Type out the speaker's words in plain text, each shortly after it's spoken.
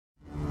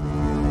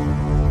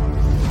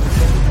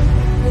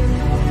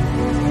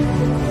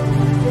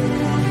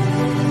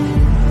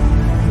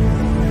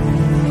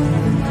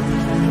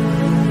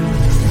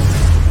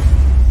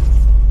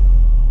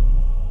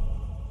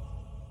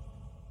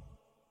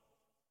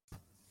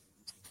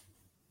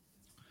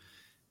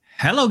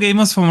Hello,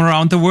 gamers from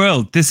around the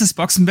world. This is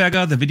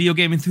Boxenberger, the video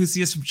game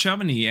enthusiast from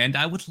Germany, and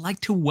I would like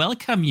to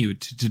welcome you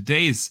to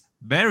today's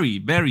very,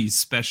 very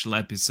special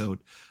episode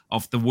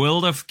of the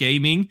world of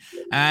gaming.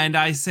 And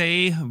I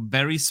say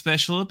very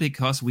special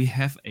because we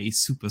have a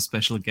super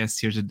special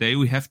guest here today.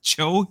 We have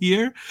Joe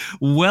here.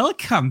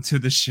 Welcome to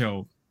the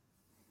show.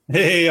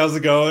 Hey, how's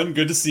it going?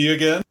 Good to see you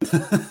again.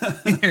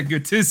 Yeah,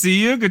 good to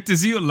see you. Good to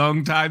see you.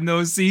 Long time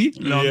no see.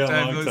 Long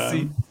time no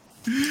see.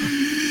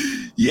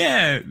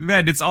 Yeah,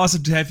 man, it's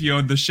awesome to have you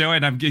on the show,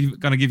 and I'm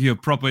going to give you a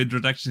proper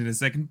introduction in a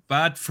second.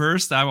 But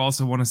first, I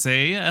also want to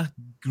say a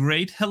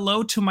great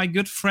hello to my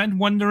good friend,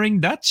 Wandering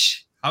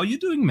Dutch. How you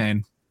doing,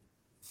 man?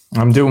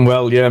 I'm doing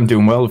well. Yeah, I'm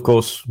doing well. Of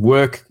course,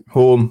 work,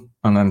 home,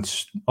 and then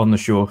on the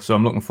show. So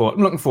I'm looking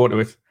forward to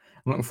it.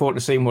 I'm looking forward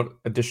to seeing what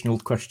additional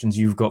questions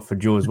you've got for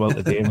Joe as well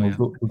today, and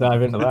we'll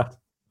dive into that.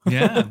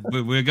 Yeah,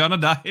 we're gonna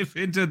dive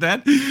into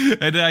that.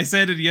 And I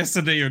said it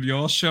yesterday on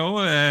your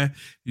show,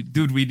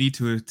 dude. We need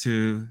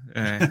to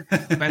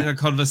better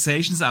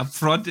conversations up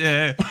front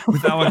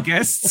with our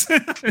guests.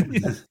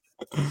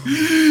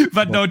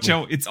 But no,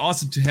 Joe, it's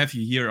awesome to have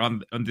you here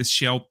on this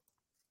show.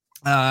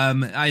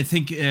 I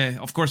think,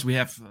 of course, we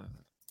have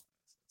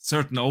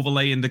certain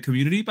overlay in the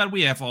community, but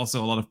we have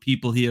also a lot of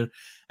people here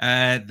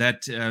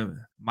that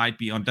might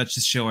be on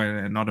Dutch's show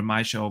and not on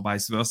my show,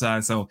 vice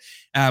versa. So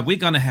we're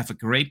going to have a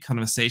great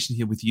conversation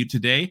here with you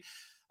today.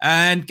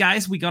 And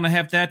guys, we're going to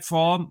have that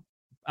for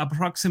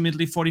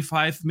approximately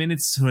 45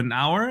 minutes to an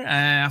hour.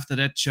 After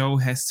that, Joe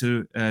has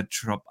to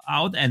drop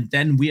out. And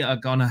then we are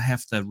going to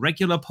have the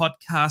regular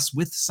podcast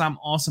with some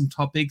awesome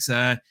topics.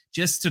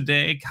 Just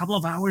today, a couple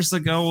of hours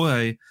ago,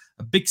 a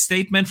big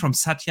statement from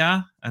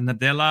Satya and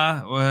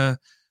Nadella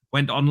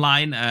went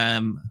online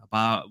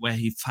about where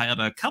he fired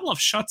a couple of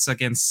shots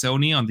against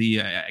Sony on the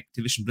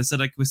Activision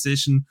Blizzard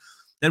acquisition.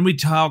 Then we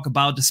talk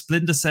about the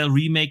Splinter Cell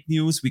remake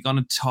news. We're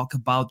going to talk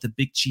about the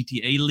big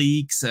GTA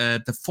leaks,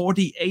 the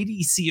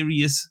 4080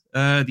 series,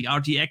 the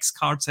RTX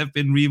cards have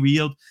been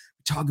revealed.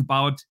 We talk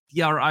about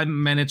DRM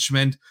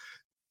management,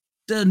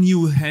 the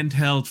new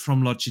handheld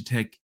from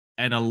Logitech,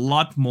 and a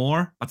lot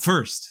more. But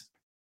first,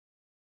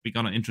 we're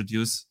going to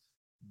introduce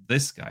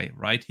this guy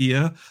right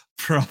here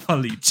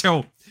properly.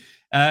 Joe.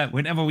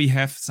 Whenever we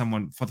have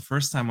someone for the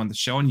first time on the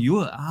show, and you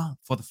are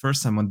for the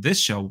first time on this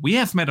show, we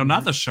have met on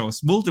other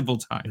shows multiple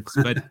times,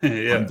 but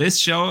yeah. On this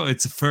show,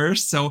 it's a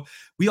first. So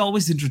we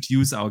always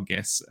introduce our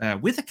guests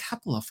with a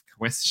couple of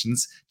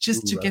questions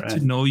just to get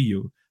to know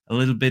you a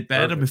little bit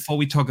better before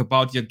we talk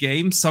about your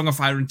game, Song of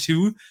Iron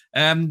 2.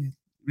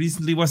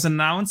 Recently was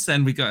announced,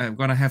 and we're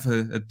going to have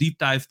a deep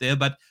dive there.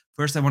 But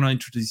first, I want to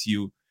introduce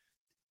you.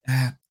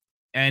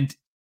 And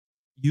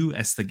you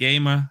as the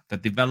gamer, the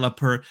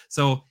developer.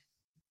 So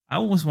I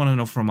always want to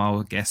know from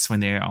our guests when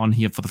they're on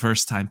here for the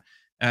first time,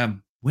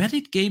 where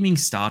did gaming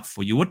start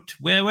for you?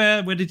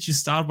 Where did you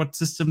start? What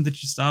system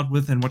did you start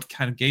with, and what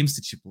kind of games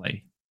did you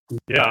play?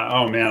 Yeah,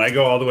 oh man, I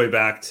go all the way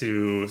back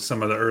to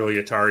some of the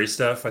early Atari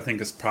stuff. I think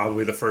it's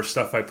probably the first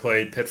stuff I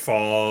played,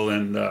 Pitfall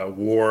and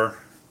War.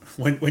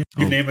 When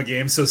you name a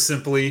game so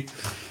simply,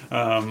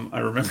 I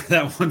remember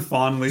that one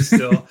fondly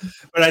still.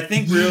 But I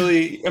think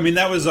really, I mean,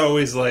 that was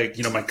always like,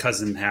 my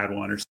cousin had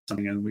one or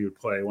something, and we would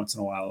play once in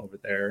a while over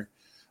there.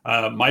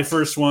 My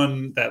first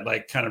one that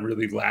like kind of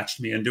really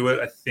latched me into it,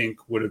 I think,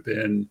 would have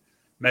been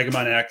Mega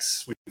Man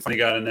X. We finally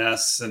got an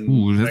S, and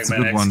Mega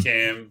Man X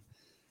came,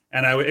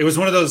 and it was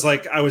one of those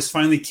like I was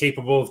finally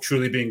capable of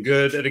truly being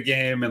good at a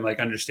game and like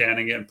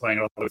understanding it and playing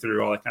it all the way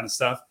through, all that kind of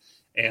stuff.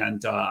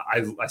 And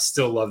I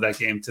still love that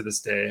game to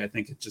this day. I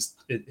think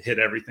it hit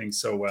everything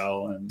so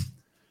well, and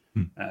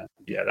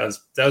yeah, that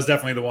was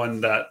definitely the one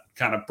that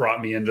kind of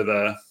brought me into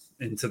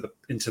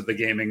the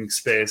gaming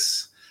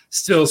space.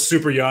 Still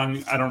super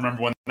young. I don't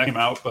remember when that came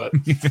out, but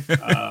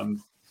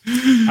and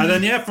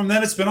then from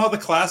then it's been all the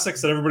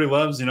classics that everybody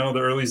loves. The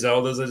early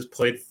Zeldas I just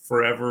played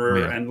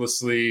forever,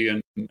 endlessly,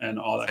 and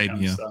all that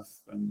kind of stuff.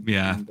 And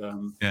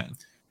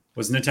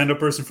was a Nintendo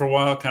person for a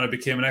while. Kind of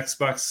became an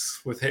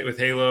Xbox with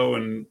Halo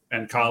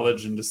and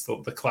college, and just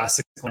the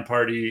classic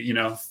party.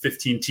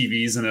 15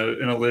 TVs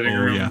in a living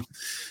room,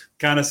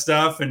 kind of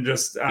stuff, and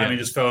just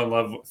just fell in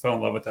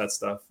love with that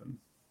stuff. And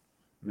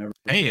never.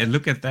 Hey, and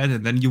look at that!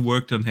 And then you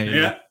worked on Halo.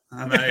 Yeah.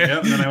 And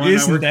then I went.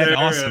 Isn't that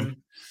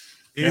awesome?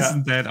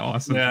 Isn't that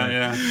awesome?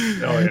 Yeah.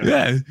 Oh yeah.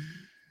 Yeah.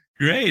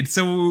 Great.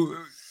 So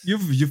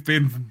you've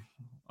been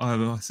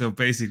so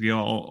basically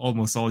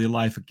almost all your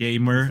life a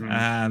gamer.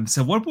 Mm-hmm.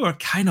 So what were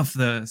kind of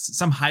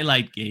some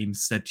highlight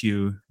games that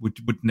you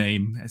would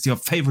name as your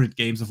favorite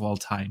games of all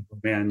time?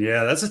 Man,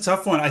 yeah, that's a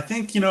tough one. I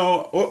think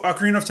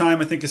Ocarina of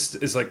Time. I think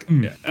is like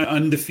an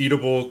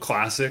undefeatable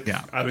classic.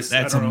 Yeah,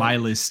 that's on my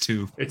list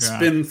too. It's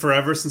been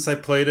forever since I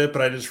played it,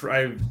 but I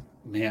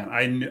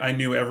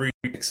knew every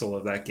pixel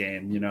of that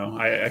game.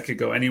 I could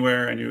go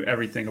anywhere. I knew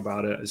everything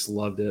about it. I just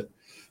loved it.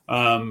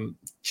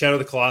 Shadow of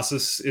the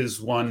Colossus is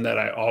one that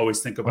I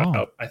always think about.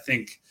 Oh. I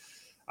think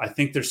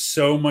there's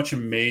so much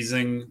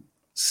amazing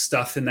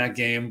stuff in that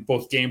game,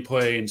 both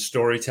gameplay and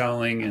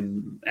storytelling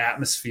and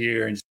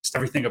atmosphere, and just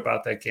everything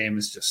about that game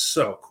is just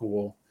so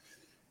cool.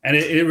 And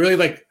it really,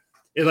 like,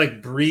 it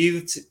like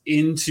breathed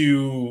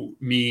into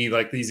me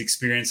like these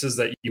experiences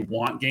that you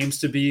want games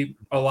to be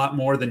a lot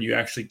more than you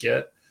actually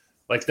get.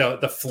 Like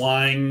the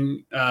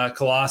flying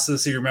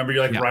Colossus, you remember,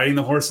 you're like riding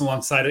the horse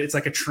alongside it. It's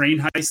like a train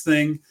heist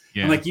thing.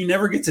 Yeah. And like you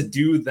never get to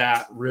do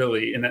that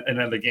really in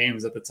other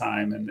games at the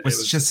time. And it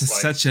was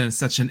just like,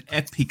 such an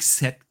epic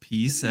set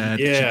piece that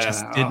you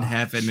just didn't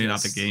have in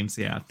other games.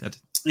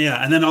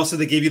 Yeah, and then also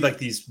they gave you like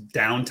these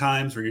down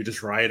times where you're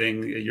just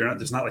riding.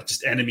 There's not like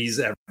just enemies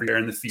everywhere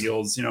in the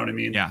fields. You know what I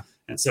mean? Yeah.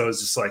 And so it's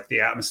just like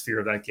the atmosphere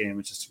of that game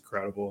is just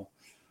incredible.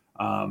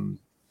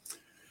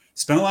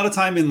 Spent a lot of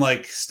time in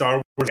like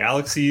Star Wars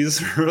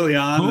Galaxies early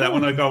on. Ooh. That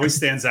one like always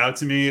stands out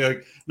to me.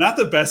 Like not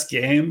the best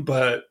game,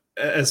 but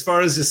as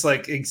far as just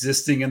like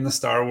existing in the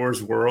Star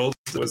Wars world,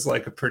 it was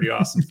like a pretty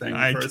awesome thing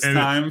for its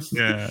time.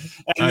 Yeah.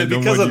 And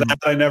because of that,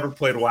 I never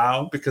played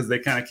WoW because they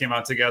kind of came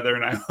out together,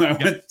 and I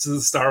went to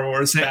the Star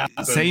Wars path.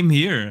 Same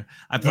here.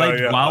 I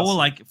played WoW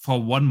like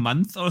for 1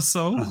 month or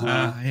so.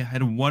 I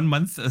had a 1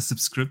 month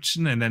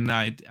subscription, and then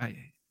I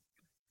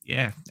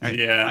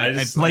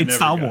played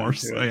Star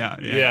Wars. So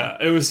yeah,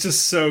 it was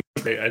just so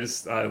great.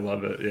 I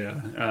love it.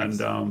 Yeah,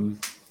 and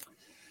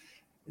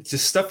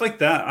just stuff like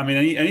that. I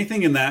mean,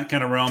 anything in that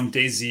kind of realm.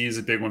 DayZ is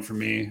a big one for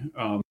me.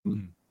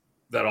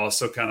 That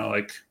also kind of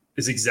like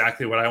is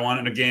exactly what I want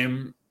in a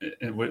game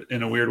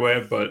in a weird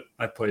way. But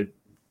I played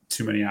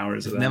too many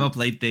hours of that. Never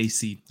played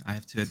DayZ. I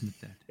have to admit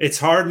that. It's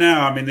hard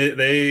now. I mean,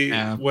 they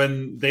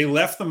when they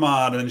left the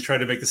mod and then tried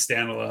to make the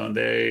standalone,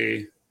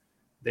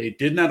 they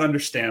did not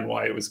understand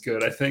why it was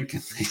good. I think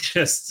they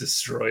just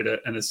destroyed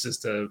it, and it's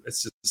just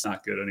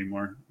not good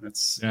anymore.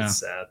 It's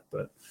sad,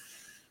 but.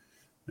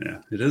 Yeah,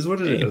 it is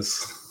what it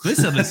is.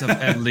 Blizzard is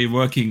apparently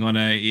working on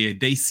a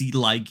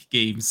DayZ-like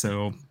game,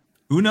 so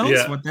who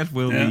knows what that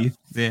will be.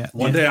 Yeah.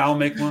 One day I'll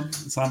make one.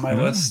 It's on my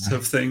list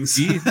of things.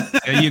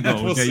 There you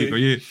go. There you go.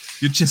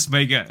 You just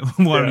make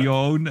one of your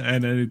own,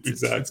 and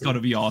it's going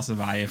to be awesome.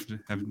 I have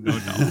no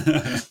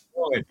doubt.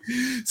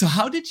 So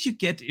how did you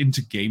get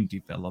into game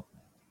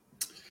development?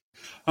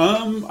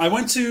 I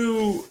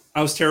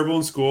was terrible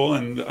in school,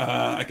 and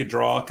I could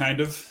draw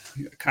kind of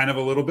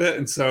a little bit,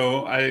 and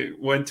so I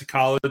went to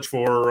college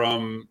for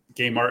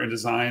game art and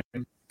design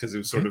because it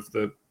was sort of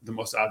the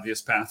most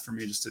obvious path for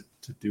me, just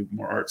to do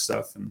more art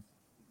stuff, and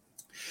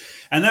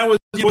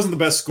it wasn't the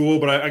best school,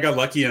 but I got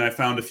lucky and I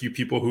found a few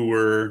people who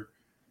were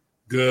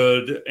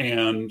good,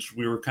 and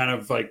we were kind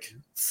of like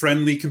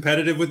friendly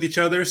competitive with each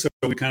other, so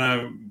we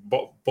kind of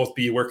both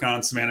be working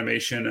on some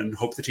animation and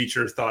hope the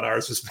teacher thought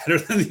ours was better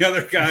than the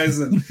other guys,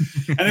 and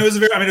it was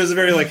a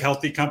very like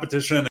healthy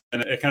competition,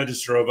 and it kind of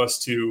just drove us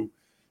to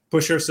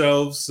push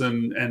ourselves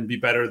and be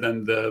better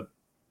than the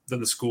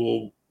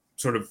school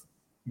sort of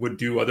would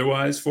do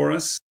otherwise for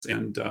us,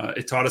 and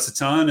it taught us a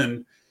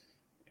ton,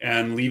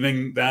 and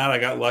leaving that I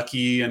got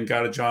lucky and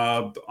got a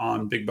job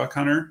on Big Buck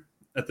Hunter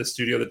at the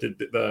studio that did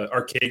the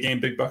arcade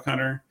game Big Buck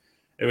Hunter.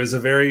 It was a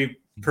very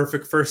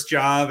perfect first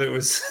job. It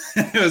was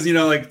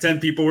like 10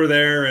 people were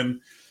there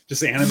and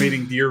just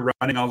animating deer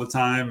running all the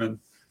time, and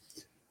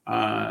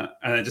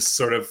it just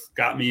sort of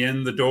got me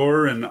in the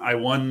door, and I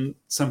won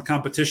some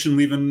competition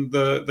leaving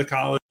the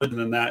college, and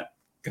then that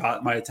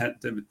got my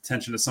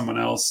attention to someone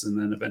else, and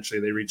then eventually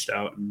they reached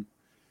out and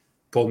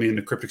pulled me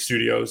into Cryptic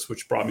Studios,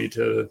 which brought me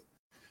to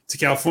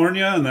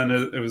California, and then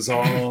it was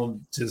all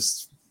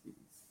just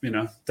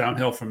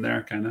downhill from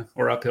there, kind of,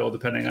 or uphill,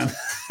 depending on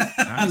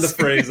on the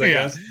phrase, I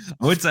guess.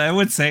 I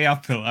would say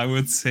uphill.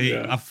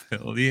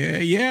 Uphill.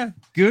 Yeah.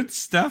 Good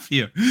stuff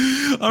here.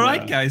 All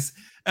right, guys.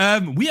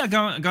 We are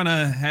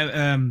gonna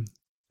have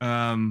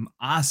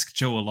ask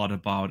Joe a lot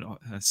about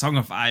Song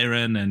of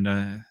Iron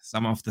and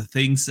some of the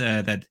things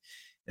that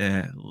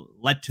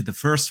led to the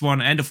first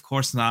one, and of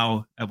course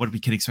now what we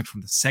can expect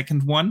from the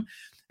second one.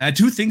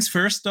 Two things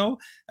first, though.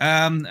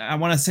 I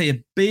want to say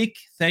a big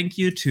thank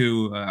you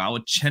to our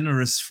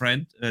generous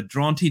friend,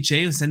 Drawn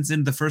TJ, who sends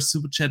in the first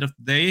super chat of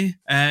the day.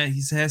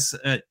 He says,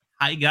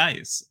 hi,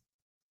 guys.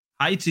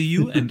 Hi to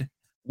you and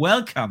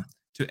welcome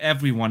to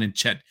everyone in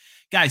chat.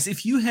 Guys,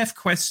 if you have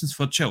questions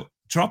for Joe,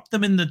 drop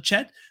them in the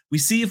chat. We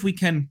see if we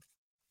can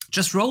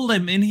just roll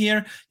them in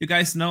here. You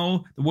guys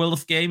know the World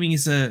of Gaming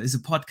is a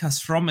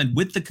podcast from and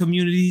with the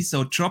community.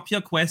 So drop your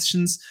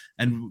questions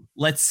and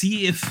let's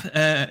see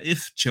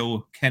if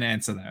Joe can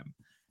answer them.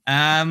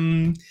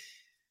 And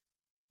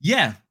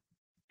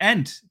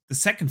the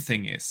second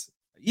thing is,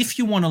 if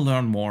you want to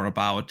learn more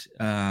about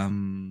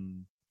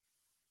Song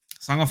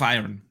of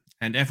Iron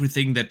and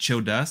everything that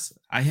Joe does,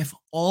 I have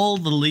all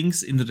the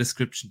links in the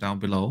description down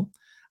below.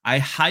 I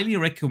highly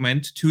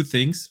recommend two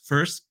things.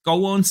 First,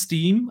 go on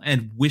Steam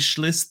and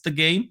wishlist the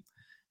game.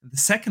 The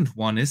second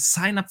one is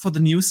sign up for the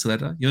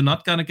newsletter. You're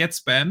not gonna get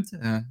spammed.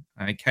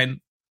 I can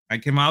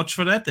vouch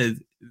for that.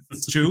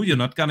 It's true. You're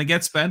not gonna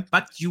get spammed,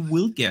 but you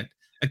will get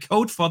a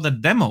code for the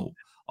demo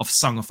of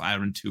Song of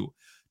Iron 2.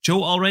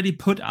 Joe already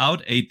put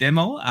out a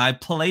demo. I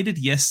played it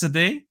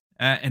yesterday,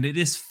 and it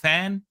is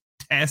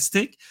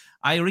fantastic.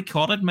 I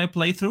recorded my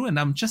playthrough, and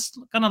I'm just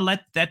gonna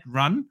let that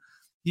run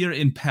here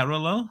in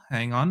parallel.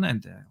 Hang on,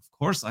 and of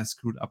course I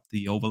screwed up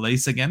the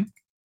overlays again.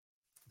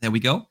 There we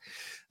go.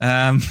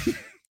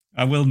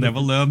 I will never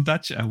learn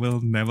Dutch. I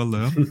will never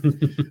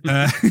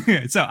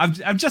learn. So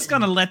I'm just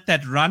gonna let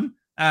that run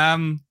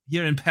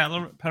here in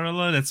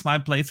parallel. That's my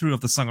playthrough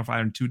of the Song of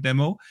Iron 2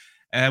 demo,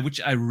 which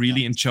I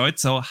really enjoyed.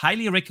 So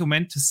highly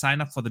recommend to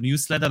sign up for the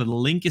newsletter. The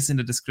link is in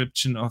the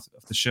description of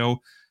the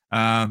show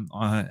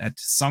at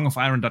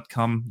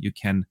songofiron.com. You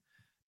can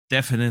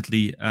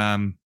definitely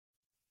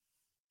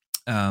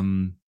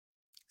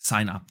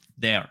sign up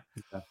there.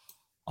 Okay.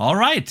 All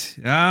right.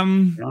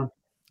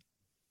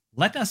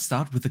 Let us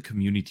start with the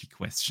community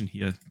question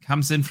here.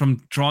 Comes in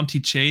from Drawn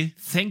TJ.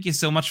 Thank you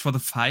so much for the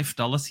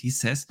 $5. He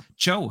says,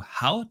 Joe,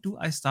 how do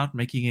I start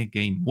making a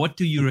game? What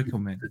do you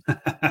recommend?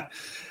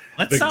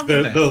 Let's start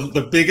with that.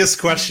 The biggest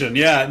question.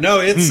 Yeah, no,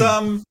 it's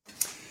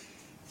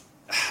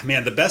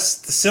man, the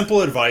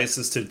simple advice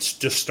is to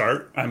just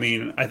start. I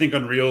mean, I think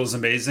Unreal is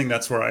amazing.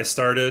 That's where I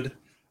started.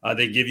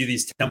 They give you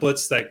these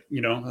templates that,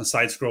 a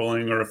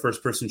side-scrolling or a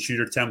first-person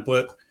shooter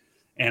template.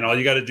 And all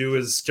you got to do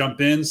is jump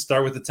in,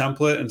 start with the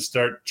template, and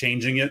start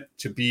changing it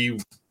to be,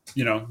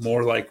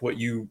 more like what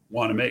you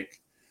want to make.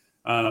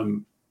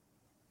 Along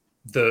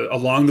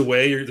the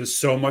way, there's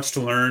so much to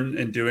learn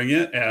in doing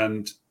it,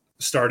 and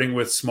starting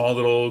with small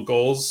little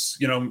goals.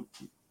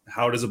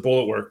 How does a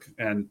bullet work,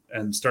 and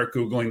start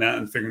Googling that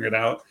and figuring it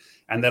out,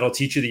 and that'll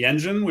teach you the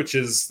engine, which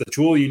is the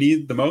tool you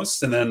need the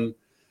most. And then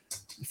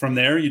from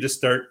there, you just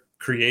start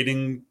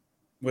creating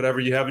whatever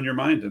you have in your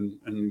mind,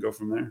 and go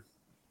from there.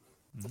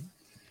 Mm-hmm.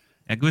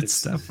 Yeah, good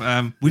stuff.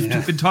 We've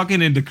been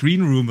talking in the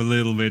green room a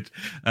little bit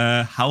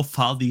how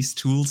far these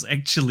tools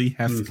actually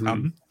have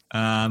come.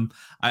 I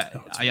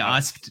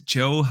asked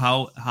Joe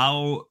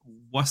how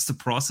was the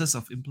process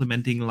of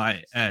implementing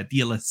like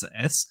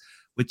DLSS,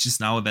 which is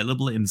now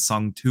available in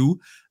Song 2,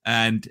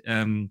 and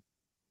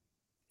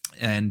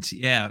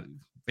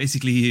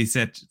basically he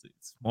said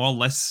it's more or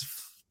less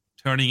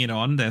turning it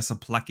on. There's a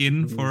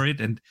plugin for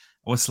it, and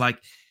I was like,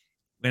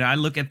 when I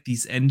look at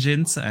these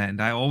engines, and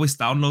I always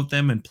download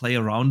them and play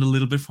around a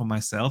little bit for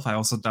myself. I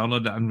also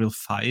downloaded Unreal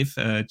 5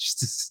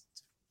 just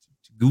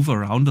to goof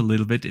around a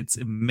little bit. It's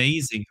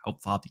amazing how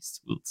far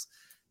these tools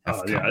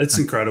have come. Yeah, it's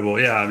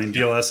incredible. Yeah, I mean,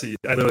 DLS,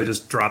 I literally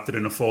just dropped it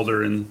in a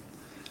folder and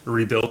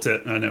rebuilt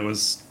it, and it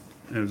was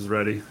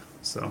ready.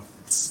 So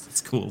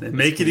it's cool. They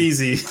make it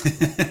easy.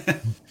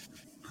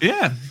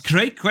 Yeah,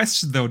 great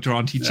question though,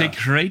 Drawn TJ.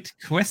 Yeah. Great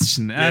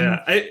question. Joe,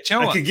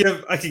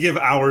 I could give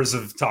hours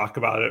of talk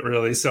about it,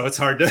 really. So it's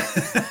hard to.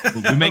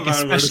 We make a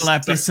special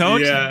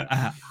episode.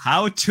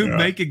 How to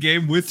make a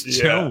game with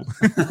Joe.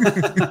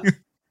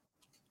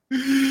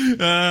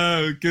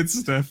 Good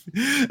stuff.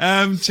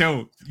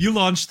 Joe, you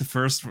launched the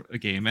first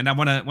game, and I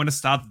want to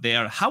start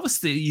there. How was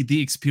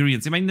the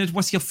experience? I mean, it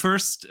was your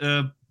first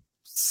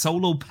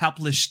solo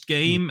published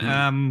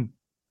game.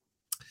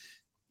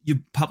 You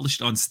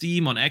published on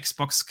Steam, on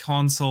Xbox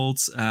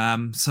consoles.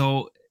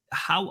 So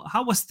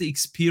how was the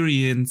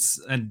experience,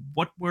 and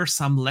what were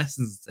some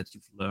lessons that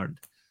you've learned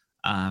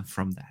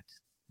from that?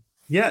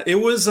 Yeah, it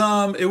was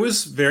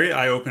very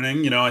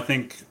eye-opening. I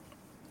think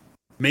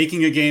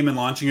making a game and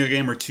launching a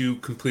game are two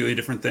completely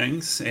different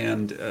things.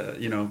 And,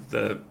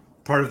 the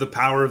part of the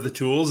power of the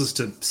tools is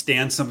to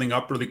stand something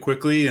up really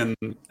quickly and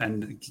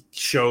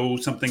show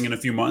something in a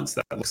few months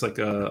that looks like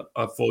a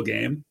full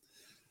game.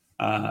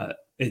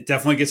 It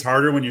definitely gets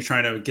harder when you're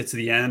trying to get to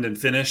the end and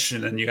finish,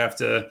 and then you have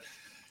to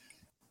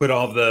put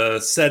all the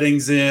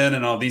settings in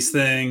and all these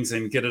things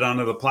and get it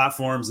onto the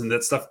platforms, and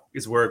that stuff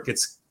is where it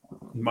gets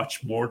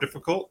much more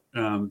difficult.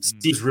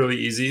 Steam's really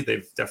easy.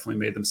 They've definitely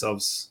made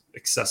themselves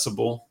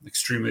accessible,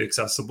 extremely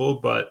accessible.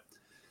 But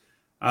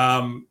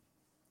all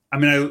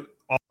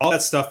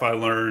that stuff I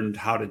learned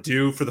how to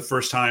do for the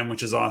first time,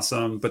 which is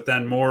awesome. But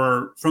then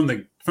more from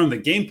the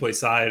gameplay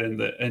side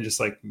and just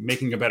like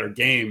making a better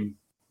game.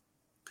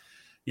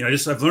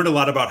 I've learned a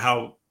lot about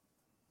how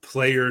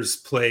players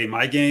play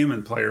my game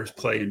and players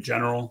play in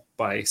general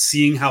by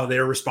seeing how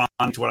they're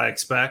responding to what I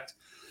expect.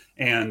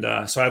 And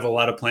so I have a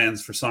lot of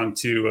plans for Song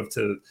 2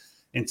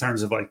 in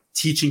terms of like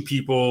teaching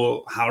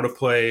people how to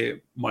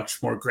play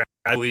much more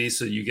gradually,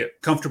 so you get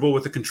comfortable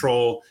with the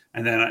control,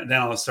 and then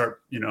I'll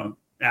start,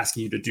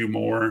 asking you to do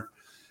more,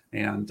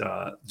 and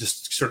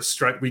just sort of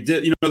strike. We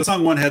did, the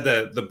Song 1 had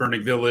the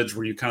Burning Village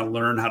where you kind of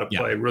learn how to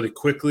play really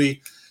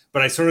quickly.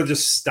 But I sort of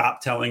just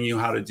stopped telling you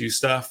how to do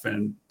stuff,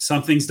 and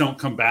some things don't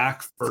come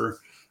back for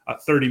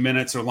 30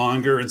 minutes or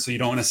longer, and so you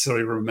don't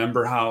necessarily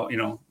remember how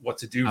what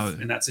to do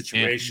in that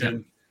situation.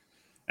 Yeah.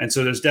 And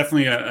so there's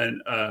definitely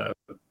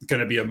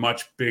going to be a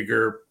much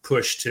bigger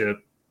push to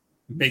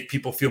make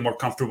people feel more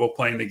comfortable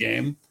playing the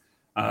game.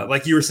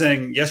 Like you were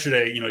saying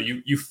yesterday,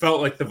 you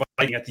felt like the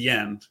Viking at the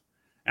end,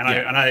 and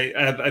I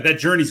that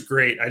journey's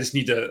great. I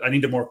need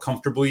to more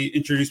comfortably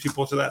introduce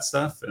people to that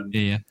stuff, and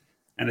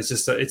And it's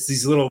just it's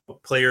these little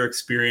player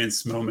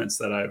experience moments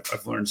that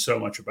I've learned so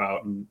much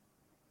about,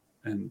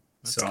 and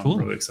so cool. I'm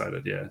really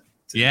excited.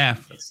 Yeah.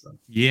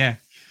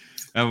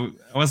 I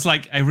was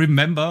like, I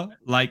remember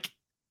like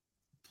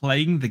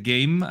playing the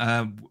game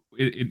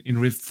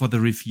for the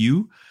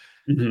review,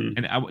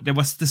 and there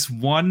was this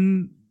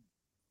one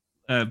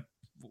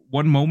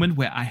one moment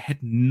where I had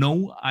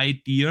no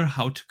idea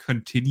how to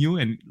continue,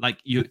 and like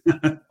you,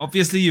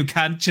 obviously you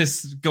can't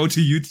just go to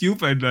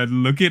YouTube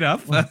and look it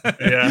up.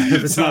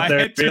 If it's so not I there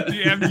had to yet.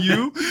 DM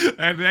you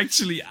and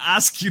actually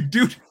ask you,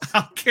 dude,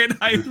 how can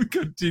I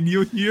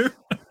continue here?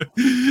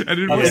 And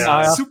it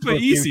was super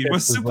easy. It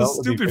was super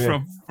stupid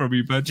from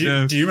me. But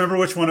do you remember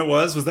which one it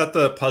was? Was that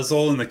the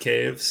puzzle in the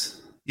caves?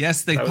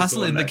 Yes, the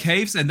puzzle in the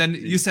caves, and then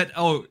you said,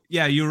 "Oh,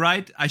 yeah, you're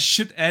right. I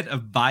should add a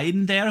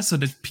vine there so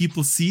that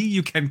people see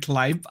you can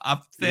climb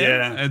up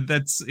there, and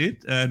that's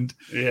it." And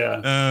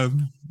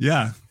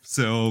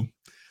So,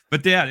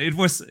 but yeah, it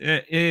was.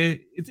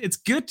 It's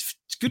good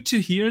to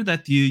hear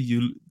that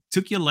you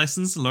took your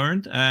lessons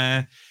learned.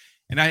 And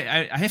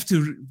I have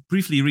to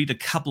briefly read a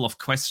couple of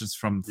questions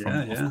from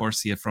of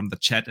course here from the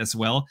chat as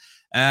well.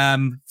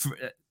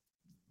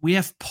 We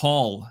have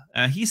Paul.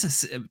 He's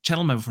a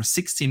channel member for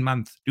 16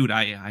 months. Dude,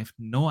 I have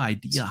no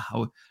idea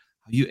how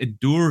you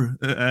endure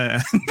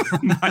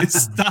my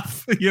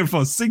stuff here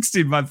for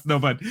 16 months. No,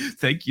 but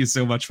thank you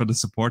so much for the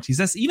support. He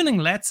says, "Evening,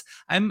 lads.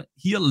 I'm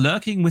here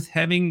lurking with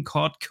having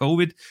caught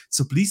COVID,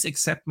 so please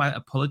accept my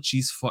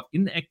apologies for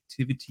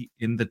inactivity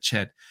in the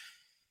chat."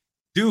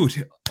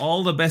 Dude,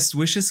 all the best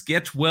wishes.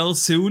 Get well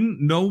soon.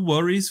 No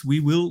worries.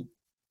 We will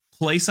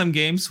play some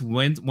games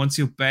once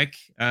you're back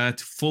to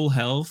full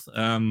health.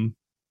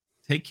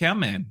 Take care,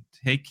 man.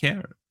 Take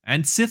care.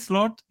 And Sith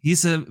Lord,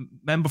 he's a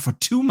member for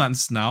 2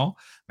 months now.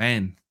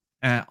 Man,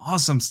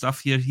 awesome stuff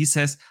here. He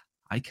says,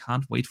 "I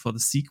can't wait for the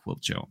sequel,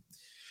 Joe."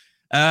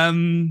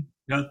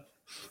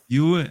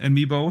 You and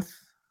me both,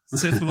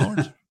 Sith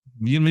Lord.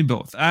 You and me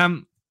both.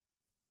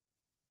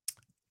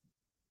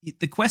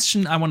 The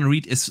question I want to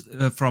read is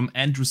from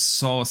Andrew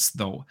Sauce,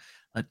 though.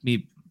 Let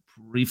me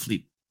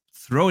briefly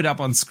throw it up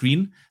on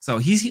screen. So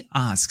he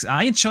asks,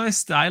 "I enjoy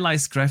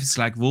stylized graphics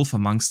like Wolf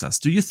Amongst Us.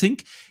 Do you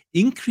think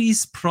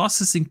increased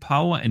processing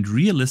power and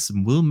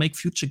realism will make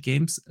future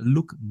games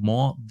look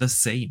more the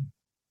same?"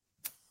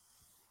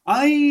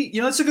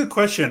 That's a good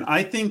question.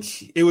 I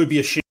think it would be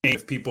a shame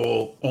if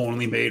people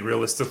only made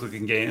realistic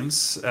looking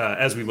games,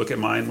 as we look at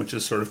mine, which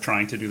is sort of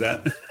trying to do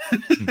that.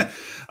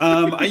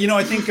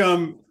 I think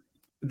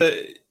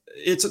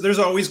there's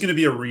always going to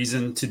be a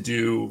reason to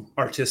do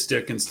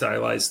artistic and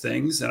stylized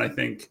things. And I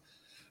think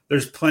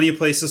there's plenty of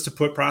places to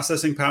put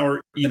processing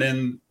power, even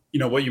in,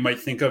 what you might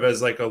think of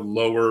as like a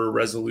lower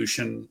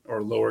resolution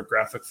or lower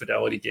graphic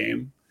fidelity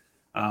game.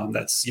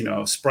 That's,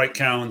 sprite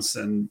counts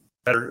and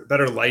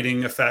better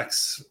lighting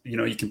effects.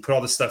 You can put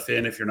all this stuff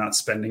in if you're not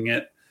spending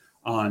it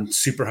on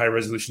super high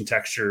resolution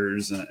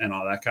textures and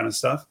all that kind of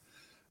stuff.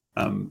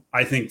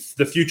 I think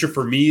the future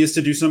for me is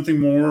to do something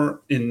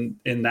more in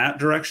that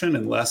direction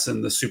and less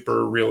in the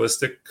super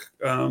realistic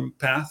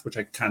path, which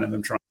I kind of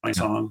am trying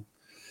on.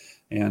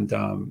 And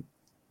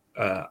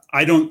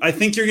I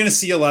think you're going to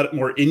see a lot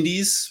more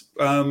indies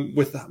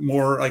with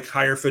more like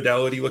higher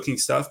fidelity looking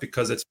stuff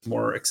because it's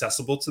more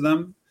accessible to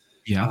them.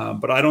 Yeah.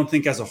 But I don't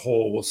think as a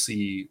whole we'll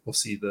see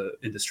the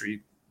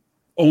industry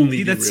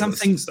only. That's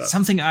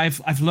something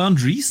I've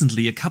learned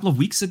recently. A couple of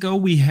weeks ago,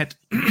 we had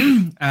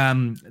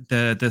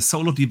the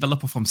solo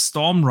developer from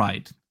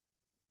Stormride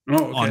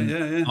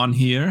on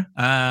here,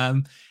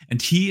 and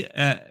he.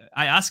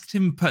 I asked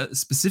him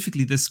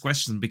specifically this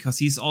question because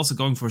he's also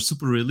going for a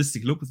super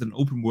realistic look with an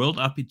open world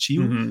RPG,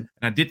 and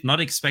I did not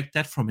expect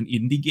that from an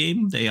indie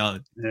game. They are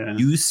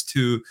used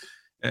to.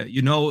 A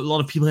lot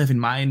of people have in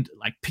mind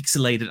like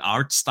pixelated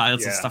art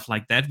styles and stuff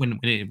like that when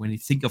you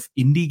think of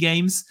indie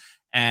games.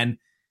 And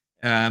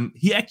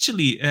he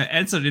actually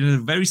answered in a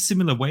very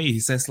similar way.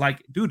 He says,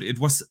 like, dude, it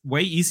was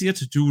way easier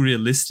to do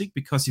realistic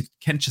because you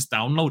can just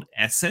download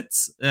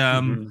assets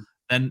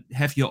and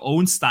have your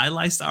own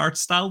stylized art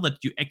style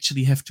that you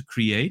actually have to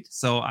create.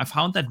 So I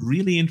found that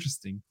really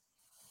interesting.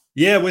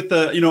 Yeah, with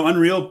the,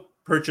 Unreal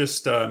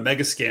purchased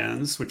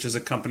Megascans, which is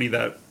a company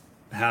that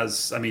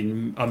has,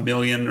 1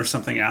 million or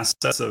something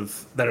assets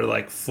that are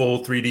like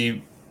full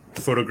 3D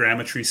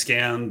photogrammetry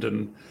scanned,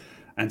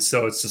 and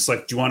so it's just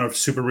like, do you want a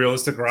super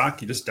realistic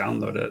rock? You just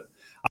download it.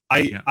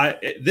 I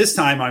this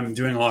time I'm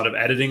doing a lot of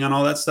editing on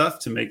all that stuff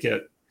to make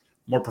it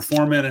more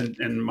performant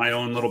and my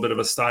own little bit of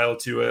a style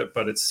to it,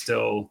 but it's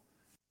still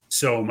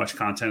so much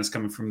content is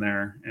coming from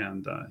there,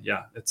 and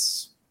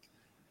it's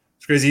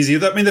crazy easy.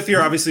 The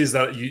fear obviously is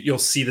that you'll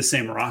see the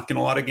same rock in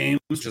a lot of games,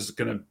 which is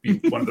going to be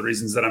one of the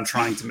reasons that I'm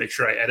trying to make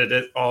sure I edit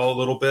it all a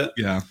little bit.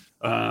 Yeah.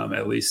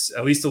 At least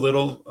a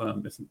little,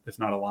 if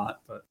not a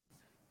lot. But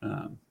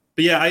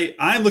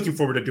I'm looking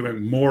forward to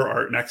doing more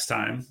art next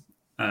time.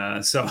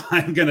 So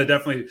I'm going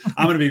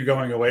to be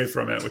going away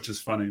from it, which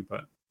is funny,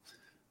 but.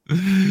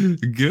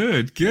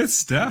 Good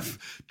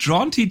stuff.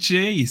 Drawn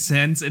TJ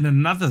sends in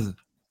another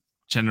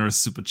generous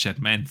super chat.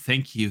 Man,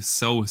 thank you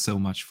so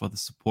much for the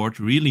support.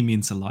 Really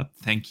means a lot.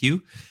 Thank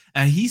you.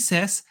 He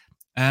says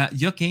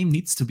your game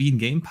needs to be in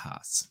Game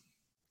Pass.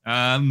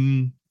 I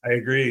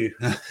agree.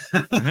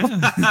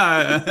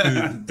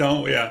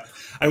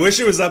 I wish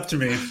it was up to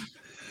me.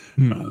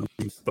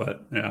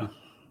 But yeah,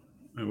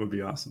 it would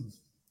be awesome.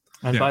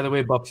 And by the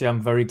way, Boxy,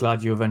 I'm very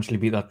glad you eventually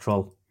beat that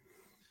troll.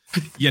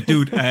 Yeah,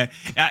 dude.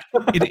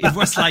 It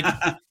was like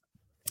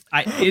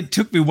it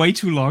took me way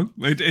too long.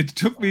 It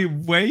took me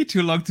way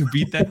too long to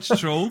beat that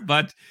troll,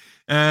 but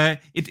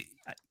it.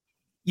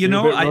 You You're a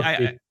know, bit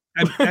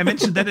rusty. I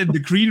mentioned that in the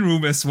green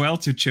room as well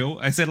to Joe.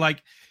 I said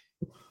like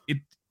it,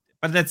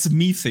 but that's a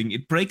me thing.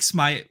 It breaks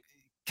my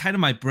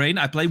brain.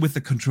 I play with the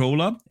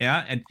controller,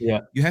 yeah, and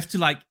you have to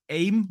like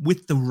aim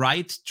with the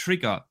right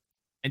trigger,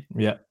 and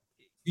you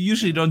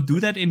usually don't do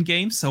that in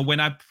games. So when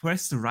I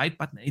press the right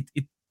button,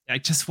 I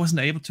just wasn't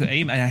able to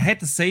aim. And I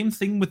had the same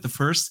thing with the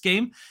first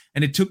game,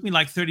 and it took me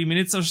like 30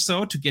 minutes or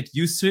so to get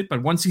used to it.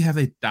 But once you have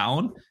it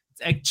down,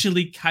 it's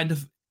actually kind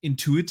of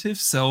intuitive.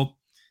 So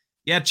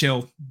yeah,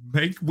 Joe,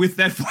 make with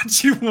that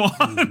what you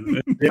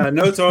want. Yeah,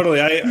 no, totally.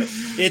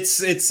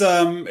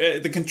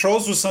 The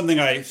controls was something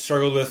I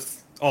struggled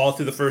with all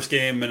through the first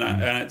game, and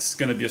it's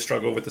going to be a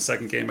struggle with the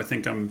second game. I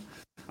think I'm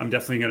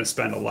definitely going to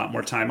spend a lot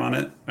more time on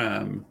it.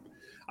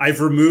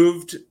 I've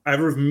removed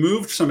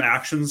some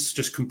actions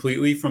just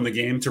completely from the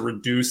game to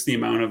reduce the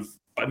amount of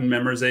button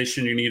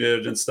memorization you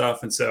needed and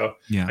stuff, and so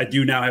I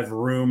do now have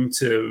room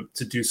to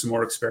do some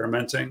more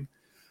experimenting.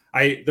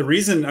 The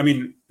reason,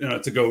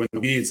 to go in the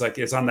weeds, like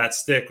it's on that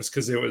stick was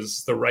because it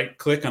was the right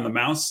click on the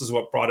mouse is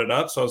what brought it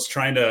up. So I was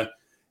trying to,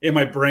 in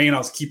my brain, I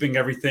was keeping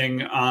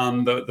everything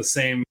on the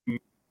same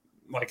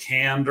like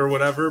hand or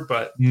whatever.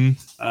 But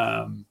it's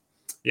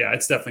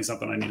definitely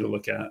something I need to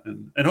look at,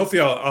 and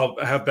hopefully I'll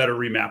have better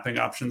remapping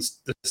options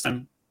this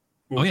time.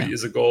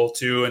 Is a goal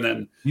too, and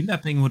then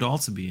remapping would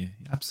also be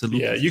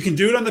absolutely. Yeah, you can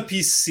do it on the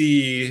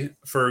PC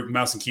for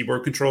mouse and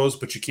keyboard controls,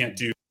 but you can't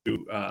do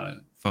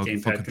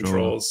gamepad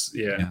controls.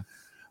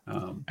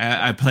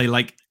 I play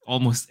like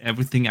almost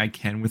everything I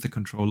can with the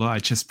controller. I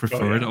just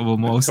prefer it over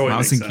most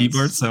mouse and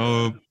keyboard.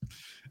 So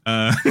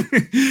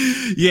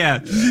Mr.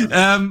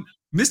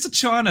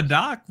 Joanna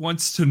Dark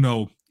wants to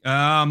know,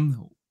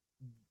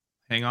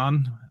 hang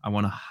on, I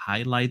want to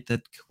highlight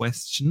that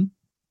question.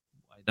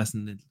 Why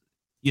doesn't it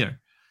here?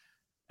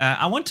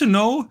 I want to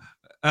know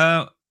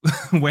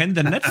when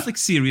the Netflix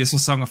series of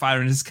Song of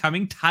Iron is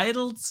coming,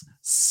 titled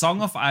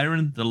Song of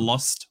Iron: The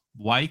Lost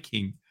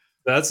Viking.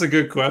 That's a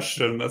good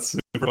question. That's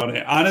super funny.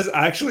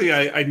 Actually,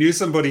 I knew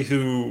somebody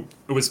who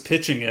was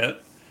pitching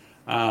it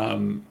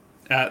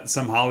at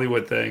some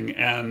Hollywood thing,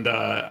 and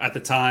at the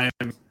time,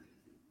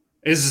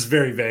 it's just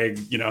very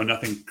vague,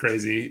 nothing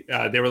crazy.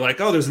 They were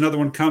like, "Oh, there's another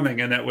one coming,"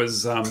 and it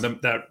was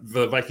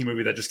the Viking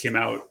movie that just came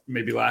out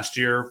maybe last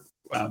year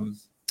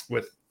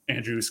with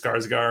Andrew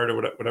Skarsgård or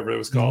whatever it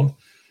was called.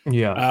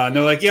 Yeah. And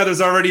they're like, there's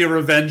already a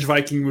revenge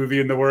Viking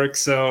movie in the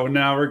works, so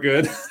now we're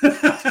good.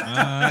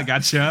 I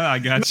gotcha.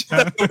 What's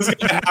going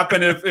to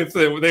happen if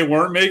they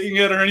weren't making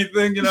it or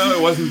anything?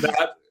 It wasn't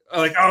that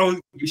like, oh,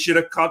 we should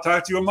have talked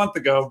to you a month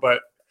ago, but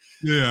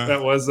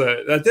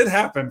that did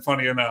happen.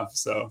 Funny enough,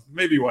 so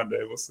maybe one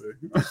day we'll see.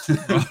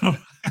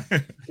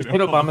 Hit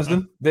up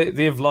Amazon.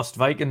 They've lost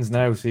Vikings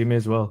now, so you may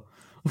as well.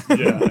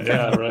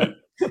 Yeah, right.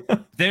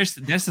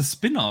 There's a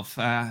spin-off,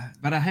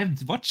 but I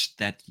haven't watched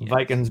that yet.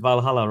 Vikings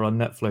Valhalla on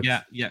Netflix.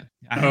 Yeah.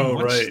 I haven't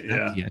watched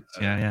that yet.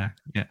 Yeah.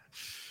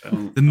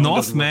 The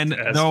Northman,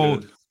 though.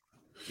 Good.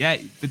 Yeah,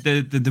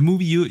 the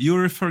movie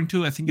you're referring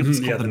to, I think it was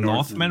called The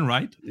Northman,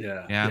 right?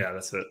 Yeah,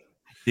 that's it.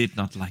 I did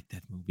not like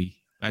that movie.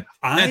 But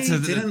I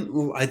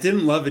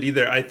didn't love it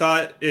either. I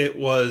thought it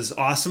was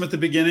awesome at the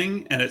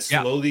beginning, and it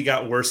slowly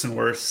got worse and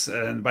worse.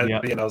 And by the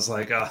end, I was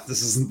like,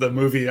 this isn't the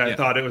movie I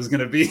thought it was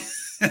going to be.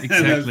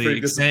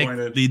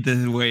 Exactly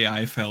the way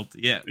I felt.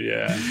 Yeah.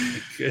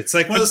 It's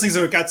like one of those things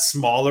that got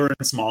smaller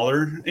and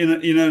smaller.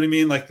 You know what I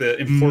mean? Like the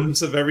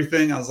importance of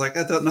everything. I was like,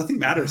 nothing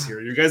matters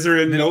here. You guys are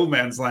in no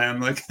man's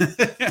land. Like,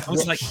 I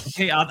was like,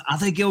 okay, are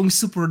they going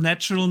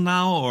supernatural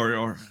now,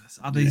 or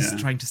are they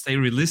trying to stay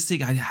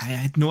realistic? I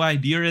had no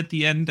idea at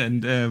the end,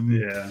 and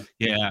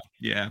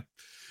yeah.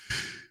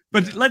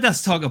 But let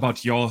us talk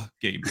about your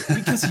game,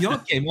 because your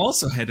game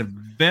also had a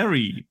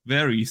very,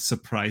 very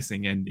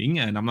surprising ending,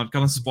 and I'm not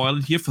going to spoil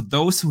it here. For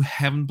those who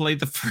haven't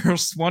played the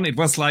first one, it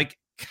was like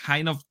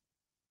kind of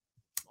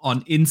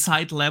on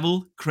inside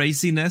level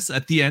craziness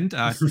at the end.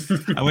 I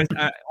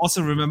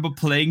also remember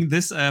playing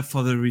this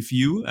for the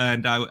review,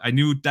 and I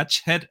knew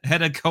Dutch had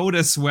a code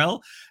as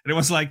well, and it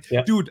was like,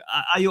 dude,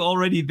 are you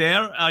already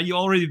there? Are you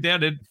already there?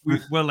 That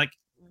we were like,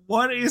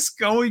 what is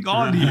going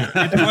on here?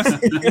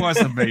 It was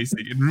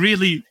amazing. It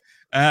really,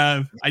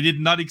 I did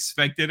not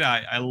expect it.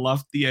 I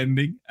loved the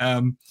ending.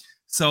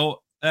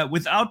 So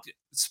without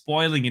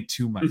spoiling it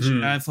too much,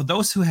 for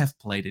those who have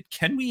played it,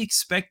 can we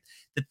expect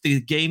that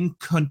the game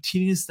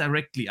continues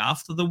directly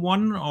after the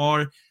one,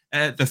 or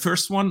the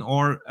first one,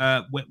 or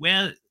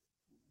where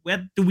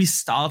do we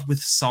start with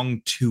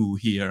Song 2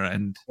 here?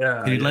 And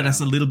can you let us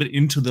a little bit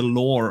into the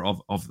lore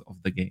of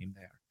the game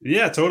there?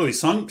 Yeah, totally.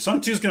 Song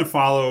 2 is going to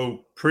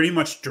follow pretty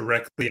much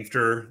directly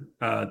after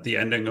the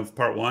ending of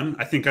Part 1.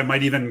 I think I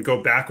might even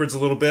go backwards a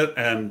little bit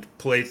and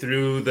play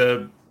through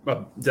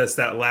just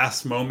that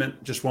last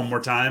moment just one more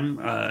time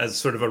as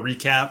sort of a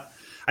recap.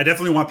 I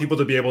definitely want people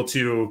to be able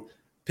to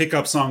pick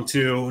up Song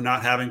 2,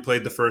 not having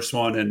played the first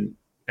one,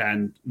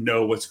 and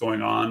know what's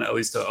going on, at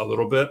least a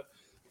little bit.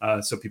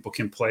 so people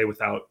can play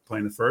without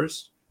playing the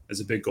first. Is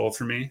a big goal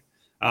for me.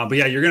 But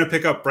yeah, you're gonna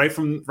pick up right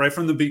from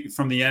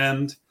the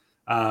end,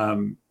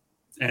 and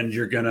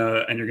you're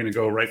gonna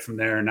go right from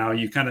there. Now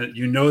you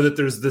know that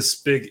there's this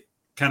big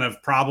kind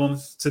of problem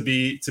to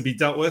be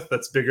dealt with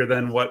that's bigger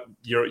than what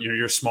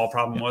your small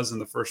problem was in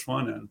the first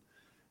one,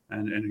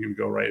 and you're gonna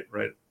go right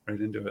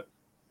into it.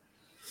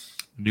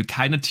 You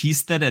kind of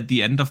teased that at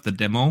the end of the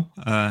demo.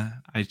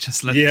 I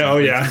just let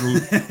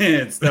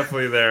it's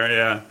definitely there.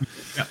 Yeah,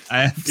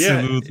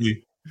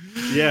 absolutely.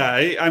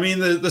 Yeah, I mean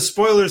the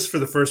spoilers for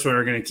the first one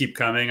are going to keep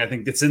coming. I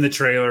think it's in the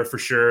trailer for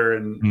sure,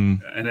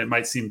 and it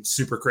might seem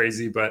super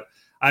crazy, but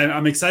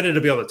I'm excited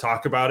to be able to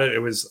talk about it.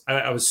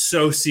 I was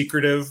so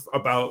secretive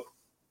about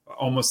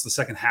almost the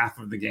second half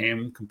of the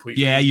game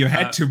completely. Yeah, you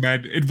had to,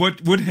 man. It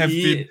would have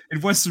been.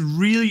 It was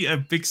really a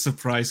big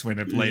surprise when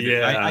I played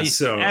it. I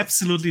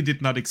absolutely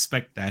did not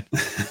expect that.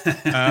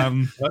 Not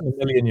in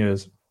a million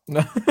years.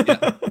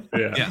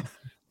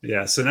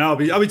 Yeah. So now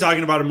I'll be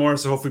talking about it more.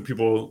 So hopefully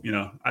people,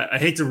 I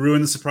hate to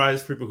ruin the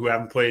surprise for people who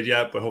haven't played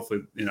yet, but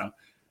hopefully,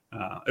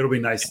 it'll be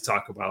nice to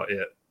talk about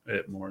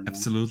it more. Now.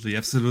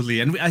 Absolutely.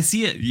 And I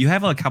see it. You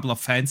have a couple of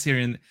fans here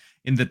in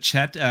the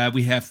chat.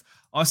 We have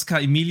Oscar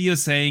Emilio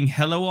saying,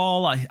 hello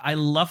all. I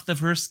love the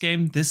first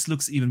game. This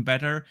looks even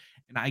better.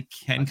 And I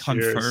can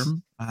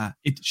confirm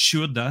it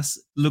sure does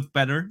look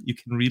better. You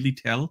can really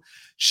tell.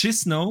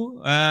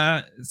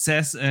 Shisno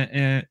says,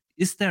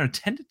 is there a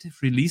tentative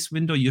release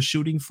window you're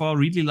shooting for?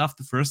 Really love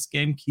the first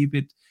game. Keep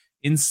it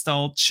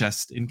installed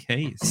just in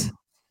case.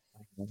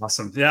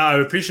 Awesome. Yeah, I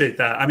appreciate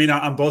that. I mean,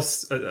 on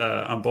both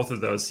of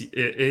those,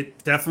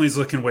 it definitely is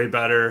looking way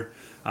better.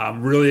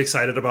 I'm really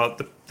excited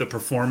about the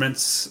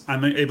performance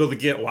I'm able to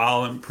get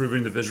while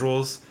improving the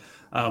visuals.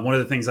 One of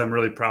the things I'm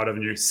really proud of,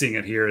 and you're seeing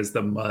it here, is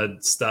the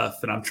mud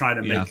stuff. And I'm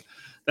trying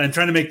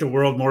to make the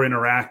world more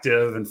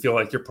interactive and feel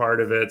like you're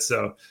part of it.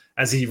 So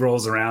as he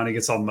rolls around, he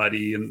gets all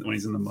muddy and when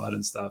he's in the mud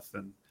and stuff.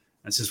 And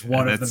it's just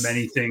one of the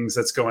many things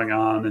that's going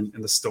on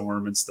in the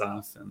storm and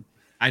stuff. And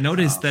I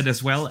noticed that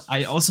as well.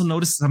 I also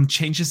noticed some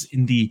changes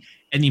in the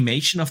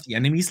animation of the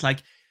enemies.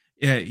 Like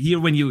here,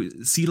 when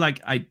you see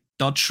I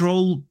dodge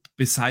roll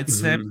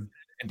besides them,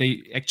 and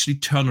they actually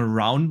turn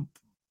around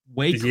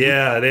way quicker.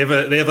 Yeah, they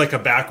have like a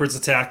backwards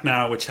attack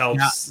now, which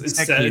helps. Yeah,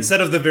 exactly.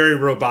 Instead of the very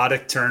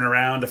robotic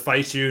turnaround to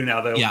fight you,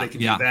 now they can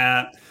do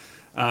that.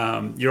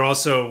 You're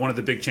also, one of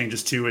the big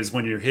changes too is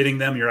when you're hitting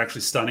them, you're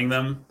actually stunning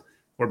them.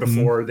 Where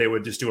before they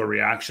would just do a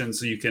reaction,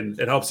 so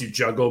it helps you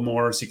juggle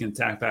more, so you can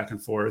attack back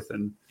and forth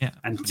and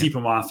keep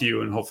them off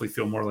you, and hopefully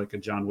feel more like a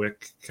John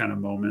Wick kind of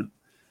moment,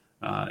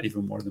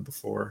 even more than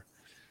before.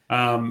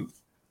 And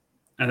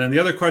then the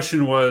other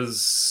question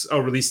was,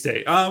 release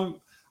date.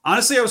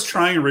 Honestly, I was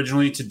trying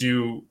originally to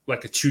do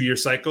like a 2-year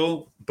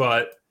cycle,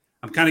 but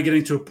I'm kind of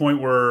getting to a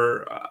point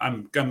where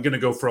I'm going to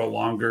go for a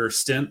longer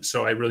stint,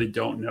 so I really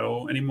don't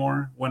know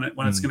anymore when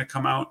it's going to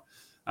come out,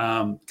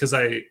 because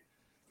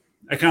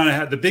I kind of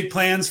had the big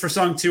plans for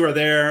Song 2 are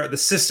there. The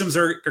systems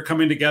are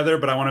coming together,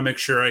 but I want to make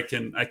sure I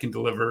can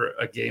deliver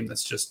a game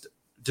that's just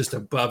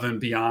above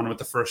and beyond what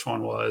the first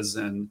one was,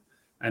 and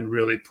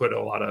really put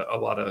a lot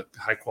of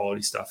high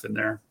quality stuff in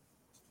there.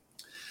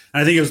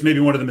 And I think it was maybe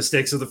one of the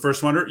mistakes of the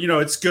first one. Or,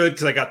 it's good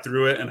because I got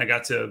through it and I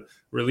got to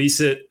release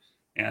it.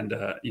 And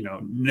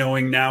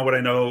knowing now what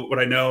I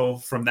know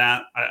from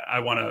that, I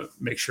want to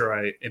make sure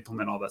I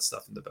implement all that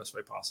stuff in the best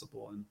way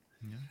possible,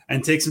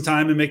 and take some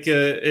time and make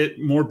it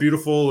more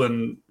beautiful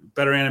and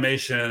better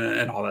animation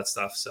and all that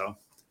stuff. So,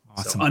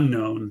 awesome. So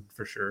unknown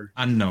for sure.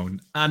 Unknown,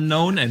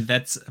 and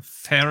that's a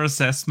fair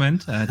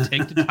assessment.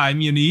 Take the time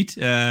you need.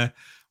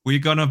 We're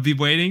gonna be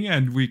waiting,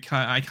 and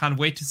I can't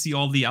wait to see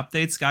all the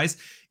updates, guys.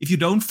 If you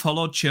don't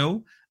follow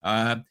Joe,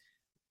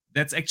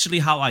 that's actually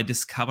how I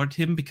discovered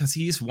him, because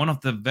he is one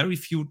of the very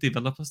few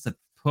developers that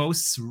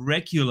posts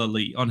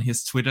regularly on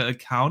his Twitter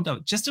account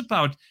just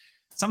about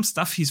some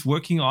stuff he's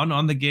working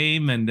on the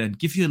game, and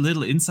give you a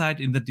little insight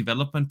in the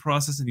development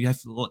process. And you have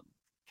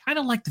kind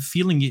of like the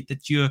feeling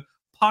that you're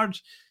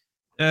part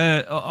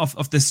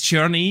of this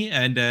journey,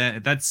 and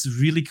that's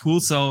really cool.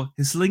 So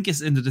his link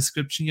is in the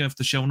description here of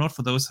the show note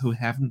for those who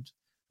haven't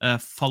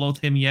followed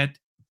him yet.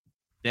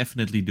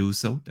 Definitely do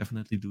so.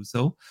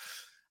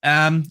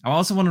 I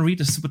also want to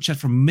read a super chat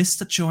from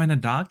Mr. Joe in the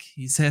Dark.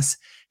 He says,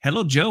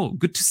 hello, Joe.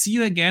 Good to see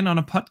you again on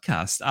a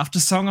podcast.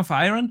 After Song of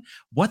Iron,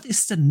 what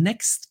is the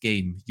next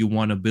game you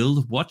want to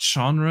build? What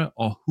genre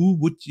or who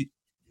would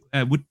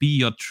be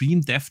your dream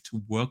dev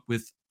to work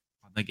with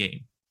on the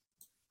game?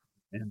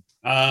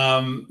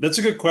 That's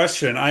a good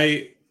question.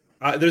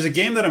 There's a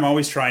game that I'm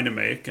always trying to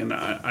make, and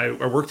I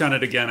worked on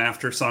it again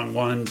after Song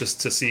 1 just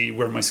to see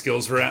where my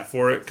skills were at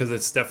for it, because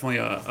it's definitely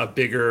a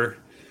bigger,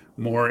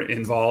 more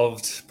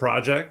involved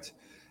project,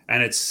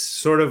 and it's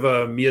sort of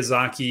a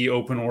Miyazaki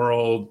open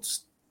world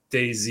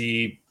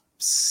Daisy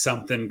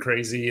something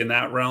crazy in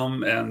that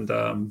realm. And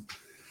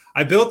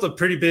I built a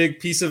pretty big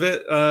piece of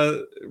it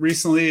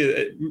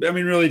recently.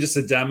 Really just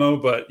a demo,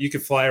 but you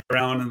could fly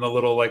around in the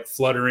little like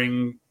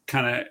fluttering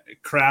kind of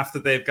craft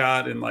that they've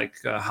got in like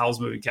Howl's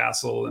Moving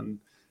Castle and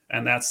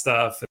that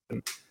stuff,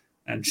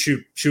 and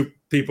shoot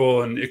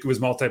people, and it was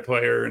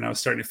multiplayer, and I was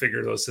starting to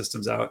figure those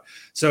systems out.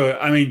 So,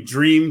 I mean,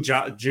 dream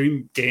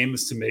game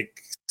is to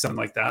make something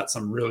like that,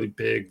 some really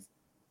big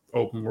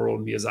open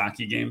world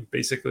Miyazaki game,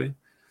 basically.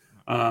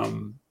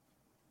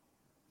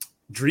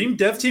 Dream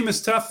dev team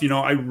is tough.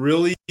 I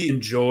really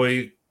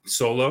enjoy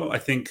solo. I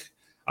think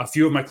a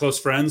few of my close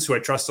friends who I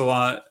trust a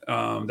lot,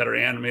 that are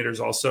animators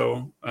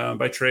also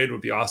by trade,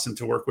 would be awesome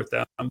to work with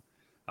them,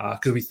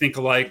 because we think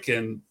alike,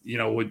 and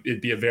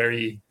it'd be a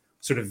very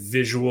sort of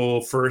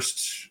visual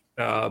first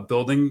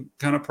building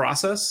kind of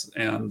process,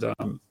 and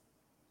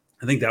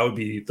I think that would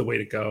be the way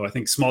to go. I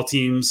think small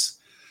teams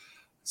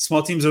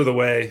are the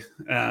way,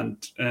 and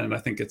I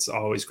think it's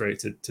always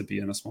great to be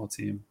in a small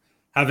team.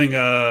 Having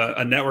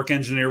a network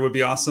engineer would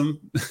be awesome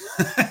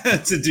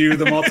to do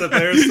the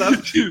multiplayer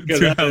stuff.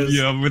 To help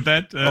you with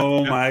that.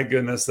 My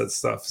goodness, that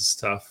stuff is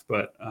tough.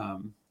 But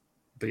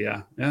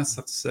yeah, it's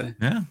tough to say.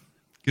 Yeah,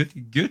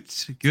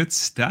 good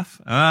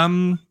stuff.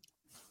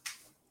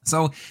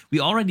 So we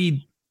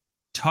already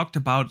talked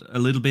about a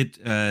little bit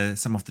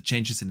some of the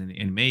changes in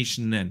the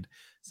animation and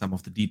some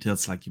of the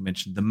details, like you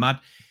mentioned, the mud.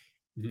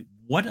 Mm-hmm.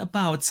 What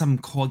about some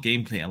core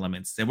gameplay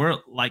elements? There were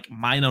like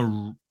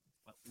minor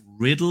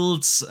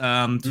riddles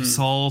to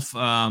solve,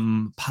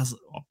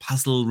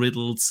 puzzle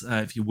riddles,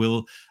 if you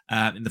will,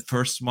 in the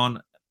first one.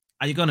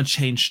 Are you going to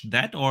change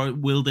that, or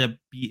will there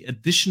be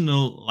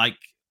additional like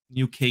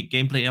new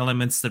gameplay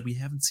elements that we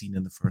haven't seen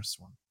in the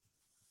first one?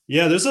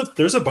 Yeah, there's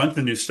a bunch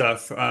of new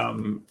stuff,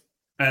 and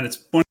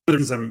it's one of the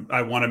reasons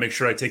I want to make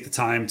sure I take the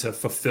time to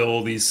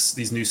fulfill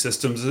these new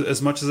systems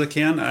as much as I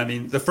can. I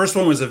mean, the first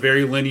one was a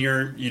very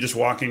linear, you just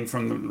walking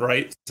from the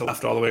right to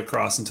left all the way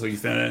across until you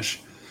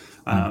finish.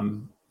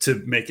 To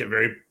make it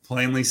very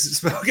plainly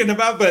spoken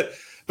about, but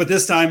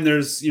this time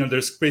there's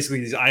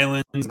basically these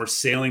islands. We're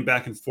sailing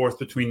back and forth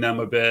between them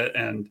a bit,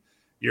 and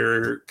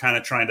you're kind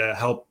of trying to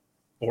help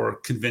or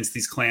convince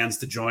these clans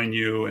to join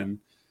you. And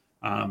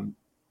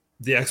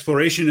the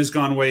exploration has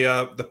gone way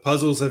up. The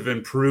puzzles have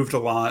improved a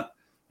lot.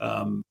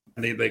 And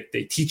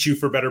they teach you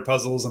for better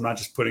puzzles. I'm not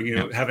just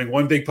putting having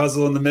one big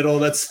puzzle in the middle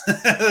that's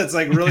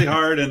like really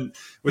hard and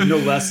with no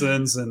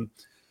lessons. And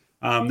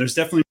there's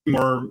definitely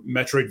more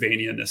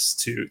Metroidvania-ness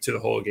to the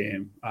whole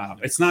game.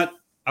 It's not,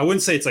 I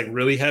wouldn't say it's like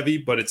really heavy,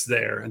 but it's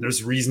there, and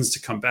there's reasons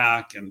to come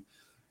back, and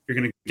you're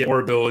going to get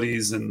more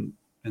abilities and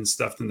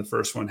stuff than the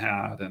first one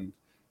had, and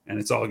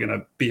it's all going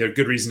to be a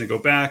good reason to go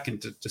back and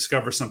to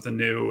discover something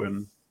new.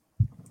 And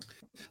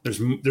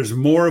there's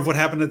more of what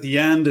happened at the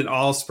end, and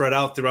all spread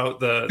out throughout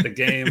the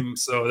game.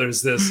 So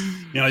there's this,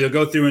 you'll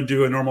go through and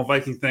do a normal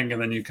Viking thing, and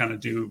then you kind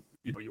of do,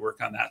 you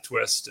work on that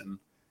twist, and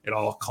it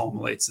all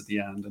culminates at the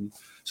end. And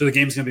so the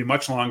game's going to be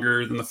much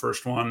longer than the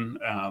first one,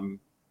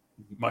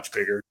 much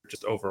bigger,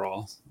 just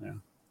overall. Yeah,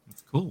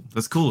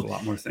 that's cool. A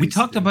lot more things. We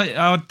talked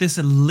about this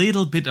a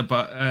little bit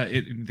about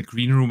in the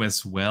green room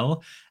as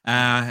well.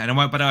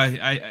 But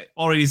I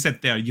already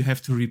said there, you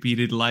have to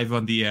repeat it live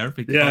on the air,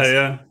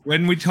 because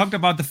when we talked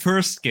about the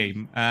first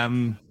game,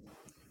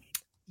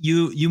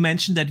 you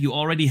mentioned that you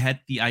already had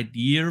the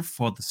idea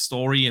for the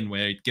story and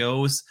where it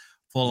goes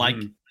for like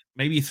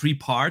maybe 3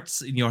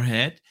 parts in your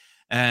head.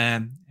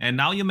 And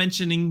now you're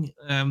mentioning,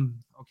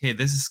 okay,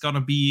 this is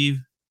gonna be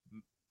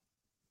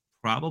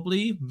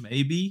probably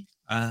maybe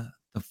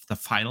the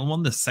final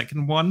one, the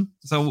second one.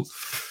 So,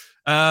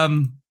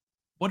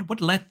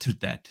 what led to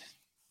that?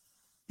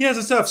 Yeah,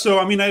 it's tough. So,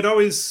 I mean, I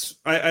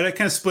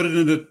kind of split it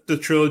into the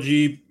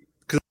trilogy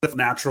because it's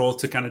natural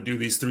to kind of do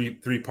these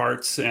three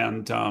parts,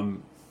 and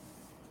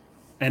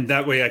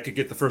that way I could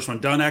get the first one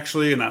done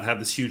actually, and not have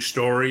this huge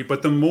story.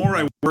 But the more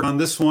I work on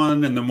this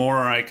one, and the more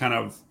I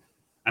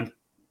I'm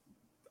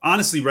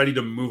honestly ready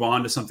to move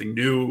on to something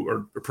new,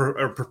 or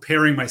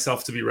preparing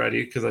myself to be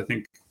ready, because I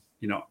think,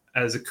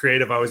 as a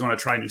creative, I always want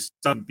to try new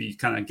stuff,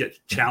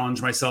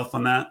 challenge myself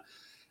on that.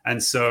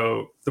 And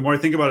so the more I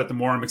think about it, the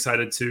more I'm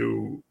excited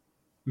to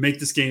make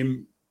this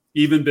game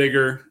even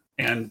bigger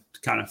and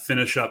kind of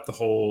finish up the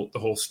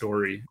whole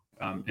story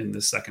in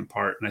the second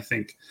part. And I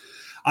think,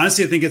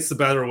 honestly, it's the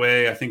better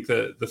way. I think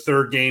the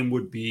third game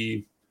would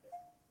be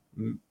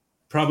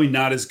probably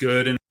not as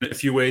good in a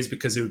few ways,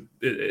 because I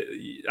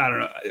don't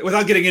know,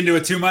 without getting into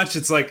it too much,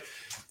 it's like,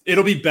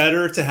 it'll be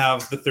better to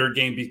have the third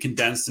game be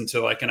condensed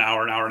into like an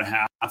hour and a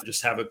half,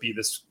 just have it be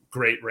this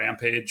great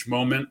rampage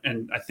moment.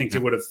 And I think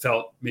it would have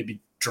felt maybe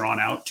drawn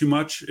out too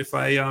much if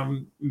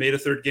I made a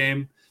third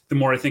game, the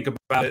more I think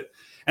about it.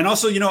 And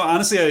also,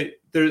 honestly,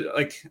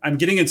 I'm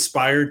getting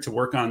inspired to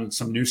work on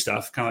some new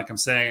stuff, kind of like I'm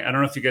saying. I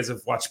don't know if you guys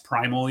have watched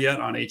Primal yet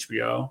on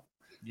HBO.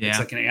 Yeah. It's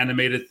like an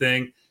animated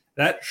thing.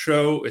 That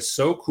show is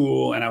so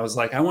cool, and I was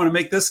like, I want to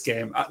make this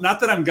game. Not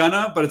that I'm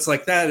gonna, but it's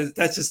like that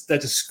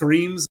just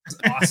screams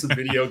awesome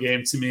video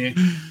game to me.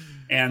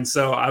 And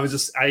so I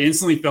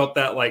instantly felt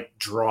that like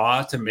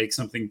draw to make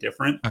something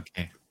different.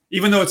 Okay.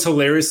 Even though it's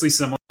hilariously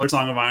similar to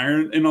Song of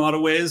Iron in a lot of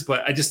ways,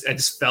 but I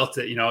just felt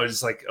it,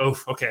 just like, oh,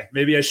 okay,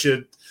 maybe I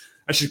should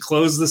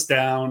close this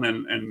down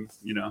and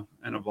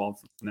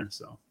evolve from there.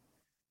 So,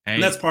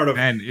 and that's part of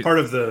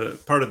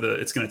the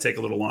it's going to take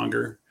a little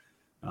longer,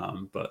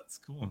 but it's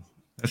cool.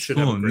 That's Should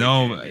have a cool. great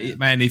No, game, yeah.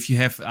 man, if you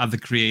have other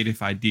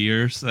creative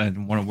ideas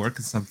and want to work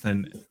on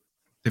something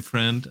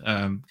different,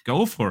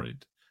 go for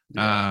it.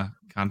 Yeah.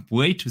 Can't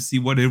wait to see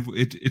what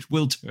it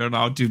will turn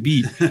out to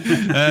be.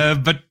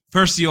 But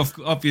first, you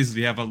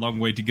obviously have a long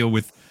way to go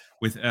with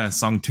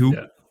Song 2.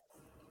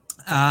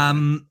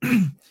 Yeah.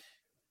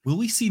 Will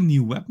we see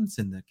new weapons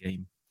in that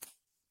game?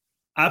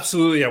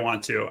 Absolutely, I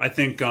want to. I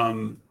think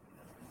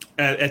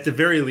at the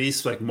very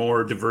least, like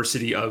more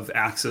diversity of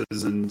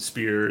axes and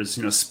spears.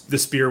 You know, the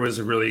spear was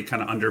a really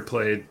kind of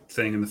underplayed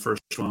thing in the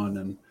first one,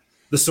 and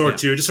the sword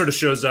too just sort of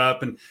shows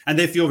up, and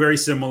they feel very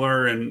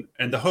similar. And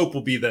the hope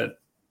will be that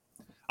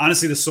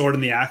honestly, the sword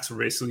and the axe were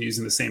basically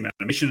using the same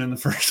animation in the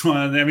first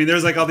one. I mean,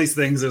 there's like all these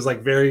things. There's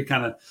like very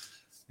kind of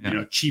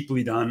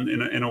cheaply done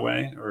in a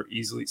way, or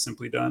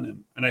simply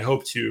done, and I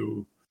hope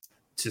to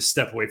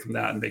step away from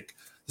that and make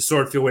the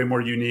sword feel way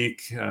more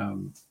unique,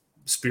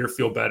 spear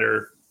feel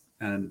better,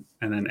 and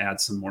then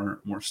add some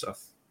more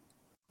stuff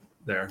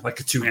there. Like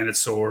a two-handed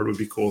sword would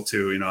be cool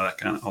too. You know,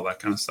 all that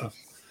kind of stuff.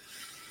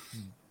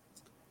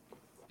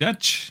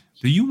 Dutch,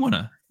 do you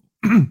wanna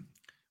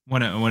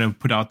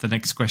put out the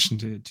next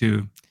question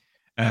to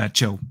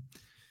Joe?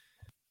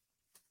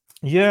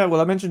 Yeah,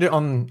 well, I mentioned it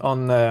on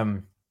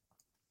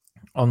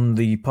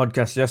the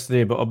podcast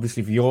yesterday, but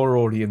obviously for your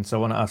audience, I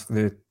want to ask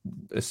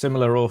a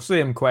similar or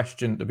same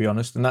question, to be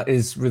honest, and that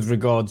is with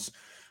regards.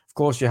 Of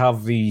course, you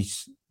have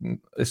these,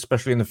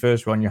 especially in the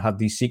first one, you had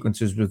these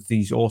sequences with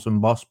these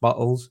awesome boss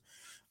battles,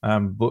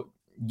 but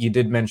you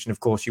did mention, of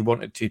course, you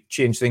wanted to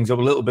change things up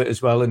a little bit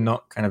as well, and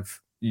not kind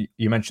of.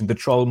 You mentioned the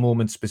troll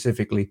moment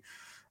specifically,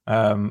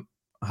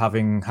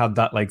 having had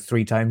that like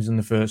 3 times in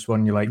the first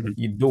one. You're like,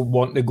 you don't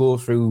want to go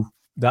through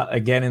that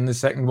again in the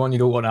second one. You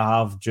don't want to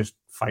have just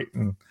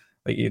fighting.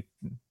 Like, you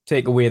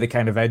take away the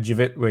kind of edge of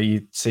it where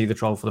you see the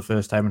troll for the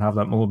first time and have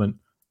that moment,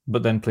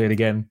 but then play it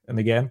again and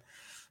again.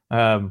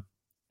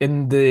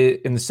 In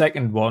the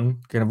second one,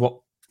 kind of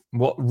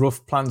what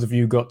rough plans have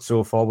you got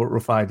so far? What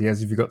rough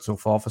ideas have you got so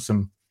far for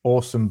some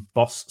awesome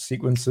boss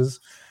sequences?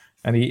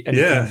 Any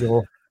things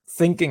you're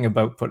thinking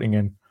about putting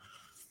in?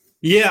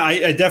 Yeah,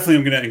 I definitely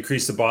am going to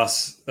increase the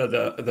boss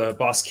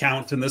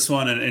count in this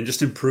one, and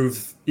just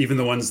improve even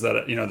the ones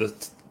that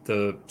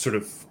the sort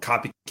of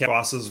copycat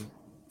bosses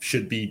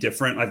should be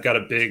different. I've got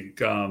a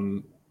big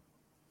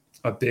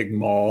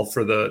maul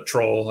for the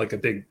troll, like a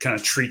big kind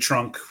of tree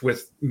trunk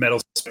with metal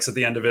spikes at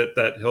the end of it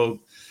that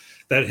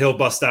he'll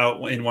bust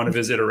out in one of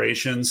his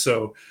iterations.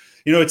 So,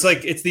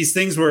 it's these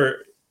things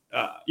where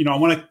I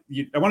want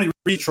to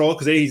read troll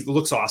because he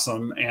looks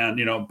awesome, and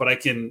but I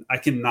can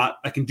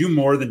do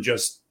more than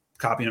just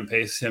copy and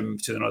paste him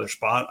to another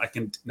spot.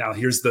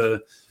 Here's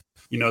the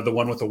the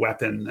one with the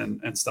weapon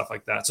and stuff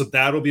like that. So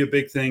that'll be a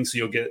big thing. So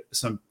you'll get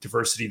some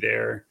diversity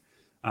there.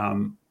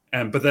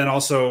 But then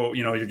also,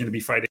 you're going to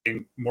be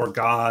fighting more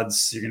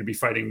gods. You're going to be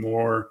fighting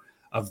more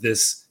of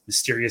this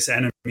mysterious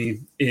enemy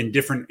in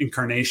different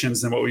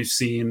incarnations than what we've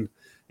seen,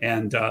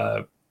 and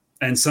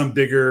some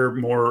bigger,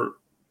 more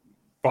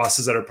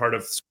bosses that are part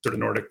of sort of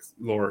Nordic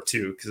lore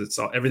too, because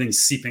everything's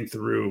seeping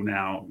through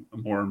now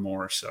more and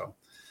more. So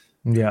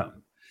I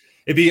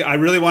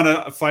really want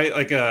to fight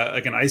like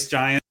an ice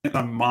giant,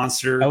 a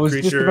monster creature. I was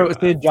just about to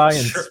say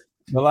giants. Sure.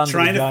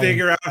 Trying to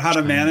figure out how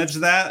to manage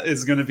that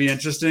is going to be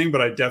interesting, but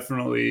I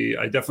definitely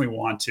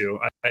want to.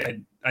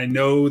 I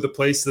know the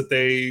place that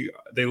they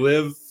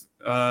live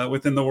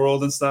within the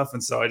world and stuff,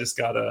 and so I just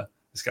gotta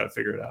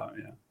figure it out.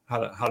 Yeah,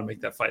 how to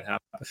make that fight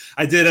happen.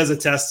 I did as a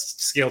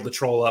test scaled the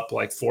troll up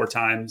like 4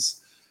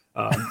 times.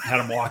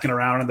 Had him walking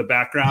around in the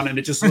background, and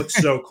it just looks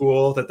so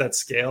cool that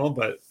scale.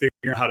 But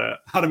figuring out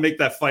how to make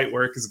that fight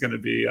work is going to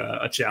be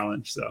a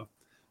challenge. So,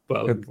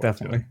 but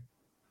definitely.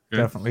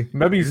 Definitely.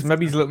 Maybe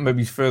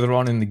he's further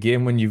on in the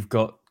game when you've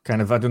got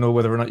kind of, I don't know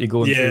whether or not you're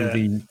going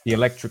through the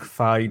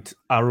electrified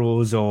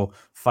arrows or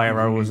fire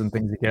arrows and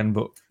things again,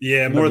 but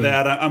more of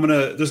that.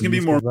 There's gonna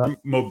be more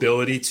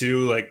mobility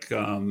too, like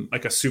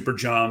a super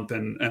jump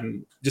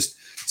and just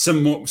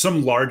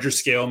some larger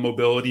scale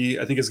mobility.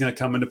 I think is going to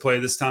come into play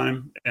this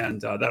time, and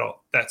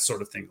that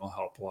sort of thing will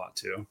help a lot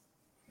too.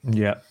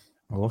 Yeah.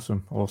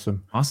 Awesome.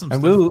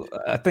 And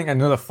I think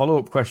another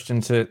follow-up question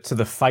to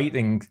the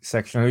fighting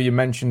section. I know you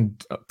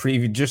mentioned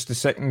just a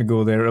second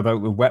ago there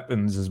about the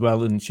weapons as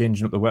well and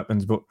changing up the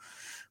weapons, but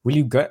will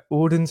you get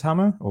Odin's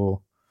hammer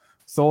or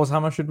Thor's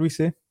hammer, should we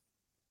say?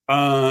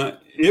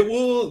 It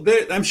will.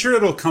 I'm sure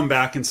it'll come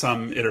back in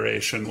some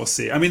iteration. We'll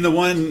see. I mean, the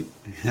one,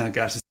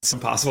 it's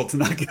impossible to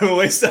not give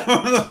away stuff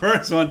on the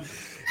first one.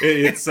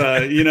 It's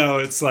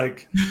it's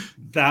like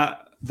that.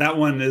 That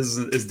one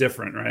is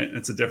different, right?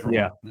 It's a different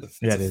one.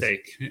 It's a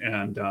fake,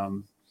 and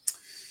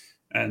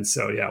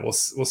so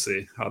we'll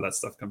see how that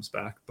stuff comes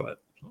back.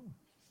 But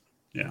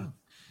yeah.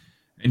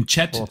 In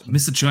chat, awesome.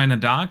 Mr. Joanna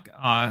Dark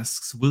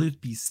asks, "Will it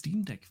be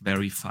Steam Deck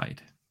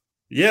verified?"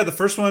 Yeah, the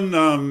first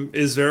one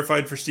is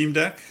verified for Steam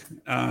Deck.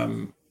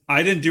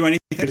 I didn't do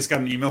anything. I just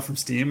got an email from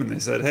Steam, and they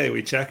said, "Hey,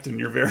 we checked, and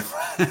you're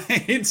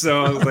verified."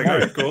 So I was like, "All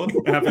right, cool.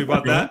 Happy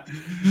about that.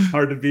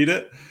 Hard to beat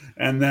it."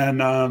 And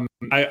then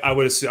I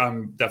would assume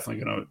I'm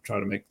definitely going to try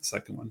to make the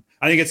second one.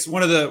 I think it's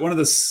one of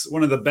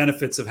the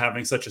benefits of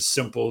having such a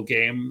simple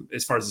game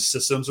as far as the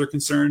systems are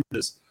concerned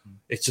is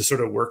it just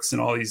sort of works in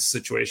all these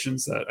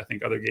situations that I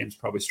think other games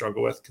probably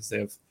struggle with because they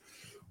have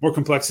more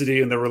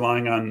complexity and they're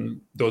relying on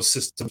those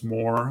systems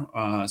more.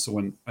 So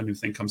when a new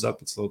thing comes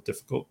up, it's a little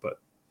difficult, but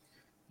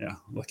yeah,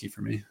 lucky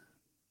for me.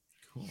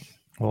 Cool.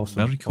 Awesome.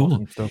 Very cool.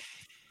 Awesome stuff.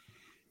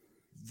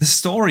 The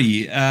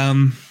story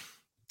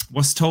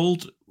was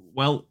told,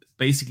 well,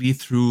 basically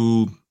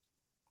through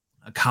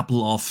a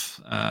couple of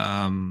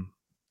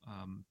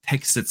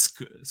texted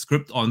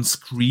script on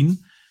screen.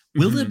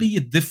 Will there be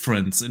a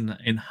difference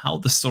in how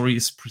the story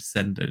is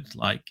presented,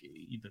 like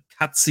either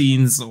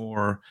cutscenes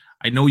or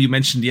I know you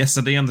mentioned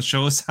yesterday on the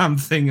show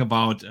something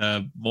about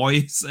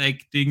voice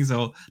acting.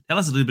 So tell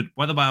us a little bit,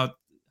 what about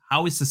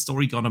how is the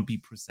story going to be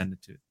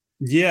presented to?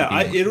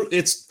 Yeah,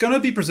 it's going to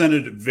be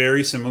presented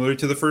very similar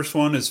to the first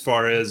one as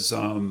far as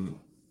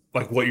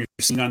like what you're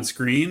seeing on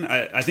screen.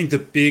 I think the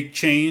big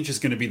change is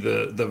going to be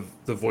the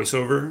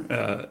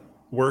voiceover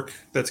work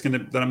that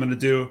I'm going to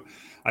do.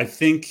 I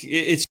think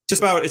it's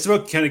about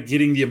kind of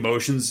getting the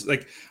emotions.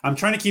 Like I'm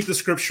trying to keep the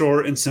script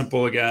short and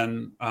simple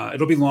again.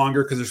 It'll be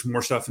longer because there's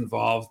more stuff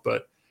involved,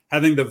 but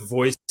having the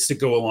voice to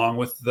go along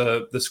with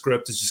the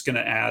script is just going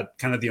to add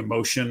kind of the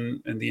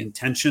emotion and the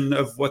intention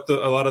of what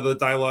a lot of the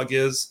dialogue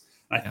is.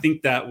 I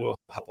think that will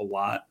help a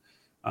lot.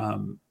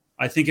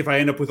 I think if I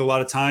end up with a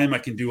lot of time, I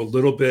can do a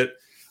little bit.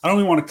 I don't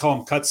even want to call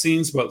them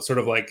cutscenes, but sort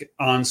of like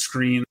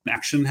on-screen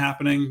action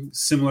happening,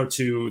 similar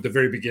to the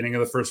very beginning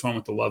of the first one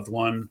with the loved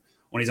one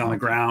when he's on the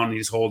ground and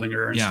he's holding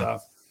her and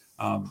stuff.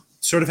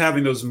 Sort of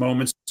having those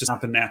moments just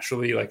happen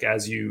naturally, like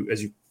as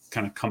you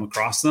kind of come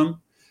across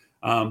them.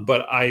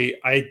 But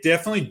I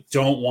definitely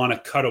don't want to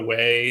cut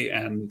away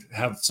and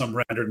have some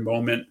rendered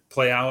moment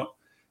play out.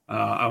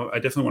 I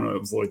definitely want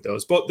to avoid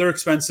those. But they're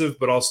expensive,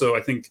 but also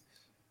I think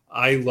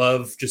I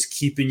love just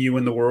keeping you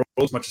in the world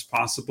as much as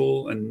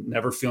possible and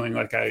never feeling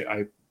like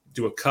I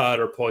do a cut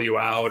or pull you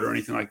out or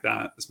anything like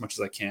that as much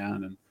as I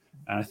can. And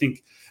I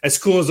think as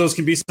cool as those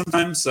can be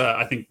sometimes,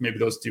 I think maybe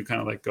those do kind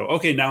of like go,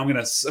 okay, now I'm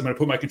gonna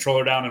put my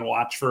controller down and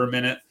watch for a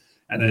minute,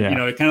 and then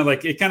it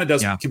kind of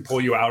does can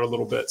pull you out a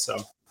little bit. So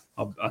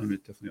I'm gonna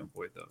definitely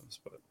avoid those,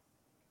 but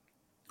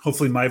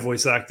hopefully my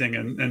voice acting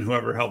and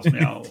whoever helps me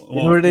out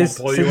won't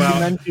pull you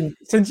out.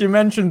 Since you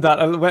mentioned that,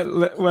 I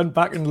went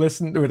back and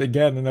listened to it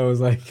again, and I was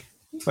like,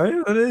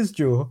 "Well, it is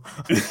Joe."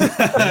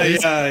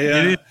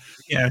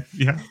 Yeah.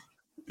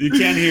 You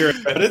can't hear it,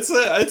 but it's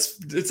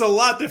a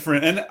lot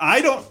different, and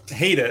I don't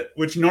hate it.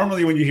 Which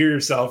normally, when you hear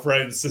yourself,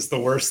 right, it's just the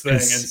worst thing.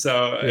 And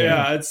so,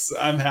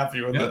 I'm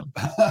happy with it.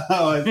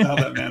 how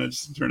that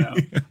managed to turn out.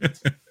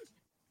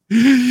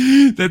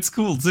 That's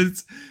cool.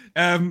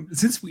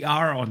 Since we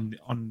are on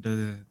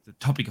the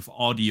topic of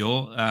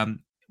audio,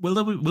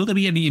 will there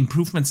be any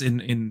improvements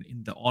in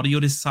the audio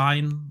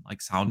design,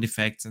 like sound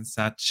effects and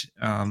such?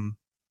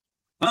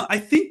 I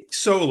think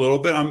so a little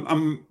bit.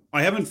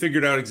 I haven't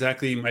figured out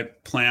exactly my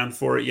plan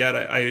for it yet.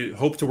 I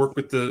hope to work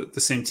with the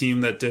same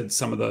team that did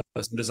some of the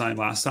design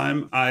last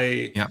time.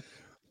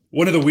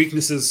 One of the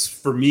weaknesses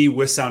for me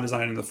with sound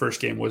design in the first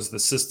game was the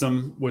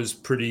system was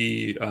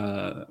pretty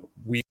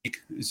weak,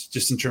 it's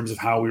just in terms of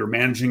how we were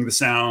managing the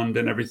sound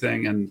and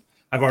everything. And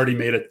I've already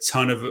made a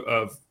ton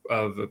of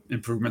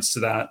improvements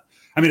to that.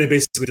 I mean, I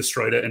basically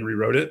destroyed it and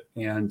rewrote it,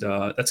 and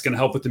that's going to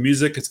help with the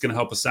music. It's going to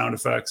help with sound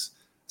effects.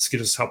 It's going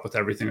to just help with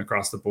everything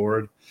across the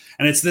board.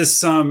 And it's this,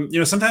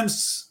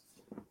 sometimes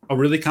a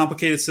really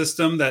complicated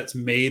system that's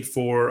made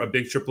for a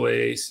big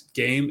AAA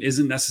game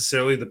isn't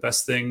necessarily the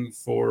best thing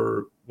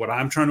for what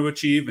I'm trying to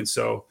achieve. And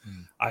so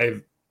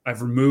I've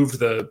removed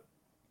the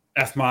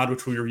Fmod,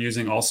 which we were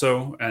using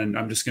also, and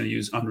I'm just going to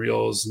use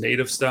Unreal's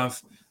native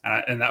stuff.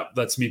 And that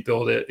lets me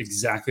build it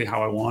exactly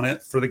how I want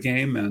it for the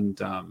game. And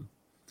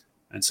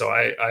so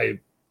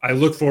I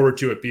look forward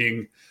to it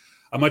being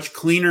a much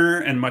cleaner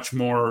and much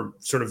more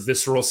sort of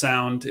visceral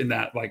sound in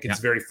that, like,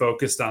 it's very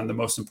focused on the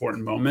most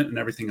important moment and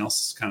everything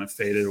else is kind of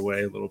faded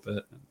away a little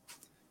bit.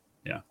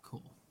 Yeah.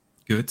 Cool.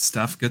 Good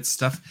stuff.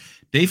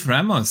 Dave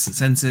Ramos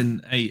sends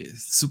in a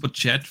super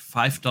chat,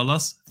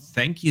 $5.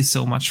 Thank you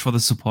so much for the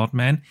support,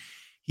 man.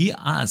 He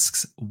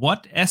asks,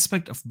 what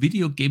aspect of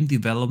video game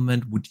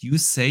development would you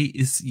say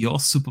is your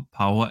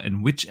superpower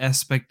and which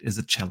aspect is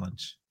a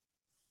challenge?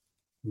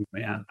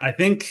 Man, I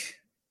think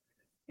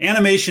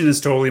animation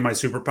is totally my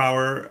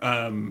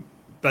superpower.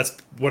 That's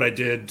what I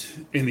did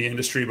in the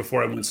industry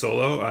before I went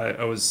solo.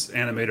 I was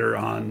animator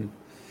on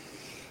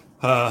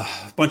a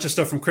bunch of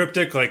stuff from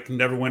Cryptic, like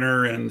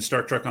Neverwinter and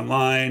Star Trek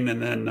Online.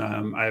 And then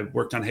I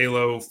worked on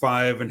Halo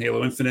 5 and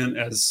Halo Infinite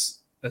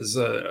as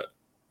a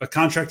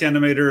contract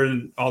animator,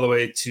 and all the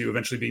way to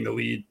eventually being the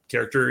lead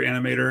character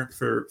animator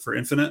for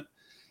Infinite.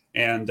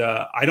 And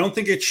I don't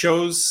think it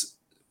shows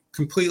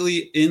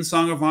completely in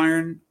Song of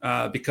Iron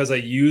because I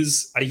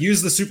use the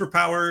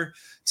superpower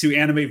to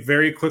animate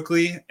very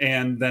quickly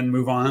and then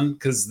move on,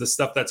 because the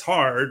stuff that's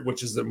hard,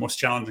 which is the most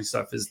challenging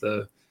stuff, is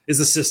the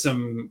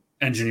system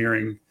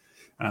engineering,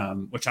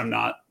 which I'm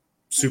not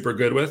super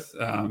good with.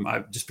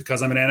 Just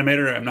because I'm an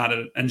animator, I'm not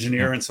an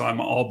engineer, and so I'm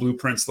all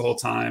blueprints the whole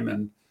time.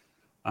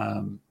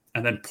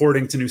 And then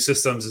porting to new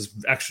systems is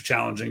extra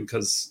challenging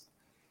because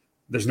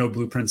there's no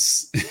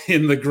blueprints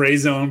in the gray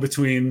zone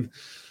between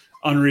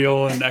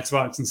Unreal and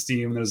Xbox and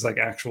Steam. There's like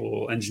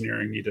actual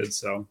engineering needed.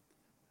 So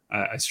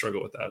I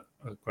struggle with that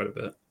quite a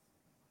bit.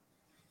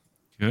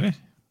 Good.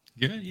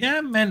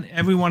 Yeah, man.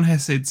 Everyone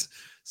has its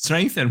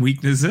strength and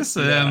weaknesses.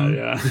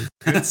 Yeah.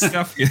 Good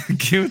stuff.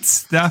 Good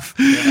stuff.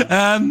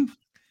 Yeah.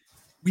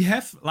 We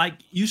have, like,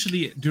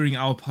 usually during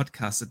our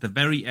podcast at the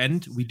very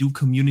end, we do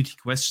community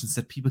questions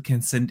that people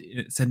can send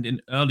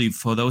in early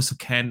for those who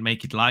can't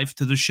make it live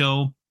to the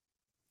show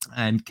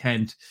and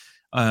can't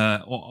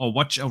or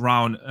watch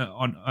around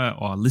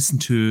or listen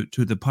to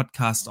the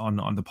podcast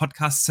on the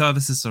podcast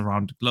services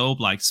around the globe,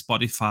 like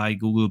Spotify,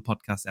 Google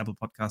Podcasts, Apple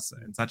Podcasts,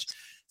 and such.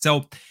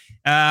 So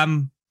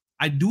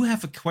I do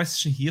have a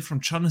question here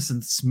from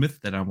Jonathan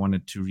Smith that I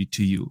wanted to read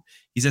to you.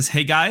 He says,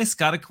 "Hey guys,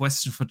 got a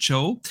question for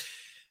Joe.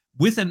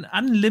 With an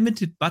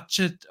unlimited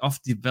budget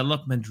of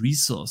development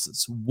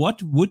resources,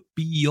 what would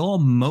be your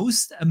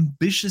most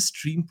ambitious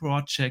dream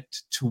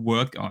project to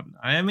work on?"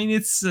 I mean,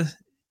 it's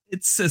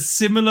a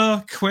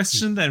similar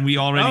question that we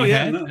already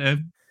had. No.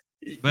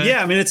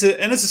 Yeah, I mean, it's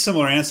a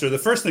similar answer. The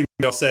first thing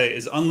I'll say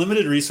is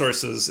unlimited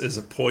resources is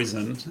a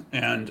poison,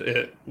 and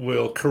it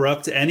will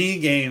corrupt any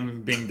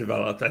game being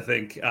developed. I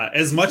think,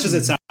 as much as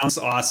it sounds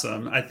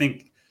awesome, I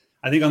think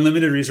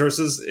unlimited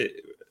resources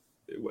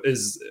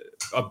is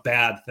a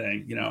bad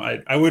thing. You know,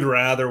 I would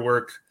rather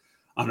work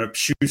on a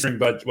shoestring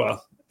budget.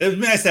 Well,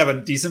 it'd be nice to have a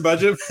decent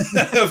budget,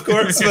 of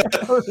course,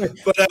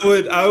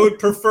 but I would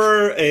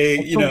prefer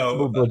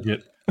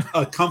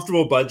a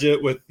comfortable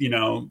budget with, you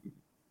know,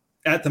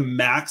 at the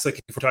max, like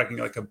if we're talking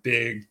like a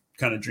big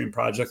kind of dream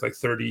project, like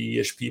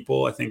 30-ish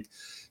people, I think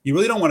you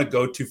really don't want to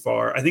go too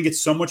far. I think it's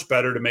so much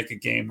better to make a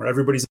game where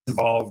everybody's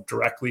involved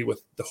directly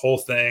with the whole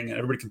thing and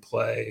everybody can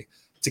play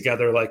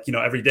together, like, you know,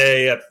 every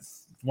day at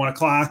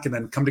 1:00 and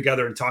then come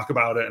together and talk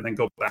about it and then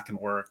go back and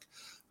work.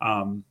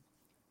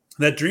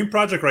 That dream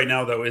project right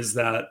now, though, is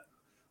that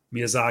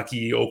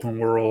Miyazaki open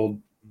world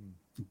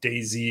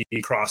Daisy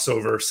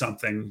crossover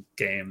something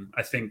game.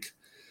 I think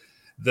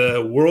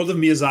the world of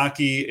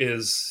Miyazaki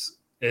is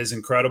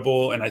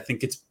incredible, and I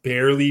think it's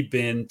barely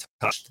been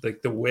touched.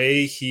 Like the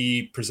way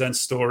he presents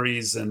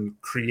stories and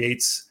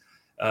creates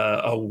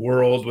a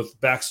world with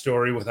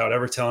backstory without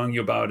ever telling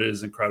you about it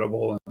is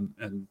incredible.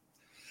 And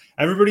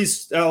a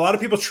lot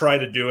of people try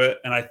to do it,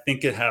 and I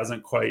think it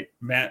hasn't quite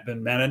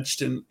been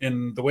managed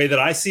in the way that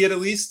I see it, at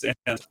least.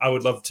 And I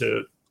would love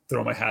to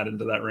throw my hat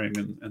into that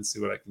ring and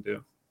see what I can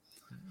do.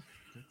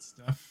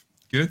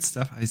 Good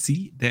stuff. I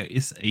see there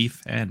is a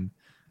fan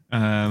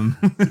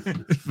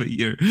for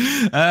here.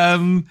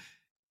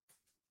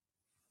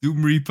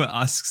 Doom Reaper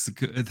asks the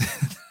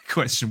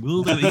question,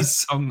 will there be a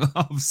Song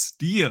of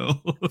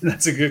Steel?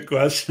 That's a good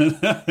question.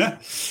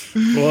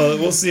 Well,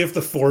 we'll see if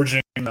the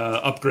forging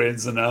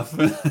upgrades enough.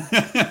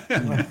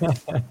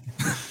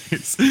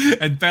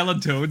 And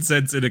Ballantone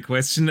sends in a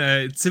question.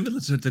 It's similar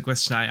to the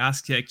question I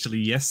asked you actually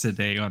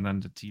yesterday on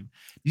the team.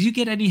 Did you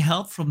get any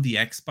help from the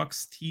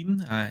Xbox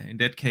team? In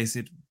that case,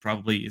 it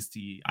probably is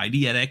the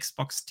ID at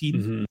Xbox team.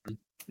 Mm-hmm.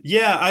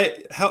 Yeah,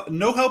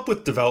 no help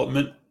with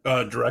development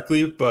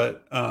directly,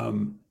 but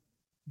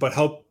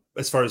help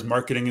as far as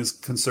marketing is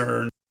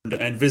concerned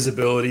and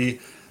visibility.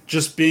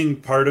 Just being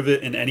part of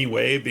it in any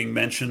way, being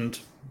mentioned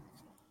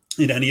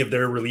in any of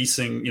their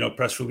releasing,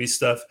 press release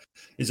stuff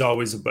is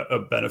always a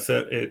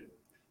benefit.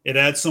 It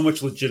adds so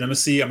much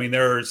legitimacy. I mean,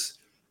 there's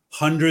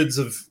hundreds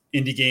of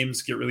indie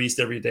games get released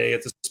every day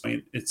at this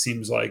point, it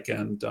seems like,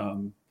 and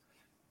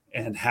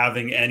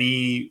having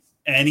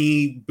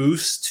any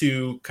boost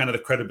to kind of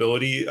the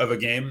credibility of a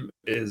game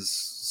is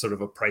sort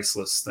of a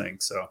priceless thing.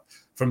 So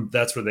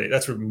that's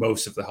where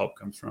most of the help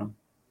comes from.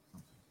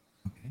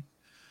 Okay.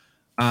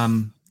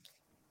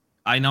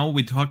 I know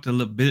we talked a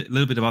little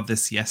bit about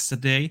this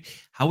yesterday.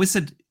 How is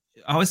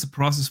the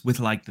process with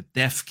like the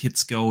dev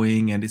kits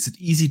going, and is it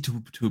easy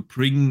to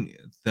bring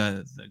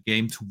the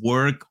game to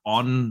work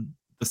on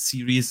the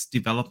series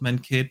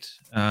development kit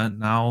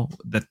now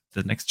that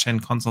the next gen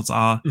consoles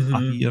are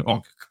here,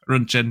 or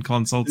current gen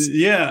consoles?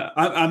 Yeah,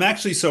 I'm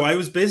actually, so I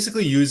was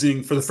basically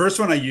using, for the first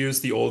one, I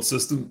used the old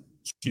system,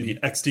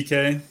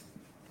 XDK,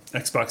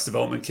 Xbox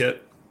Development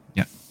Kit.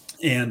 Yeah.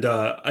 And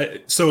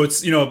so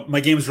it's, my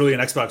game is really an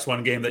Xbox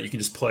One game that you can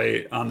just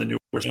play on the newer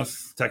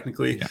stuff,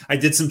 technically. Yeah. I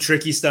did some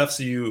tricky stuff,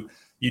 so you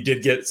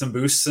did get some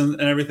boosts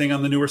and everything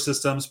on the newer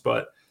systems,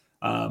 but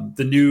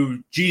the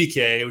new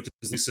GDK, which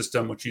is the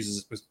system which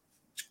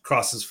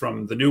crosses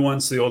from the new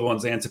ones to the old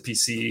ones and to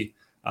PC,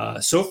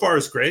 so far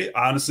is great.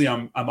 Honestly,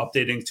 I'm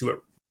updating to it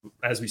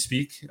as we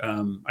speak.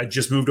 I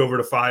just moved over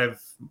to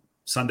 5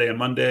 Sunday and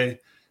Monday.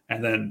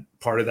 And then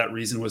part of that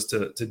reason was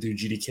to do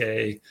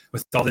GDK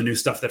with all the new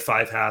stuff that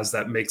 5 has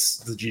that makes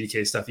the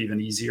GDK stuff even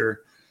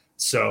easier.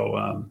 So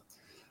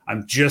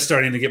I'm just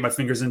starting to get my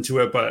fingers into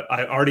it, but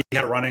I already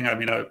had it running. I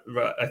mean, I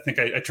think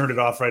I turned it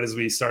off right as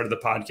we started the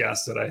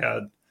podcast, that I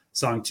had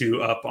Song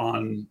 2 up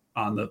on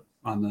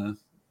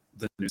the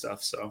the new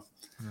stuff. So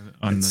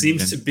On it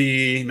seems to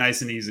be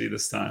nice and easy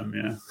this time.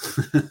 Yeah.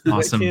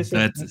 awesome.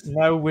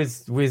 Now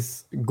with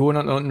going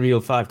on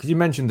Unreal 5, because you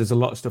mentioned there's a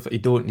lot of stuff that you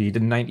don't need,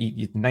 and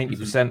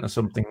 90% or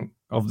something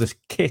of this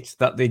kit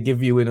that they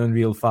give you in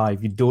Unreal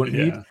 5 you don't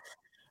need.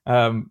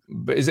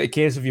 But is it a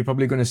case of you're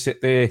probably going to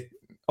sit there?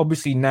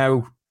 Obviously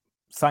now,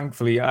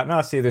 thankfully, and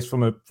I say this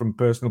from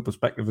personal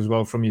perspective as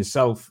well, from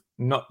yourself,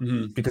 not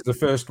because the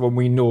first one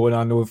we know, and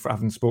I know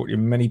having spoken to you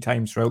many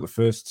times throughout the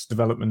first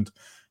development,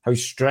 how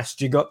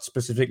stressed you got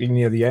specifically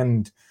near the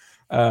end.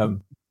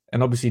 And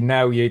obviously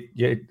now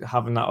you're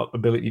having that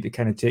ability to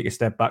kind of take a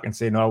step back and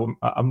say, no,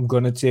 I'm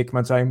going to take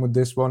my time with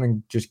this one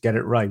and just get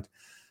it right.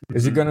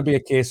 Is it going to be a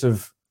case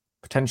of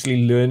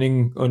potentially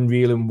learning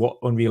Unreal and what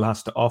Unreal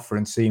has to offer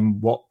and seeing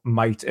what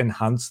might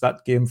enhance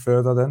that game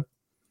further then?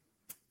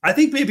 I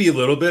think maybe a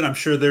little bit. I'm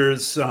sure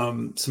there's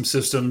some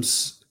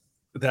systems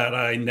that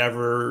I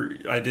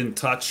didn't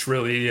touch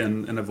really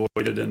and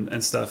avoided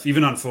and stuff,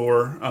 even on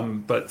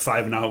 4, but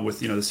 5 now with,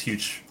 this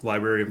huge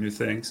library of new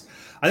things.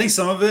 I think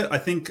some of it, I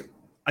think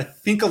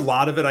a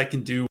lot of it I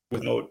can do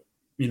without,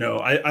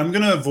 I'm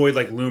going to avoid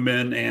like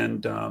Lumen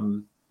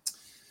and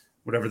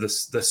whatever the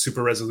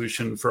super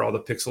resolution for all the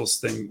pixels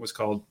thing was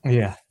called.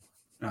 Yeah.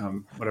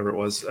 Whatever it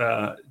was,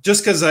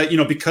 just because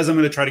because I'm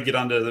going to try to get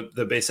onto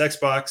the base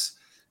Xbox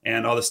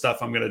and all this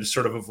stuff, I'm going to just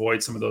sort of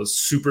avoid some of those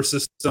super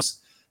systems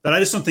that I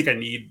just don't think I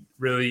need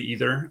really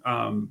either,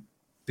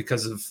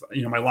 because of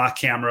my lock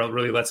camera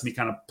really lets me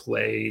kind of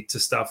play to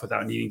stuff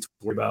without needing to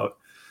worry about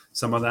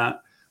some of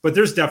that. But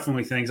there's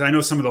definitely things. I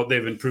know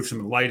they've improved some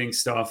of the lighting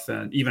stuff,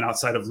 and even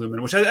outside of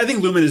Lumen, which I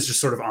think Lumen is just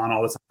sort of on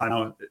all the time. I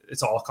know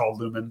it's all called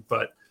Lumen,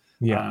 but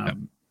there's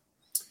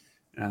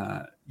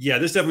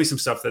definitely some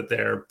stuff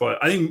there.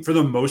 But I think for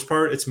the most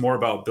part, it's more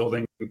about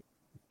building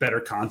better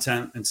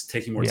content and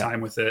taking more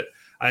time with it.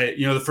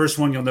 The first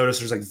one, you'll notice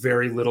there's like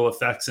very little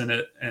effects in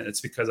it, and it's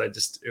because I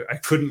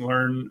couldn't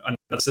learn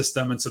another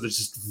system, and so there's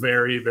just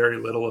very, very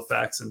little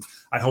effects. And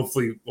I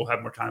hopefully will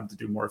have more time to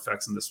do more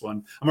effects in this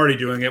one. I'm already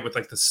doing it with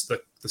like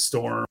the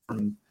storm,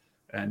 and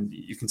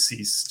you can see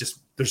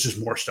there's just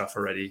more stuff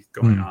already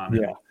going on.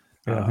 Yeah,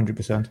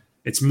 100%.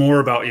 It's more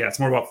about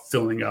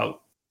filling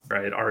out what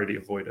I had already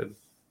avoided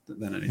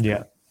than anything.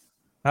 Yeah,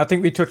 I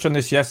think we touched on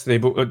this yesterday,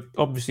 but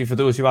obviously for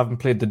those who haven't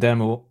played the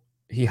demo,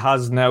 he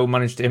has now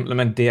managed to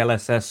implement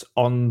DLSS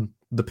on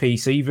the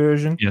PC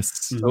version.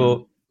 Yes.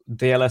 So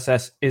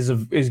DLSS is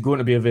going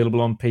to be available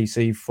on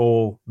PC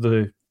for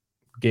the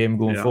game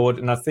going forward.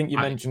 And I think you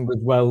mentioned as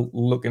well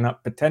looking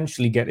at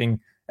potentially getting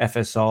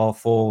FSR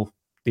for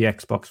the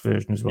Xbox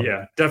version as well.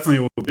 Yeah,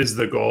 definitely is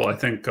the goal. I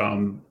think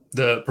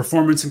the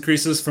performance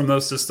increases from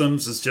those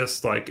systems is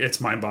just like,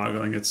 it's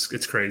mind-boggling.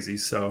 It's crazy.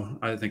 So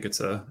I think it's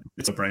a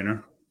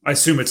brainer. I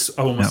assume it's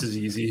almost as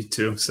easy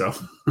too. So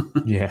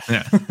yeah.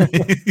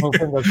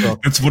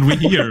 That's what we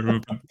hear.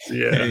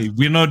 Yeah, hey,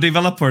 we're no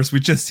developers. We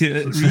just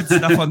read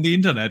stuff on the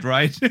internet,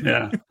 right?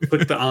 Yeah,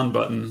 click the on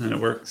button and it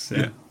works.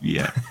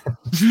 Yeah.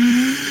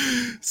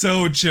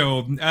 So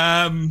Joe,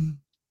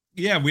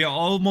 we are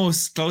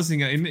almost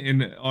closing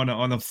in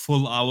on a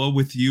full hour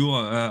with you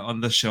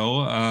on the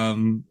show. I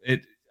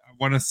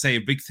want to say a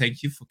big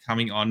thank you for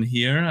coming on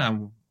here. I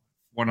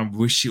want to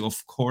wish you,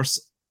 of course,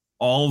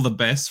 all the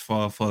best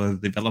for the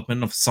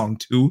development of Song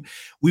 2.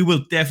 We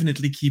will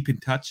definitely keep in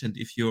touch, and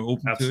if you're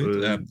open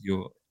to it,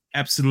 you're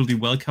absolutely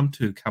welcome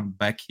to come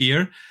back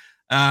here.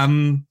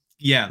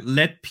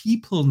 Let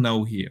people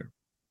know here.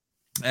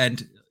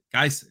 And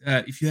guys,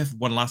 if you have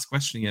one last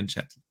question in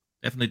chat,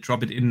 definitely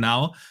drop it in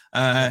now.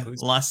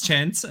 Last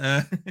chance.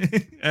 But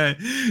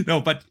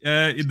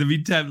in the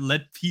meantime,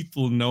 let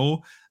people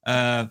know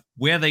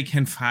where they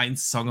can find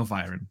Song of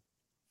Iron.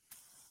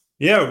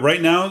 Yeah,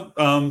 right now,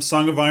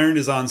 Song of Iron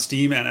is on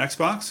Steam and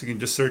Xbox. You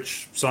can just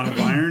search Song of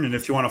Iron. And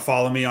if you want to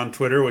follow me on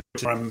Twitter, which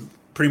I'm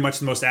pretty much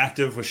the most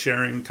active with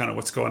sharing kind of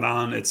what's going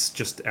on, it's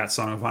just at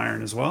Song of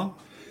Iron as well.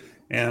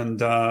 And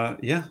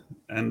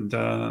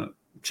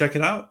check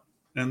it out.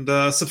 And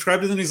subscribe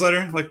to the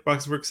newsletter, like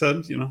Boxwork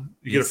said. You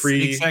get a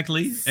free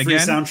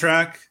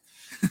soundtrack.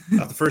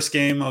 Not the first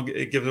game, I'll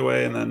give it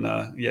away. And then,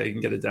 you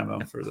can get a demo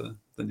for the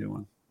new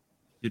one.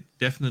 You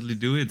definitely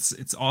do.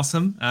 It's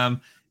awesome.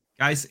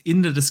 Guys,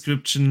 in the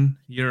description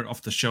here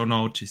of the show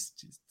note,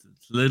 just a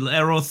little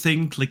arrow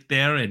thing, click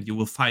there and you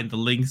will find the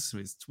links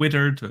with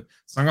Twitter to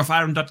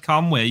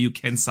songofiron.com, where you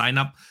can sign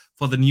up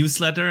for the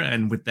newsletter,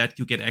 and with that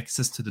you get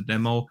access to the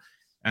demo.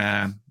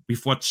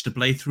 We've watched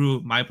my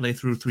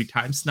playthrough 3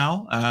 times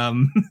now,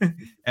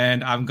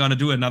 and I'm gonna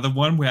do another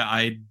one where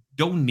I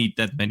don't need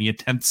that many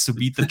attempts to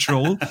beat the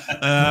troll.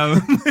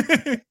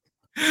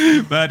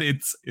 But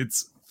it's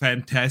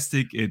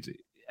fantastic. It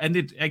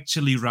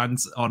actually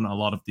runs on a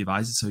lot of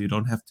devices, so you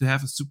don't have to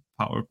have a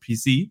superpower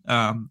PC.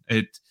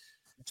 It's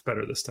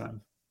better this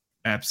time.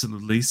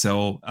 Absolutely.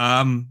 So,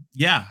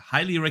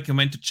 highly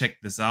recommend to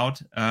check this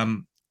out.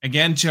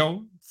 Again,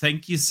 Joe,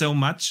 thank you so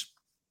much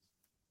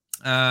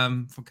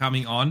for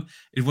coming on.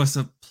 It was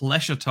a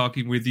pleasure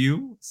talking with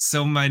you.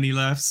 So many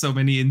laughs, so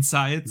many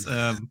insights.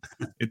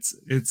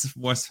 It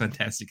was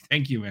fantastic.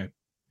 Thank you, man.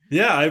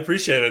 Yeah, I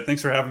appreciate it.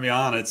 Thanks for having me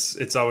on.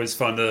 It's always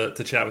fun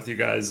to chat with you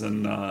guys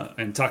and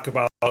talk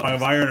about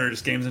Iron or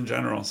just games in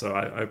general. So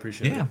I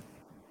appreciate it. Yeah,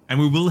 and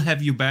we will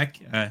have you back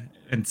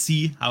and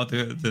see how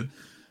the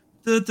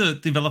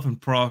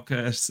development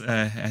progress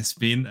has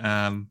been.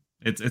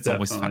 It's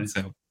always fun. Definitely.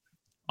 So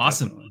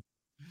awesome.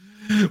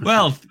 Definitely.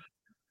 Well,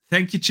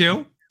 thank you,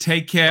 Joe.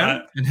 Take care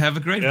Uh, and have a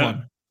great yeah.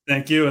 one.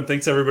 Thank you, and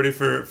thanks everybody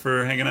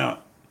for hanging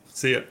out.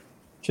 See ya.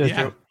 Cheers,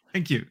 Yeah, Joe.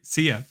 thank you.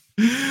 See ya.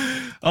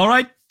 All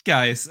right,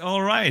 guys.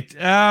 All right.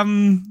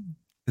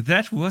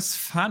 That was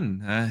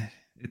fun.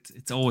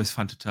 It's always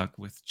fun to talk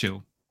with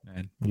Joe,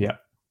 man. Yeah.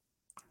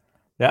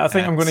 Yeah, I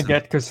think I'm going to So-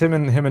 get, because him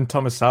and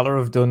Thomas Saller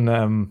have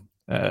done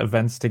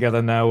events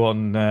together now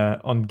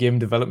on game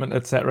development,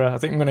 etc. I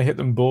think I'm going to hit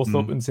them both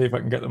up and see if I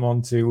can get them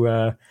on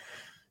to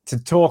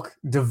talk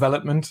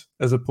development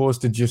as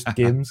opposed to just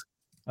games.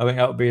 I think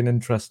that would be an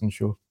interesting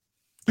show.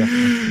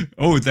 Definitely.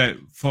 Oh, that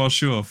for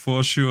sure,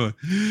 for sure.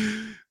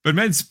 But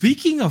man,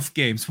 speaking of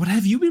games, what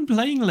have you been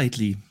playing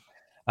lately?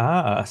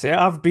 See,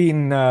 I've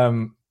been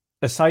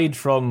aside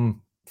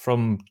from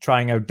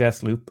trying out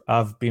Deathloop,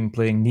 I've been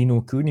playing Ni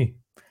no Kuni.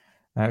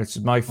 It's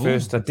my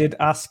first. I did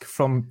ask,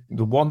 from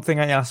the one thing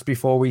I asked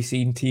before we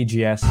seen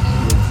TGS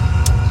was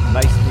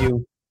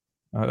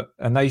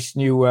a nice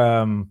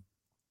new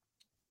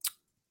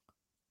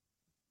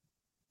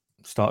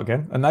start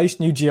again. A nice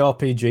new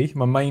JRPG.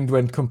 My mind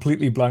went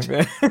completely blank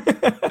there.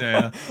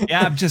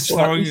 Yeah, I'm just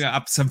throwing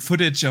up some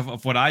footage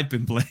of what I've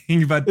been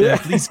playing, but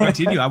please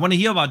continue. I want to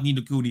hear about Ni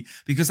no Kuni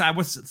because I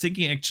was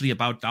thinking actually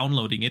about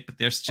downloading it, but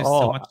there's just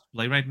so much to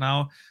play right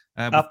now.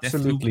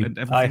 Absolutely.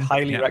 I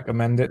highly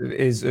recommend it. It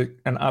is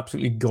an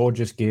absolutely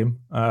gorgeous game.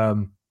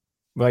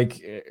 Like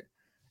it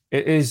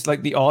is,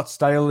 like, the art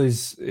style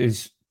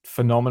is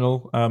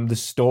phenomenal. The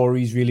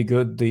story's really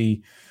good.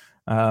 The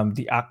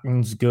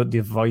acting's good. The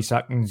voice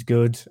acting's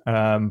good.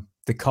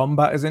 The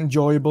combat is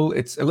enjoyable.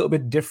 It's a little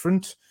bit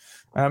different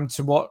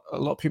to what a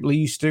lot of people are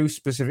used to.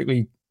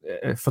 Specifically,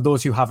 for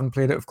those who haven't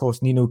played it, of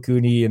course, Ni no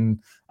Kuni and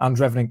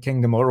Revenant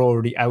Kingdom are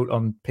already out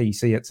on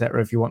PC,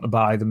 etc. If you want to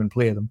buy them and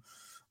play them.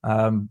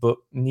 But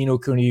Ni no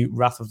Kuni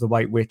Wrath of the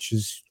White Witch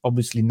is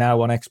obviously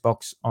now on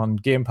Xbox on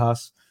Game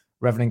Pass.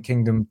 Revenant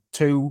Kingdom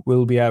 2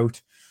 will be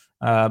out,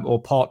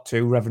 or Part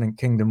 2, Revenant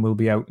Kingdom, will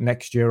be out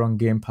next year on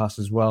Game Pass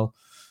as well,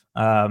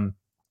 in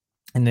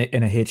a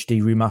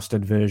HD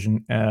remastered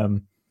version.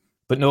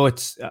 But no,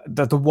 it's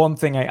the one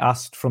thing I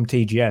asked from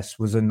TGS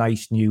was a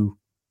nice new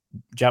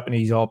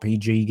Japanese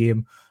RPG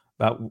game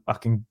that I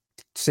can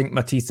sink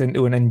my teeth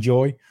into and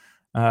enjoy.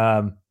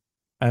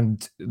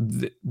 And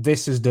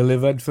this is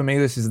delivered for me.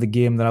 This is the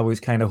game that I was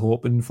kind of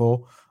hoping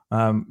for.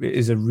 It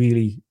is a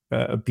really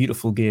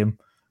beautiful game.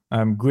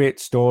 Great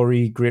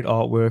story, great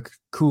artwork,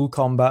 cool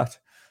combat,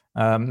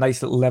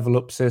 nice little level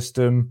up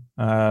system,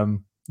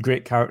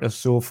 great characters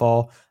so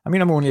far. I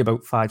mean, I'm only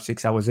about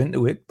 5-6 hours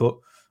into it, but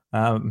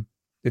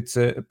it's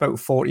about a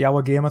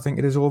 40-hour game, I think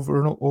it is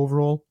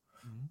overall.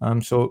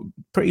 So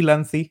pretty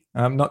lengthy.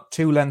 Not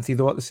too lengthy,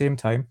 though, at the same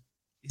time.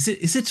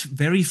 Is it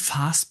very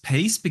fast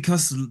paced?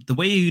 Because the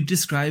way you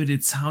describe it,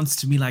 it sounds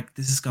to me like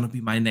this is gonna be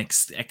my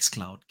next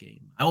xCloud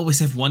game. I always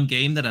have one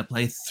game that I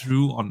play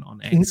through on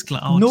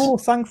xCloud. No,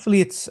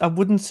 thankfully, I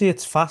wouldn't say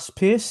it's fast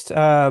paced.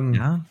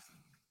 Yeah,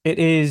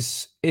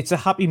 it's a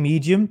happy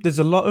medium. There's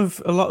a lot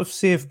of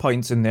save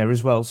points in there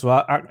as well. So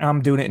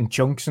I'm doing it in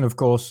chunks, and of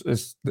course,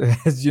 as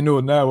you know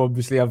now,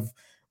 obviously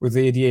with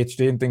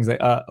ADHD and things like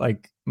that,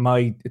 like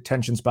my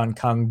attention span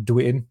can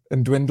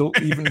dwindle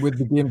even with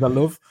the games I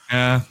love.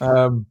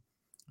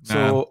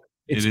 So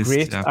it's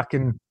great. Yeah.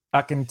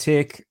 I can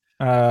take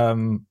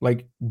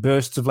like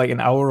bursts of like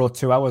an hour or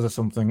 2 hours or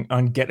something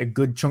and get a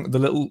good chunk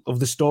of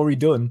the story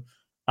done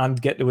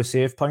and get to a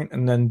save point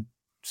and then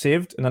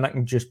saved, and then I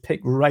can just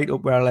pick right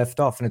up where I left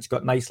off, and it's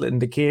got nice little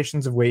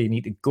indications of where you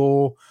need to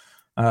go.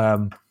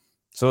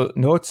 So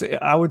no,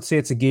 I would say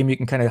it's a game you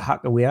can kind of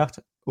hack away at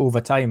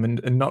over time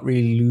and not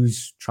really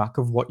lose track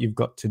of what you've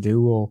got to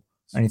do or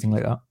anything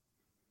like that.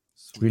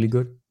 It's really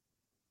good.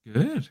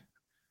 Good.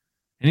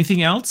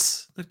 Anything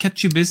else that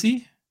kept you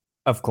busy?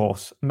 Of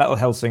course, Metal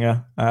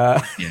Hellsinger.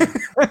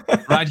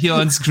 Right here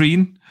on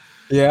screen.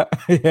 Yeah.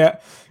 I've,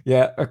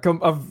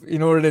 you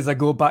know what it is? I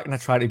go back and I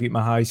try to beat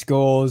my high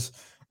scores.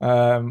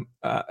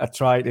 I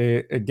try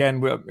to,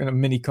 again, we're in a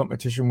mini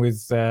competition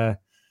with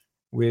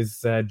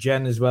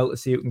Jen as well to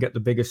see who can get the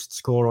biggest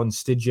score on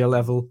Stygia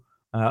level.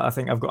 I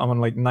think I'm on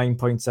like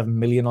 9.7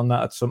 million on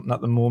that at something at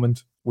the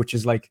moment, which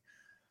is like,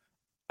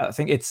 I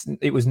think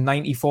it was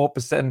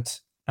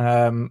 94%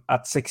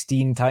 at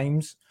 16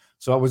 times.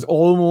 So I was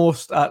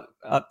almost at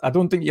I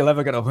don't think you'll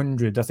ever get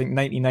 100. I think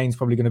 99 is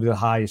probably going to be the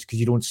highest because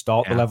you don't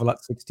start the level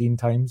at 16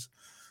 times.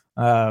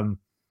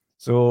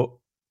 So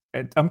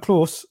I'm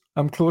close.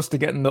 I'm close to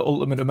getting the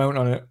ultimate amount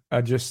on it.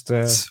 I just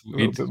a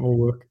little bit more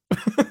work.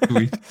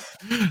 Sweet.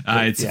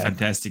 It's a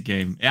fantastic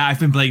game. Yeah, I've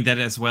been playing that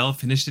as well.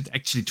 Finished it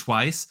actually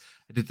twice.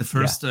 I did the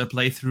first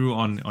playthrough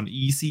on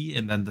easy,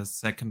 and then the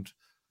second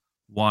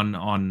one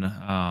on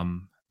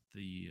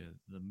the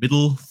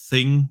middle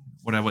thing,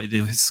 whatever it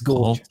is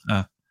called.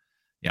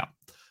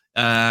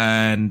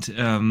 And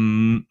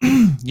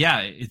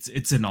yeah,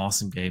 it's an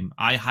awesome game.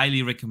 I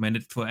highly recommend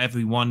it for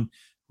everyone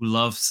who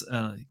loves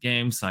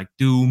games like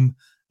Doom.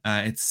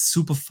 It's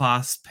super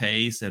fast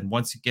paced, and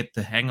once you get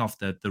the hang of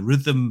the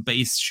rhythm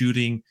based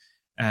shooting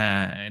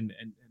and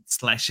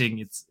slashing,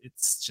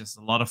 it's just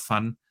a lot of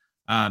fun.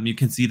 You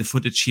can see the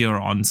footage here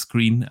on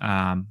screen.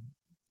 I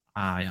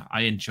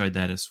enjoyed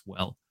that as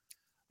well.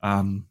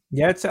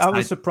 Yeah, I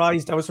was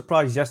surprised. I was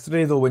surprised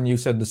yesterday though when you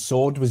said the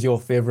sword was your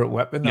favorite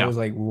weapon. Yeah. I was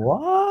like,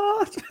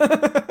 what?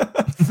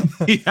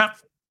 Yeah.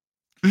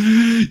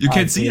 You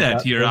can see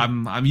that here.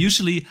 I'm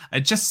usually I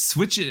just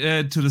switch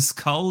to the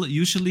skull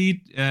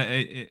usually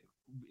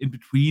in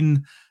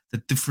between the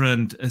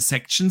different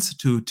sections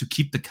to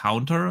keep the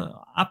counter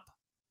up.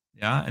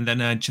 Yeah, and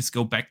then I just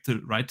go back to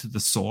the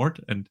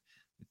sword, and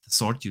with the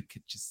sword you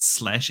can just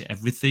slash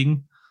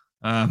everything.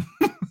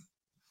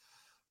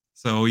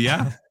 So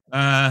yeah,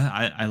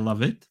 I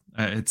love it.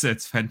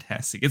 It's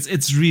fantastic.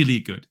 It's really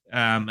good.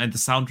 And the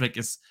soundtrack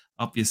is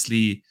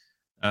obviously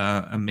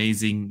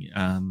amazing.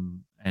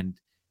 And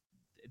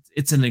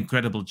it's an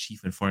incredible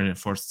achievement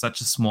for such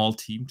a small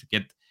team to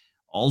get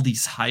all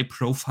these high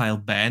profile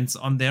bands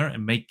on there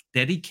and make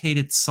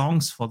dedicated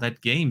songs for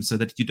that game, so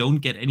that you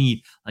don't get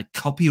any like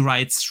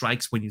copyright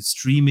strikes when you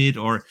stream it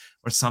or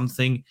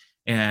something.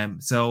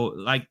 So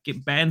like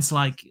bands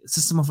like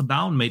System of a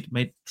Down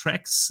made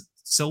tracks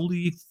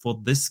solely for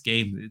this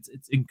game.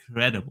 It's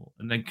incredible,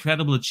 an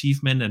incredible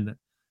achievement, and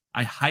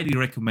I highly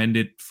recommend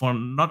it for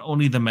not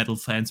only the metal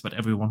fans but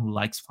everyone who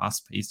likes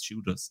fast-paced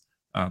shooters.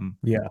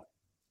 Yeah,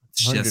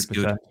 it's just 100%.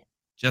 Good,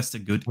 just a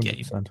good 100%.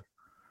 Game.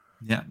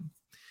 Yeah.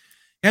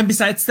 And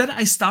besides that,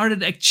 I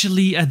started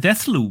actually a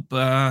Deathloop.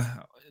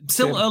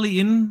 Still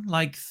early in,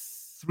 like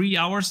 3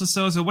 hours or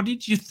so. So, what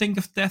did you think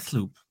of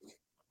Deathloop?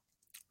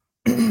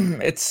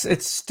 It's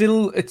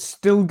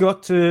still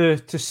got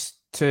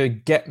to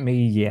get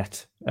me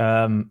yet.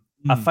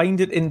 I find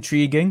it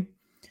intriguing.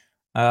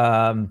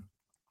 The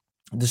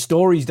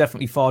story is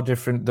definitely far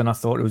different than I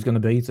thought it was going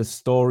to be. The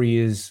story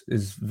is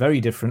very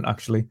different,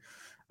 actually.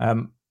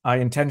 I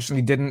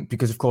intentionally didn't,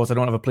 because of course I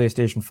don't have a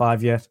PlayStation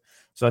 5 yet,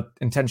 so I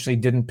intentionally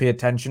didn't pay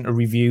attention to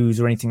reviews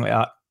or anything like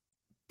that,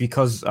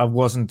 because I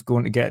wasn't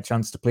going to get a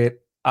chance to play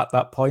it at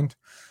that point.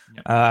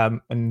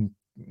 Yep. And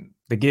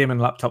the gaming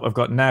laptop I've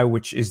got now,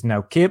 which is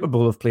now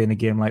capable of playing a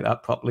game like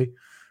that properly,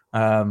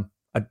 I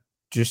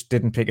just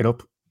didn't pick it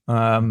up.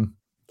 On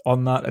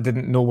that, I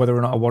didn't know whether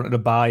or not I wanted to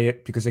buy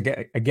it, because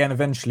again,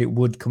 eventually it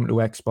would come to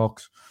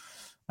Xbox,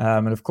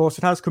 and of course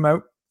it has come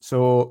out.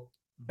 So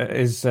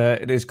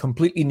it is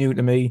completely new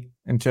to me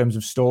in terms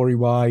of story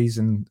wise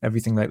and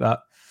everything like that.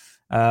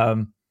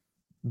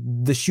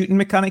 The shooting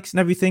mechanics and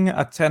everything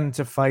I tend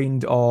to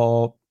find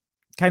are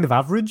kind of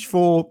average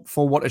for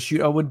what a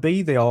shooter would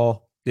be. They are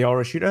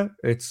a shooter.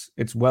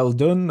 It's well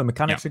done. The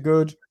mechanics are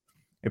good.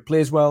 It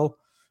plays well.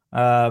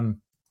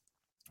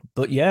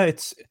 But yeah,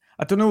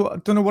 I don't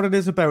know what it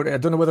is about it. I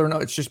don't know whether or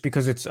not it's just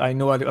because I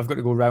know I've got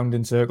to go round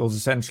in circles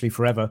essentially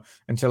forever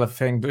until I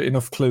find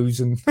enough clues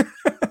and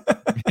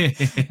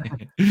finish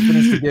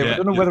the game. I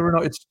don't know whether or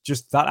not it's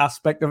just that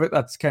aspect of it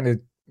that's kind of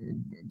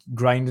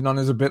grinding on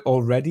us a bit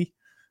already.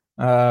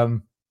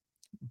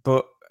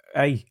 But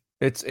hey,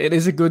 it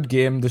is a good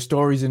game. The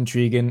story's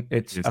intriguing.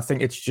 I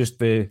think it's just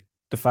the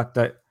fact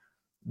that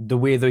the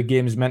way the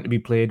game is meant to be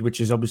played, which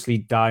is obviously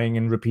dying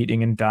and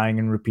repeating and dying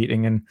and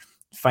repeating and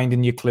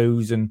finding your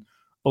clues and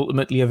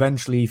ultimately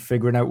eventually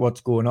figuring out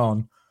what's going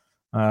on.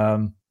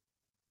 I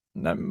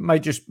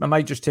might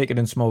just take it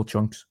in small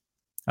chunks,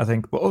 I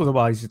think, but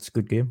otherwise it's a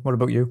good game. What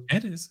about you?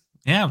 It is.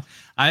 Yeah.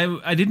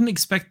 I didn't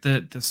expect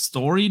the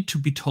story to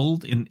be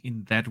told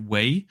in that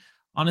way,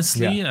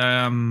 honestly.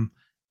 Yeah.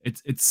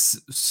 It's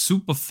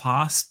super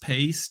fast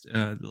paced,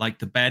 like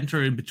the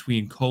banter in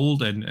between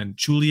Colt and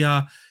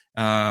Julia.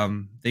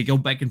 They go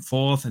back and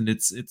forth, and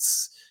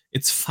it's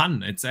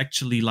fun. It's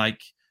actually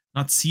like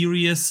not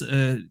serious.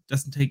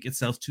 Doesn't take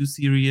itself too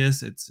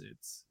serious. It's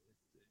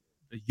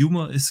the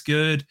humor is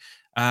good.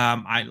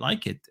 I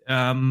like it.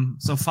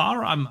 So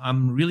far,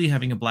 I'm really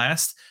having a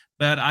blast.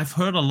 But I've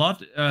heard a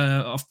lot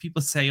of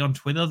people say on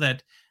Twitter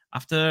that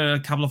after a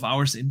couple of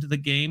hours into the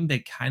game, they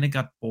kind of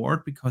got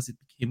bored because it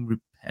became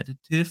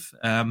repetitive.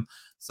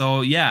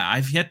 So yeah,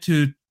 I've yet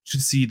to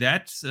see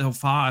that. So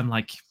far, I'm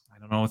like, I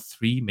don't know,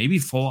 3, maybe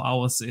 4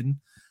 hours in.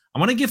 I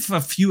want to give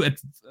a few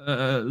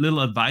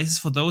little advice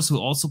for those who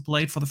also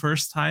played for the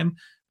first time,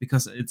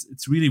 because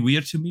it's really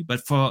weird to me.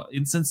 But for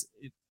instance,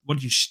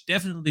 what you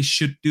definitely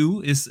should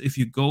do is, if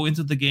you go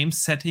into the game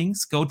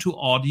settings, go to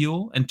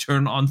audio and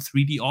turn on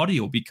 3D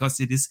audio, because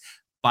it is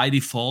by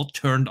default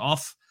turned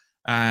off.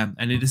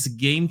 And it is a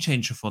game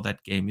changer for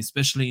that game,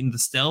 especially in the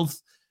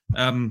stealth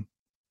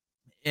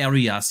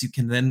areas. You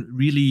can then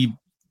really,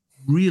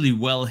 really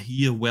well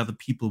hear where the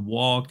people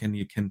walk, and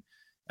you can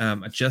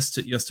adjust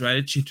your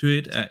strategy to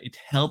it. It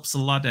helps a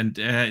lot, and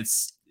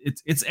it's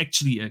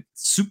actually a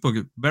super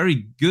good,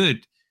 very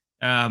good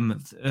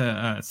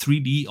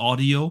 3D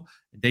audio.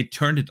 They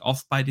turned it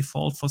off by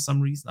default for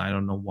some reason. I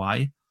don't know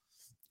why.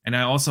 And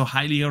I also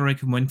highly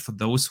recommend for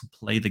those who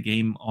play the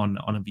game on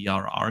a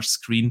VRR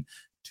screen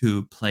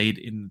to play it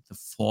in the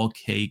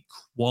 4K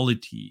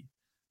quality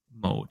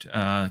mode,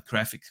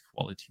 graphics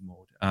quality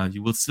mode.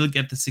 You will still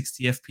get the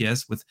 60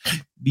 FPS. With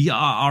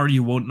VRR,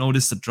 you won't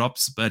notice the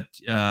drops, but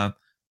you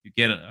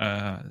get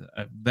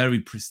a very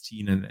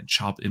pristine and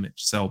sharp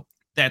image. So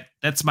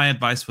that's my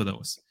advice for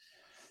those.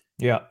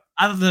 Yeah.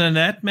 Other than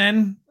that,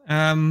 man,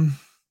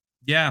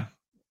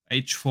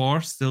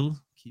 H4 still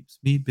keeps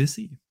me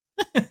busy.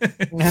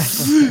 But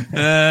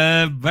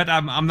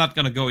I'm not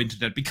gonna go into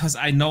that because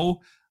I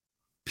know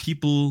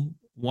people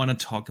want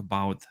to talk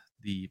about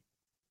the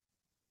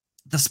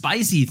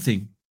spicy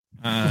thing,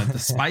 the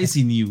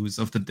spicy news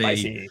of the day.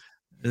 Spicy.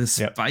 The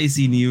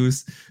spicy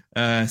news.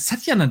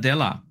 Satya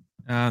Nadella.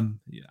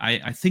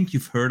 I think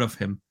you've heard of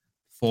him.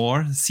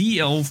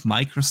 CEO of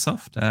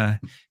Microsoft.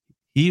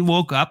 He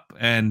woke up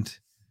and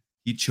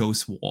he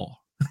chose war.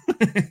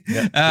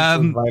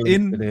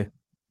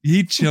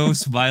 He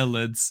chose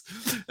violence.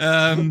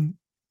 In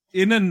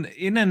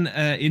an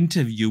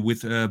interview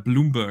with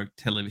Bloomberg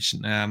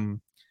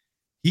Television,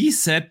 he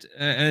said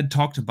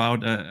talked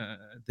about the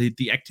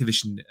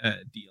Activision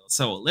deal.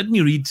 So let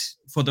me read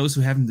for those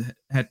who haven't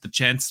had the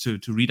chance to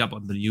read up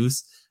on the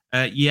news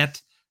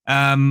yet.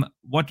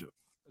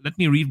 Let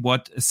me read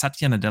what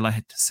Satya Nadella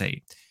had to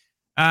say.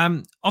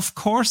 Of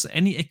course,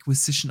 any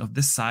acquisition of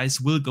this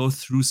size will go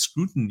through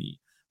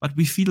scrutiny, but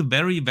we feel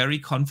very, very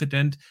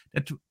confident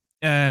that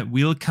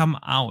will come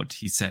out,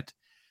 he said.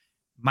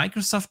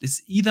 Microsoft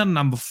is either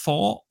number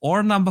 4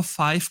 or number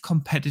 5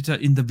 competitor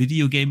in the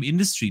video game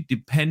industry,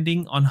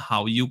 depending on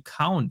how you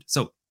count.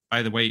 So,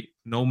 by the way,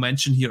 no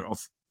mention here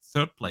of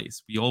third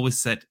place. We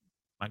always said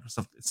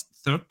Microsoft is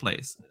third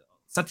place.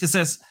 Satya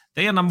says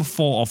they are number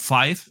 4 or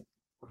 5,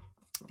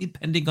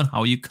 depending on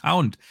how you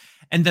count.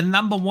 And the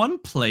number 1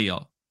 player,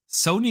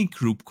 Sony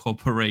Group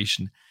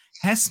Corporation,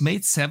 has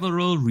made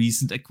several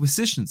recent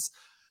acquisitions.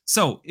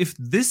 So if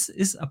this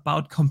is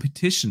about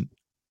competition,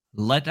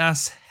 let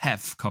us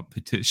have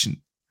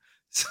competition.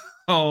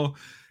 So,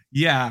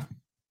 yeah,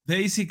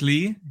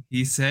 basically,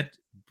 he said,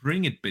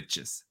 bring it,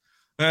 bitches.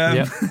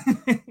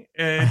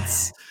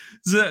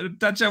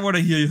 Dutch, I want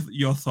to hear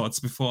your thoughts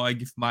before I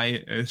give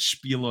my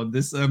spiel on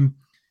this.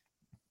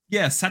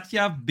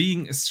 Satya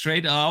being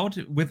straight out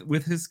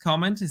with his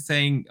comment is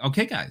saying,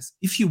 okay, guys,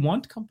 if you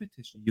want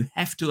competition, you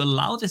have to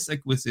allow this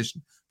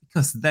acquisition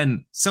because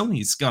then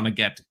Sony's going to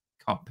get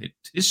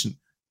competition.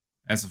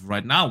 As of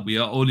right now, we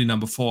are only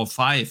number 4 or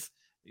 5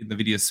 in the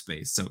video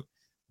space. So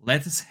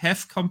let us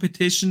have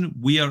competition.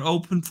 We are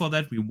open for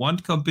that. We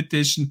want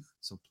competition.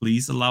 So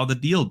please allow the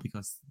deal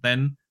because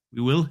then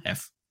we will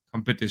have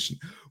competition.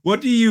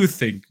 What do you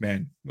think,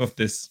 man, of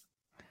this?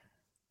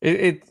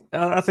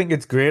 I think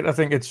it's great. I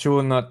think it's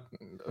showing that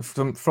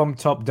from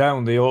top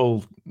down, they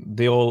all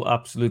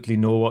absolutely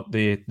know what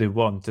they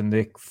want and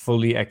they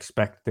fully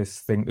expect this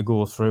thing to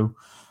go through.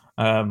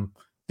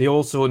 They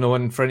also know,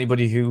 and for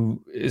anybody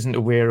who isn't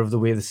aware of the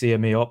way the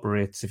CMA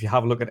operates, if you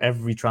have a look at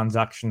every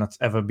transaction that's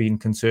ever been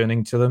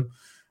concerning to them,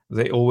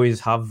 they always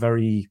have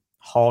very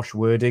harsh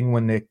wording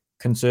when they're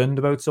concerned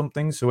about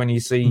something. So when you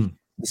see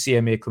the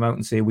CMA come out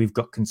and say, we've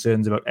got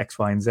concerns about X,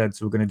 Y, and Z,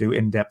 so we're going to do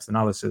in-depth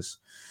analysis,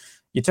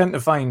 you tend to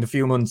find a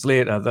few months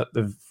later that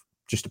they've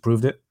just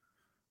approved it.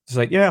 It's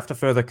like, yeah, after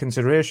further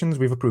considerations,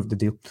 we've approved the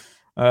deal.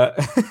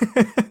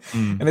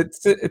 And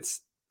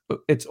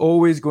it's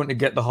always going to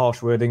get the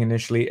harsh wording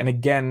initially. And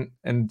again,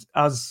 and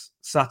as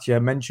Satya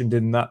mentioned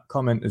in that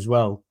comment as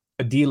well,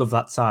 a deal of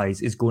that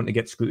size is going to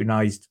get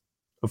scrutinized.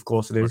 Of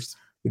course it is.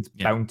 It's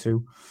bound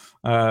to.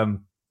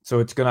 So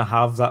it's going to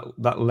have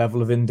that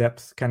level of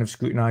in-depth kind of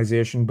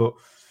scrutinization. But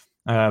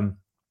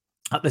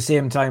at the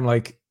same time,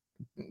 like,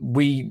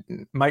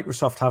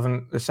 Microsoft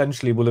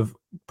will have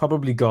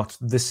probably got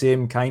the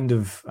same kind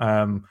of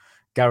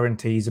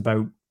guarantees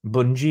about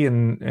Bungie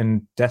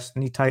and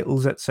Destiny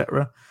titles,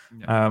 etc.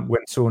 When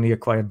Sony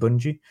acquired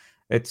Bungie,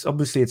 it's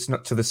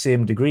not to the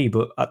same degree,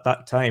 but at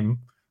that time,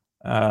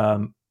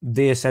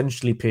 they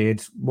essentially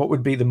paid what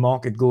would be the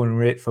market going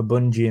rate for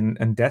Bungie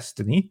and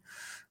Destiny,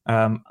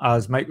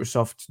 as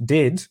Microsoft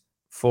did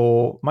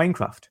for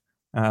Minecraft,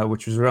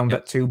 which was around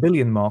that 2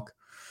 billion mark.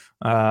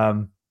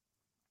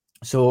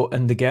 So,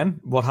 and again,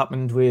 what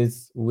happened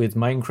with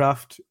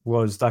Minecraft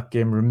was that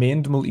game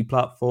remained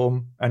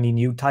multi-platform. Any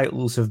new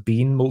titles have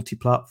been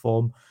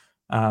multi-platform.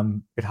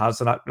 It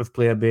has an active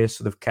player base,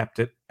 so they've kept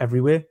it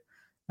everywhere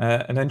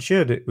and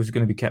ensured it was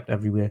going to be kept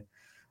everywhere.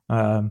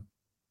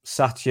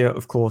 Satya,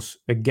 of course,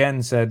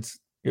 again said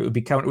it would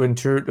be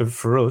counterintuitive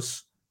for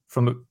us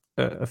from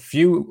a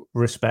few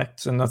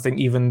respects, and I think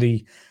even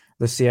the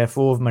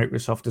CFO of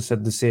Microsoft has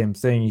said the same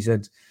thing. He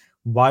said,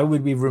 why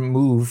would we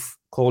remove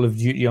Call of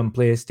Duty on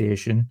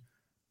PlayStation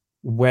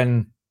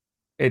when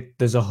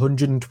there's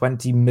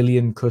 120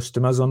 million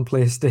customers on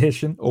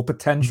PlayStation or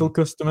potential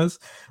customers?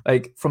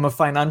 Like, from a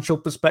financial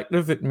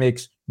perspective, it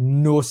makes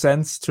no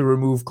sense to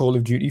remove Call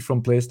of Duty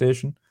from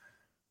PlayStation.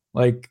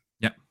 Like,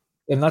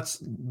 and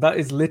that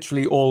is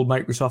literally all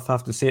Microsoft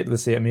have to say to the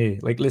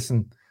CMA. Like,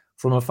 listen,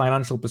 from a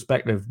financial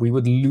perspective, we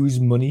would lose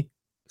money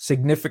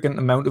significant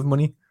amount of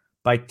money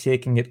by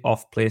taking it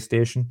off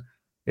PlayStation.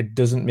 It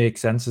doesn't make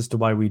sense as to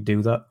why we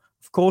do that.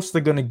 Of course,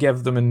 they're going to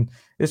give them, and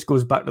this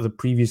goes back to the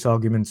previous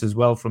arguments as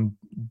well from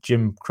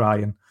Jim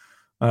crying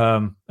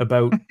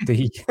about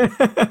the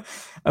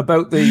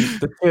about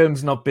the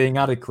terms not being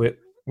adequate.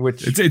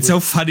 Which it's so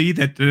funny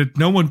that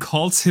no one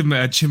calls him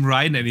Jim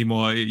Ryan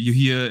anymore. You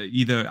hear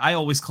either I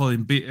always call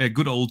him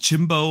good old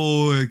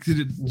Jimbo,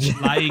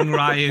 lying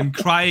Ryan,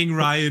 crying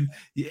Ryan.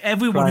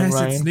 Everyone Crying has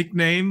Ryan. its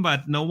nickname,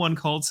 but no one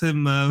calls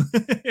him no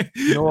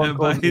one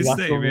by calls his his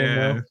name.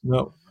 Yeah.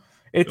 No.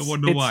 I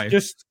wonder why.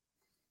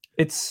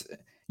 It's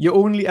you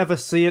only ever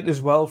see it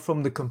as well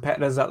from the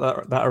competitors that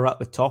are at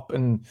the top,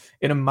 and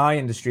in my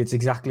industry, it's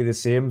exactly the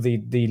same.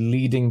 The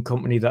leading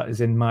company that is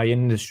in my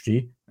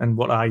industry and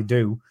what I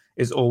do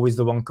is always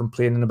the one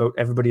complaining about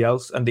everybody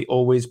else, and they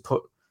always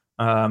put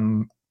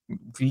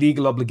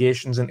legal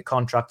obligations into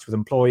contracts with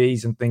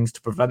employees and things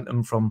to prevent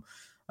them from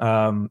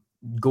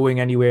going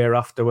anywhere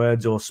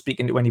afterwards or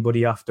speaking to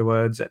anybody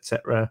afterwards,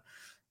 etc.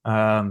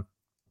 And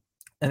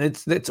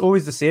it's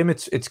always the same.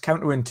 It's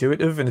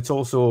counterintuitive, and it's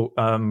also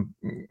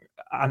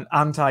an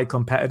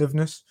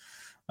anti-competitiveness.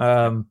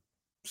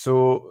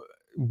 So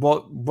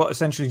what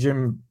essentially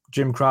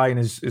Jim Cryan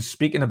is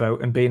speaking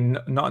about, and being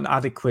not an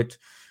adequate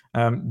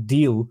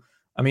deal.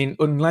 I mean,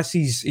 unless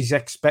he's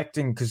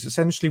expecting, because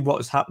essentially what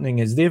is happening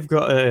is they've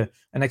got an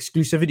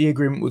exclusivity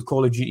agreement with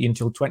Call of Duty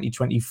until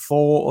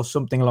 2024 or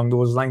something along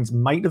those lines.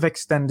 Might have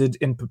extended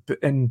in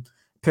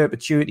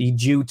perpetuity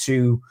due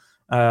to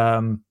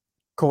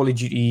Call of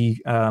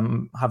Duty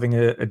having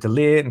a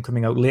delay and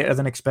coming out later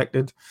than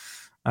expected.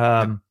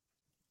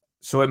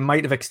 So it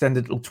might have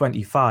extended till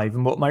 25.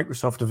 And what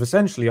Microsoft have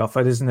essentially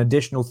offered is an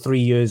additional 3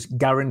 years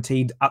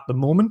guaranteed at the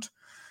moment.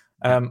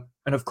 And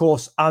of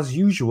course, as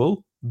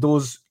usual,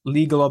 those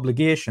legal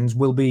obligations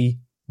will be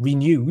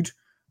renewed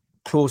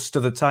close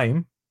to the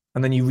time,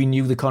 and then you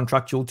renew the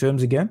contractual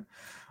terms again.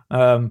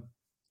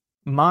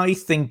 My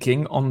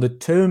thinking on the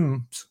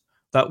terms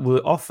that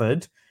were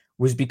offered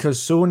was because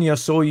Sony are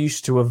so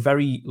used to a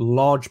very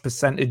large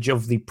percentage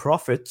of the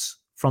profits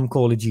from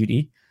Call of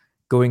Duty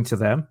going to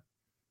them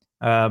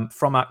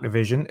from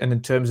Activision, and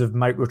in terms of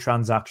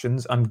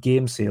microtransactions and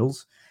game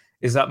sales,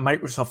 is that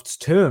Microsoft's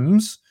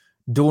terms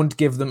don't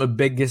give them the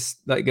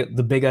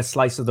bigger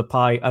slice of the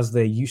pie as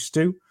they're used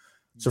to.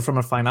 So from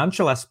a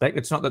financial aspect,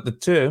 it's not that the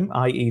term,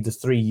 i.e. the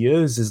 3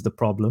 years, is the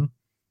problem.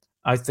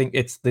 I think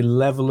it's the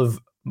level of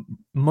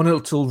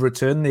monetary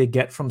return they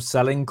get from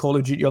selling Call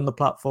of Duty on the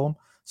platform.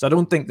 So I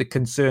don't think the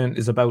concern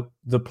is about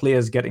the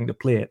players getting to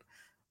play it.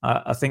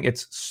 I think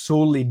it's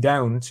solely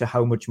down to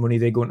how much money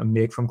they're going to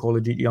make from Call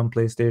of Duty on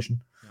PlayStation.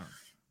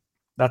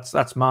 Yeah.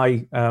 That's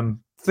my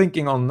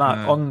thinking on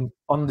that.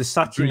 On the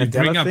Satya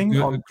Nadella thing.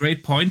 A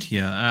great point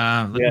here.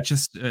 Let me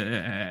just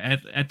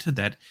add to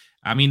that.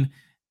 I mean,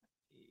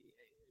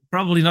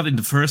 probably not in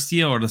the first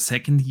year or the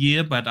second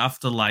year, but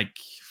after like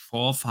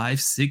 4, 5,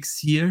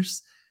 6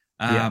 years,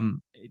 I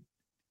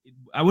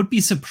would be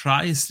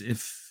surprised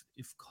if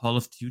Call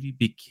of Duty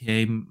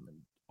became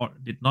or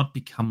did not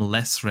become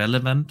less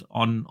relevant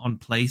on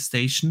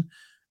PlayStation,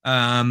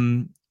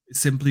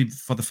 simply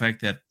for the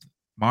fact that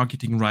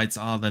marketing rights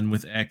are then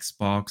with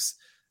Xbox.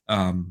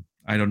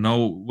 I don't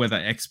know whether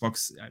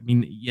Xbox, I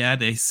mean, yeah,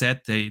 they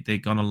said they're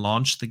going to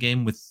launch the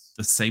game with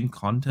the same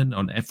content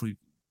on every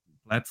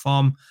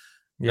platform.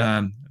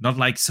 Yeah. Not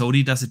like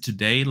Sony does it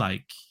today,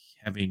 like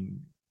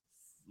having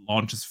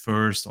launches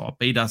first or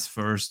betas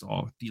first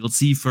or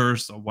DLC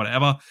first or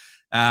whatever.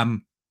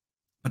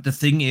 But the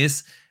thing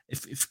is,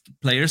 if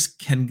players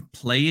can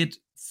play it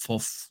for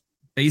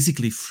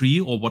basically free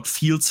or what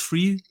feels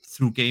free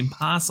through Game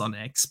Pass on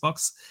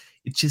Xbox,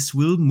 it just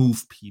will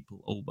move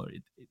people over.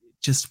 It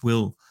just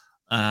will.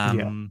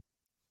 And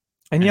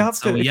you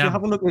have to, if you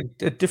have a look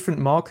at different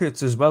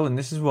markets as well, and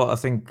this is what I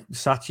think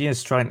Satya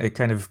is trying to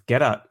kind of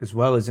get at as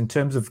well, is in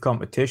terms of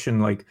competition.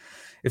 Like,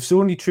 if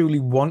Sony truly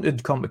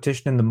wanted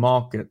competition in the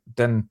market,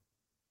 then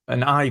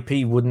an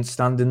IP wouldn't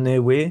stand in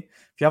their way.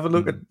 If you have a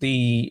look at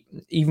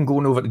even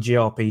going over to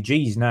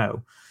JRPGs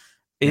now,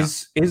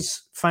 is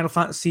Final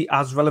Fantasy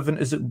as relevant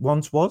as it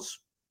once was?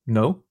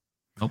 No.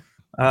 Nope.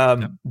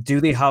 Do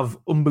they have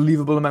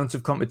unbelievable amounts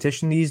of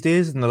competition these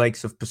days in the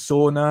likes of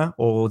Persona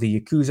or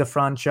the Yakuza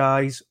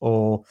franchise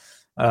or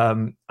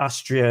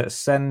Astria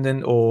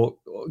Ascendant or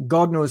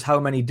God knows how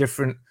many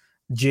different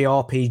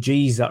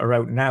JRPGs that are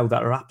out now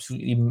that are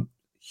absolutely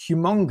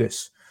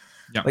humongous.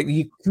 Yep. Like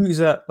the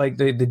Yakuza, like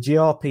the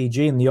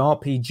JRPG and the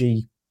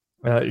RPG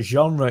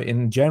genre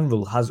in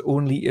general has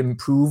only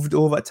improved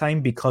over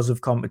time because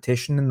of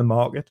competition in the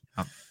market.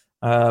 Yep.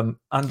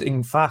 And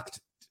in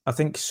fact, I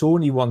think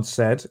Sony once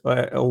said,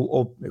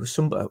 or it was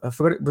some, I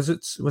forgot, was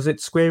it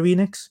Square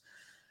Enix?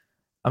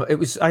 It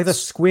was either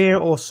Square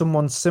or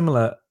someone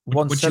similar.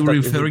 What you were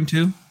referring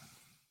to?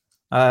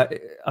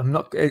 I'm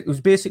not. It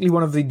was basically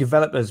one of the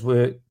developers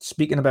were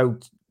speaking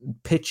about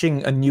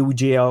pitching a new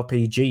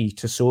JRPG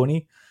to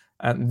Sony,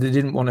 and they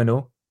didn't want to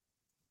know.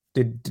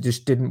 They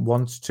just didn't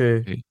want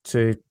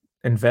to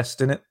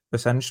invest in it,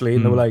 essentially.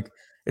 And they were like,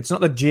 It's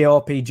not that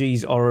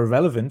JRPGs are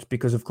irrelevant,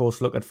 because of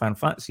course, look at Final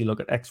Fantasy, look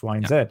at X, Y,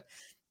 and Z.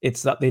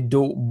 It's that they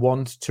don't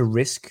want to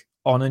risk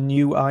on a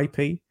new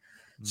IP.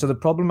 So the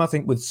problem, I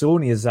think, with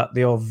Sony is that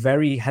they are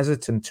very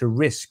hesitant to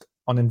risk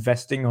on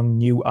investing on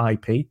new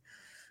IP.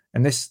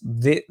 And this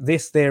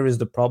there is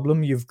the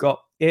problem. You've got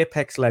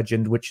Apex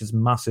Legend, which is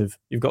massive.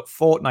 You've got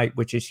Fortnite,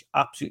 which is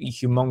absolutely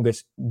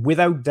humongous.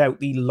 Without doubt,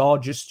 the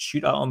largest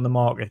shooter on the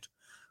market.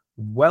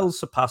 Well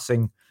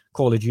surpassing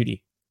Call of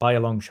Duty by a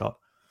long shot.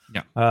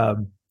 Yeah.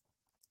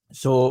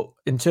 So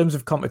in terms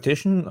of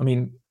competition, I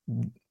mean,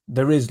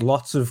 there is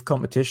lots of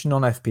competition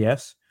on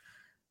FPS.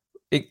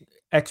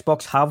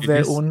 Xbox have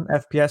their own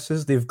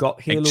FPSs. They've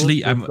got Halo.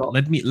 Actually,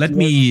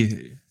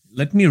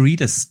 let me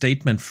read a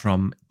statement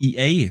from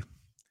EA.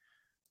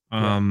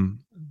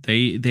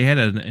 They had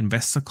an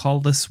investor call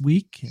this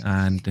week,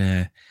 and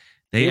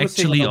they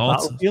actually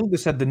also Battlefield, they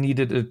said they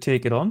needed to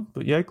take it on.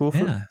 But yeah, go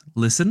for it.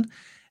 Listen,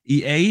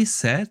 EA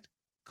said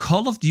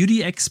Call of Duty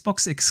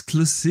Xbox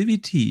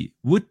exclusivity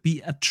would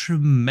be a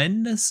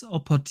tremendous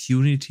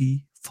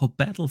opportunity for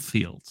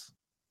Battlefield.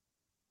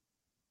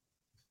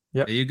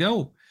 Yeah, there you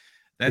go.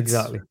 That's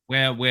exactly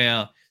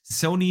where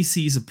Sony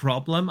sees a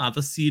problem,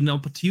 others see an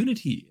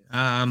opportunity.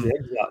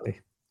 Exactly.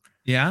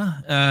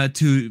 Yeah.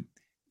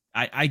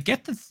 I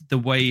get the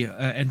way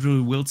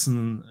Andrew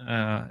Wilson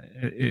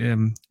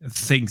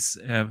thinks,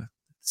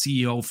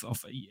 CEO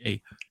of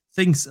EA,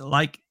 thinks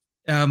like,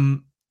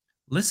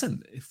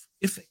 listen,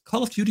 if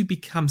Call of Duty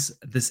becomes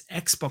this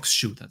Xbox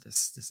shooter,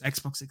 this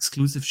Xbox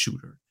exclusive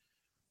shooter,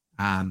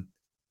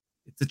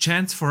 it's a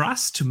chance for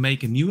us to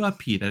make a new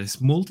IP that is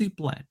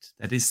multi-plat,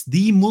 that is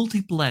the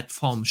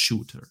multi-platform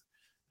shooter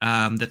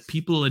that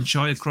people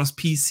enjoy across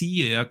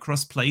PC,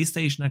 across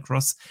PlayStation,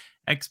 across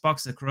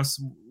Xbox, across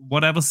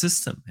whatever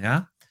system.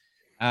 Yeah,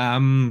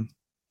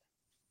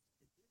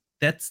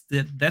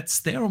 that's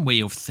their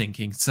way of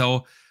thinking.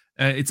 So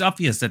it's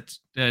obvious that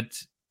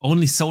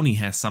only Sony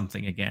has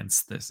something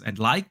against this, and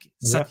like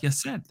Satya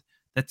said,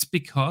 that's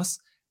because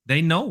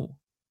they know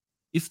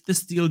if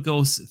this deal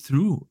goes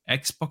through,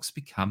 Xbox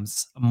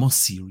becomes a more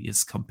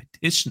serious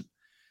competition.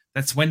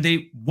 That's when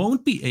they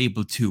won't be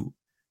able to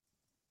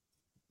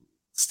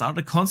start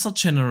a console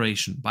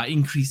generation by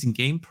increasing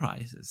game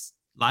prices,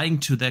 lying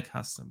to their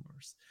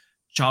customers,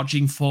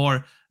 charging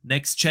for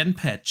next-gen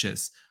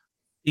patches,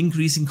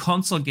 increasing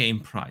console game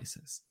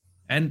prices,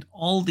 and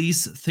all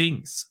these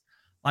things.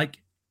 Like,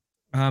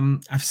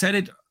 I've said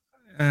it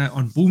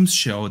on Boom's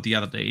show the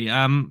other day.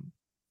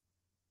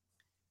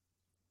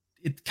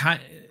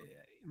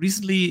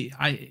 Recently,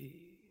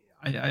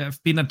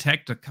 I've been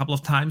attacked a couple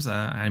of times.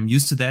 I'm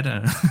used to that.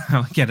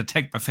 I get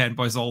attacked by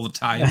fanboys all the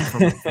time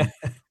from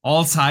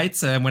all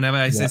sides. Whenever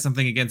I say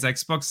something against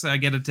Xbox, I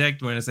get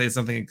attacked. When I say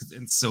something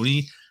against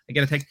Sony, I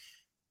get attacked.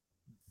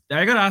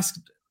 I got asked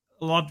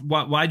a lot,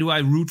 why do I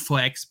root for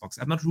Xbox?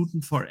 I'm not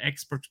rooting for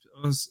Xbox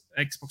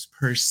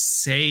per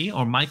se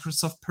or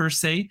Microsoft per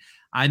se.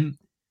 I'm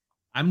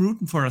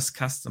rooting for us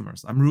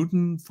customers. I'm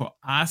rooting for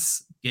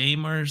us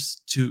gamers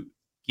to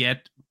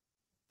get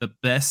the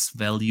best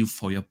value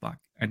for your buck.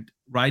 And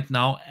right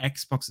now,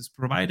 Xbox is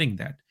providing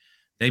that.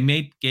 They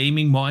made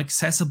gaming more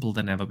accessible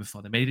than ever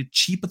before. They made it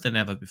cheaper than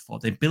ever before.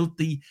 They built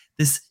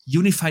this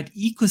unified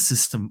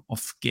ecosystem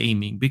of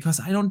gaming, because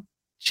I don't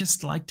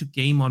just like to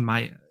game on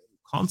my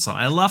console.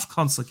 I love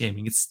console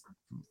gaming. It's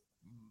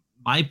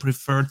my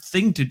preferred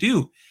thing to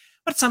do.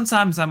 But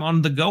sometimes I'm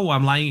on the go.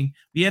 I'm lying.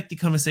 We had the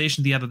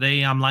conversation the other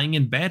day. I'm lying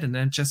in bed and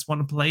I just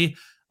want to play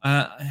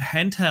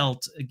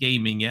handheld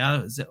gaming. Yeah,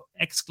 the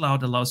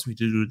xCloud allows me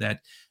to do that.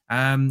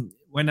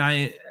 When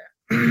I'm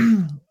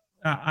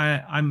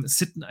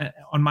sitting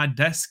on my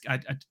desk, I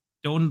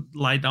don't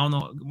lie down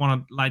or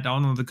want to lie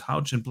down on the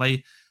couch and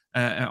play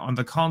on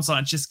the console.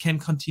 I just can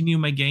continue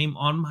my game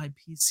on my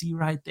PC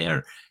right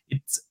there.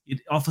 It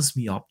offers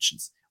me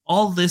options.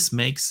 All this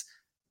makes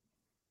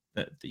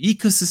the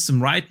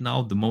ecosystem right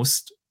now the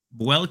most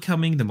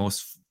welcoming, the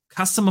most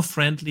customer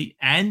friendly,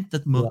 and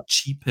the most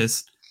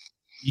cheapest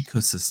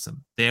ecosystem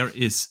there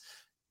is.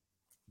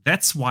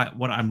 That's what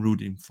I'm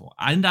rooting for,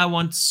 and I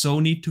want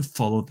Sony to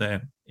follow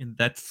them in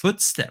that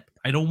footstep.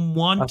 I don't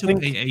want to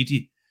pay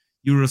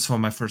 €80 for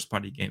my first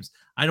party games.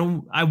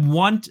 I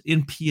want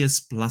in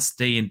PS Plus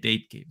day and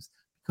date games,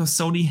 because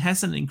Sony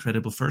has an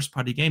incredible first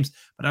party games,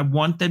 but I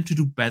want them to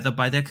do better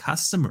by their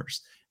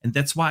customers. And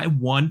that's why I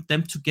want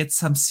them to get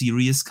some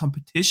serious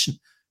competition.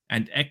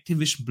 And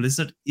Activision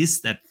Blizzard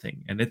is that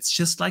thing. And it's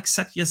just like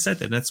Satya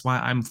said, and that's why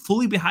I'm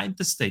fully behind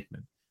the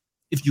statement.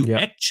 If you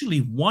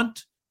actually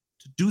want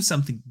to do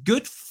something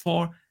good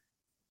for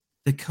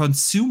the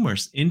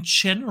consumers in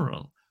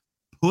general,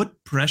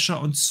 put pressure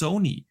on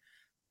Sony.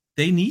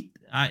 They need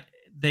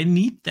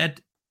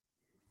that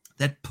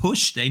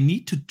push. They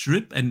need to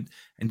drip and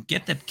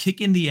get that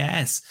kick in the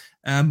ass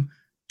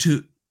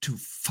to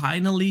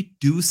finally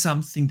do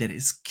something that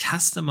is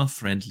customer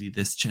friendly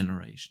this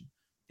generation.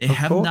 They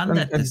haven't done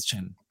that this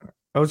gen.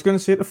 I was going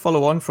to say, to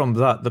follow on from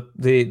that,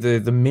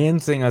 the main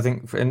thing I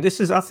think, and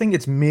I think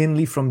it's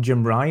mainly from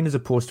Jim Ryan as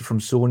opposed to from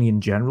Sony in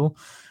general,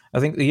 I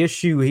think the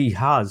issue he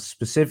has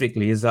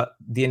specifically is that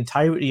the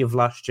entirety of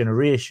last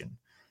generation,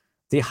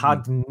 they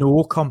had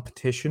no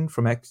competition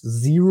from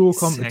zero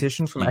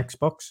competition from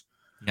Xbox.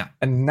 Yeah.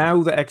 And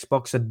now the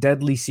Xbox are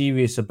deadly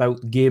serious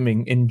about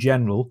gaming in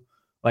general.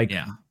 Like,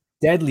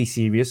 deadly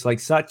serious. Like,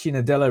 Satya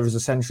Nadella has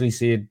essentially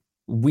said,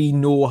 we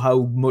know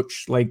how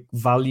much like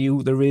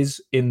value there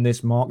is in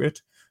this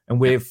market, and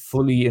we're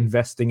fully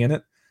investing in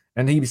it.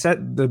 And he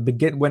said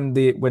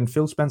when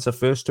Phil Spencer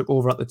first took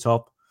over at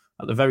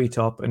the very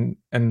top,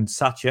 and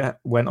Satya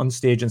went on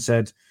stage and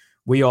said,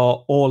 we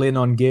are all in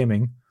on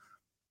gaming.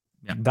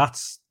 Yeah.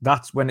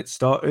 That's when it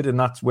started, and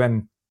that's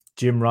when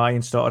Jim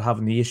Ryan started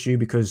having the issue,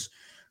 because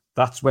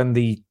that's when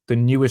the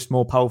newest,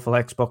 more powerful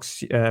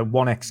Xbox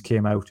One X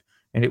came out,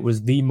 and it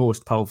was the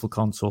most powerful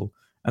console.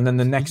 And then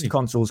the next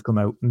consoles come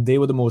out, and they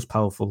were the most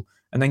powerful.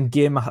 And then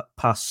Game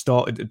Pass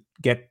started to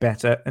get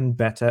better and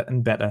better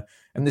and better.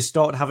 And they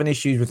started having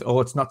issues with,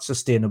 it's not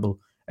sustainable,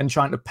 and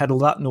trying to peddle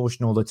that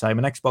notion all the time.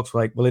 And Xbox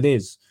were like, well, it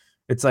is.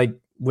 It's like,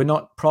 we're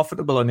not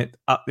profitable on it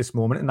at this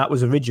moment. And that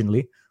was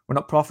originally. We're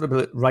not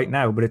profitable right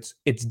now, but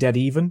it's dead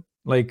even.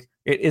 Like,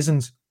 it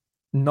isn't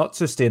not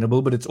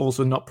sustainable, but it's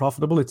also not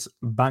profitable. It's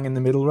bang in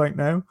the middle right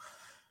now.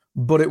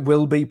 But it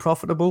will be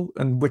profitable,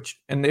 and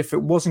if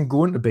it wasn't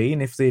going to be,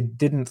 and if they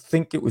didn't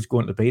think it was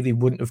going to be, they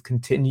wouldn't have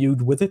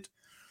continued with it.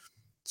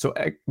 So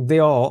they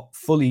are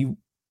fully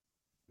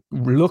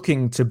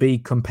looking to be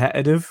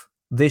competitive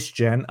this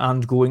gen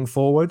and going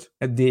forward.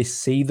 And they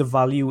see the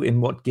value in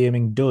what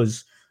gaming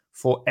does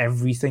for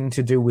everything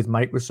to do with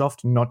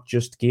Microsoft, not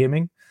just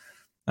gaming.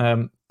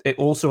 It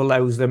also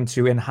allows them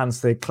to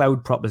enhance their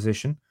cloud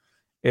proposition.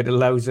 It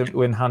allows them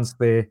to enhance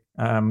their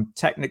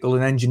technical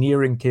and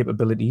engineering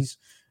capabilities.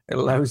 It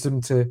allows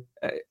them to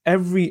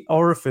every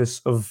orifice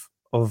of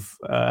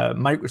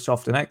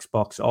Microsoft and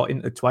Xbox are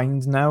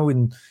intertwined now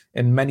in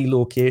many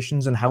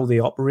locations and how they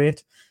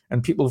operate.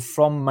 And people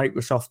from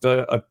Microsoft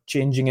are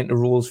changing into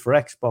roles for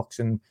Xbox,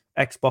 and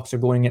Xbox are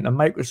going into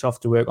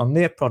Microsoft to work on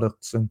their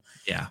products. And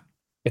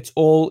it's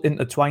all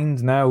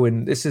intertwined now.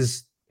 And this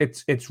is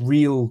it's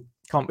real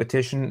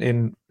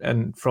competition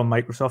and from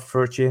Microsoft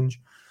for a change.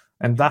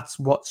 And that's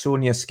what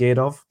Sony is scared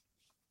of.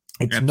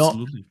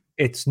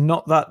 It's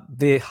not that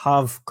they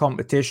have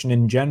competition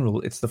in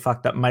general. It's the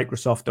fact that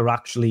Microsoft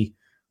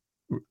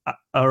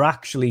are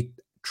actually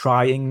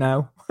trying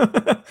now.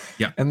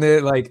 And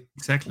they're like,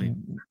 exactly,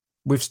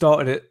 we've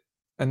started it,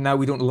 and now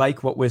we don't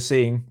like what we're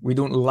seeing. We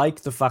don't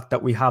like the fact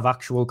that we have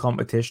actual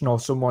competition or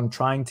someone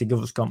trying to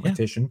give us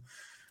competition,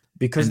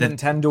 because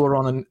Nintendo are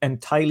on an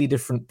entirely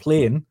different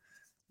plane.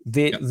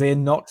 They're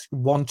not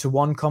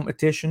one-to-one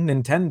competition.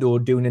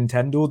 Nintendo do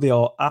Nintendo. They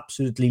are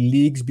absolutely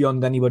leagues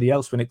beyond anybody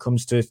else when it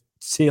comes to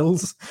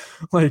sales.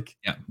 Like,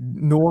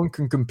 no one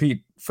can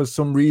compete. For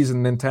some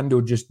reason,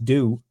 Nintendo just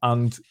do.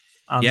 And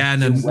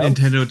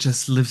Nintendo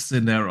just lives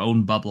in their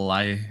own bubble.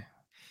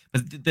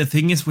 But the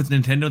thing is, with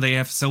Nintendo, they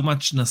have so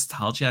much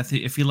nostalgia.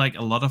 I feel like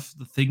a lot of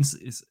the things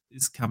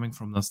is coming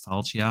from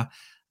nostalgia.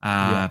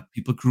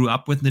 People grew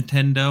up with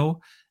Nintendo,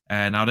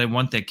 and now they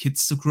want their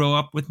kids to grow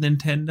up with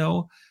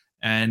Nintendo.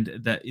 And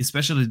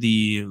especially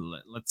the,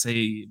 let's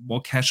say,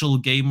 more casual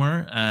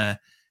gamer.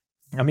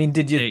 I mean,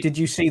 did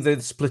you see the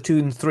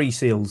Splatoon 3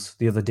 sales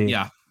the other day?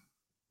 Yeah.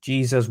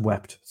 Jesus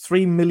wept.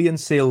 3 million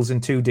sales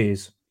in 2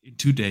 days. In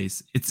 2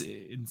 days. It's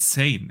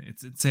insane.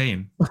 It's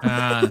insane.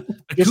 But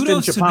just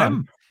kudos in Japan. to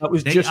them. That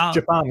was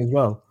Japan as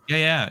well.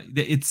 Yeah.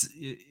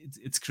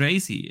 It's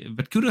crazy.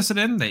 But kudos to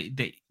them.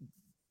 They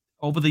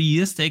over the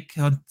years, they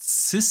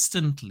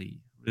consistently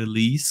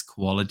release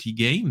quality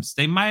games.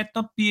 They might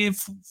not be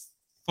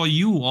for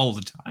you all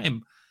the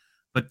time,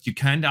 but you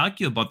can't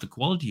argue about the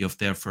quality of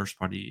their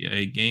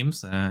first-party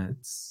games.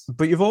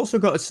 But you've also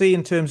got to see,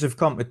 in terms of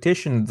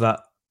competition,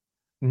 that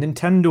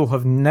Nintendo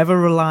have never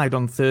relied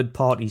on third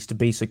parties to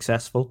be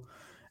successful.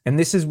 And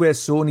this is where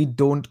Sony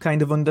don't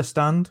kind of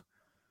understand,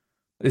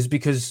 is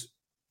because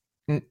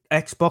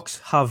Xbox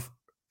have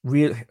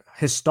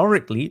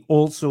historically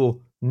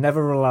also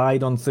never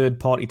relied on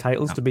third-party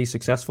titles to be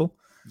successful.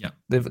 Yeah,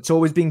 it's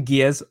always been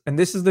Gears, and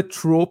this is the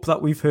trope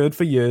that we've heard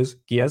for years: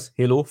 Gears,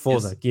 Halo,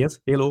 Forza, Gears,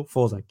 Halo,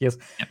 Forza, Gears.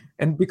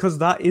 And because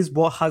that is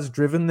what has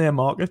driven their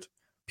market.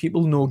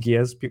 People know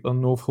Gears, people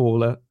know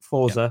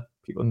Forza,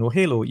 people know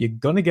Halo. You're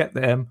gonna get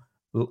them,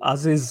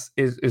 as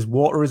is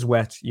water is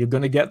wet. You're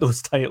gonna get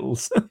those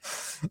titles.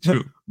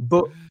 True.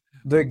 But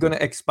they're gonna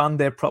expand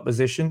their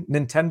proposition.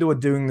 Nintendo are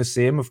doing the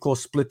same. Of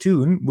course,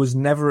 Splatoon was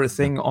never a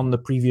thing on the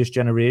previous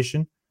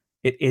generation.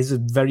 It is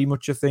very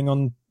much a thing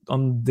on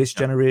this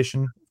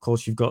generation. Of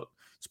course, you've got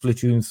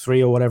Splatoon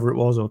 3 or whatever it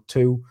was, or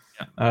 2,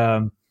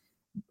 and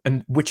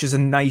which is a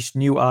nice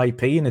new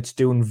IP, and it's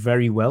doing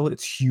very well.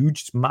 It's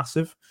huge, it's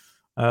massive.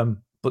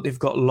 But they've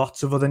got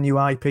lots of other new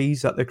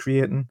IPs that they're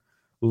creating,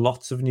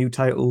 lots of new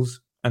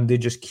titles, and they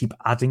just keep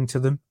adding to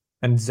them.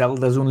 And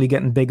Zelda's only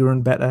getting bigger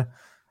and better,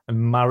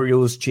 and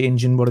Mario's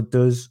changing what it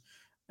does.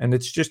 And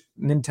it's just,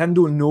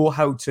 Nintendo know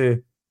how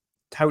to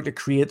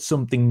create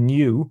something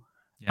new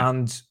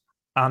and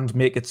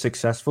make it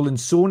successful. And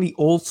Sony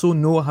also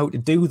know how to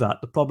do that.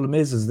 The problem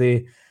is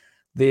they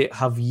They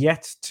have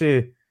yet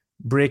to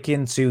break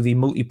into the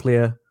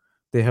multiplayer.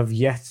 They have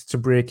yet to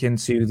break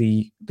into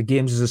the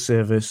games as a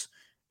service.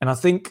 And I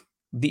think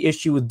the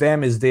issue with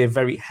them is they're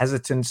very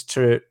hesitant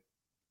to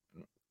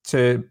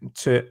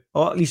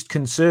or at least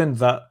concerned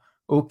that,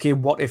 okay,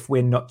 what if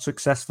we're not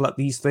successful at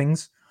these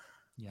things?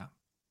 Yeah.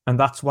 And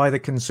that's why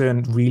they're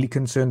really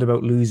concerned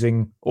about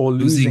losing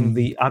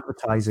the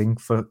advertising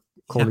for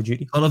Call of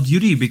Duty. Call of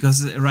Duty,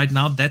 because right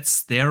now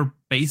that's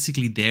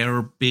basically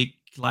their big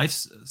live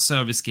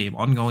service game,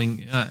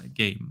 ongoing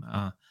game.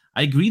 I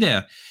agree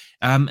there.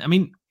 I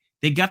mean,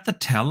 they got the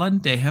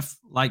talent. They have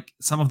like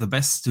some of the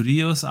best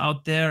studios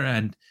out there,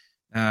 and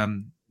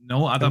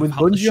no other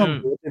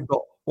publisher. They've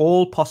got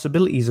all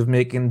possibilities of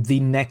making the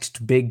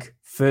next big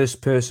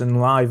first-person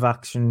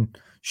live-action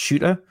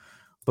shooter,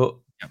 but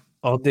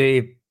are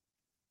they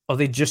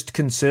just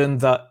concerned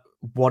that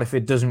what if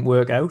it doesn't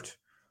work out?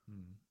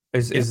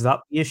 Is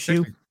that the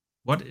issue? Exactly.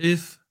 What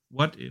if?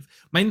 I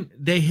mean,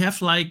 they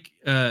have like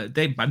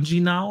they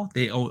Bungie now.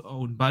 They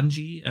own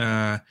Bungie.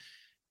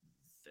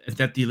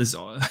 That deal is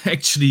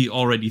actually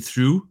already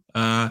through.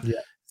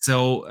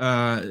 So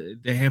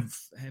they have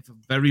a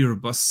very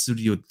robust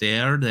studio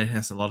there that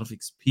has a lot of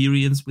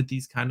experience with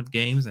these kind of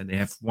games, and they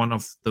have one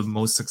of the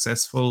most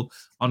successful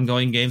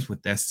ongoing games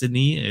with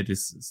Destiny.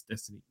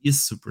 Destiny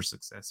is super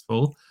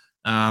successful.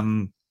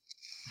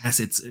 Has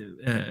its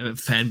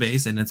fan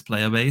base and its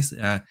player base.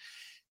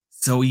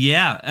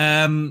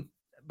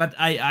 But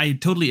I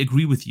totally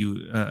agree with you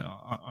in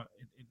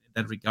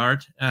that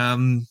regard.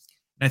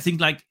 I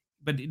think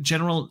but in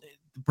general,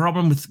 the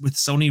problem with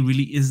Sony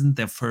really isn't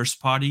their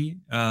first party.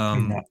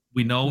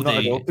 We know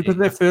because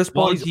their first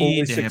party is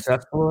always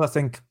successful. I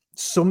think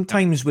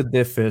sometimes with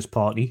their first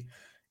party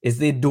is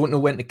they don't know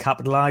when to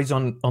capitalize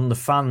on the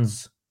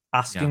fans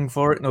asking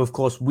for it. Now, of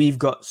course, we've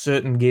got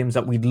certain games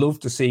that we'd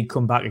love to see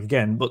come back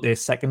again, but they're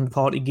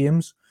second-party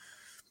games.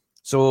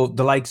 So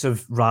the likes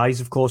of Rise,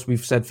 of course,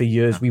 we've said for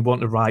years we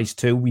want a Rise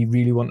 2. We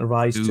really want a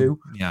Rise 2.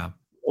 Yeah.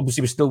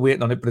 Obviously, we're still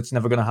waiting on it, but it's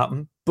never going to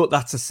happen. But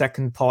that's a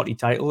second-party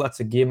title. That's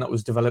a game that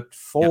was developed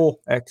for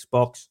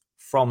Xbox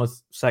from a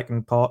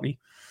second party.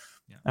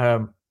 Yeah.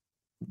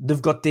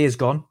 They've got Days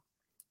Gone,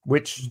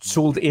 which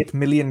sold 8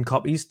 million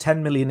copies,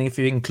 10 million if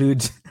you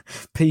include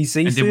PC and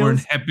sales. They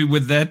weren't happy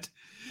with that.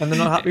 And they're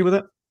not happy with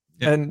it.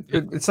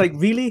 It's like,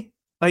 really?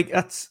 Like,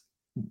 that's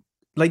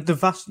like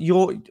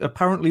you're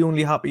apparently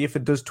only happy if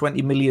it does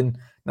 20 million.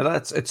 Now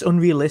it's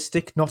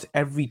unrealistic.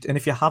 And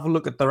if you have a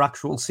look at their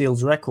actual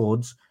sales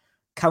records,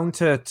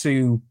 counter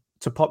to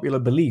popular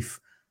belief,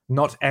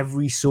 not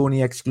every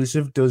Sony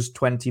exclusive does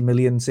 20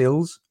 million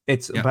sales.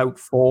 It's about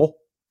four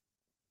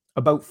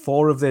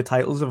of their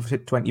titles have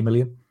hit 20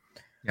 million.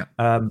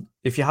 Yeah.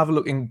 If you have a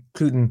look,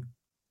 including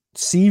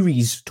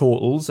series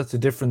totals, that's a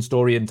different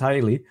story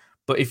entirely.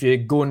 But if you're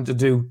going to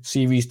do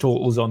series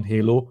totals on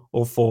Halo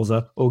or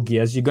Forza or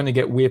Gears, you're going to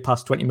get way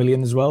past 20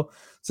 million as well.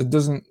 So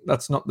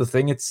that's not the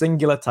thing. It's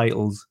singular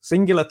titles.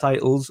 Singular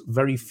titles,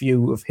 very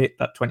few have hit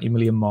that 20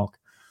 million mark.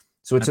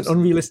 So it's an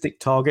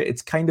unrealistic target.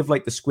 It's kind of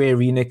like the Square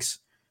Enix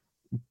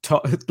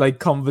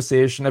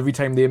conversation. Every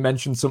time they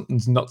mention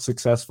something's not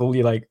successful,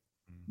 you're like,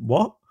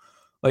 what?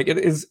 Like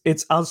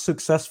it's as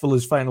successful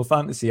as Final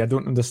Fantasy. I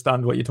don't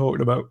understand what you're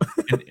talking about.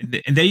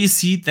 and there you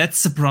see,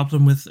 that's the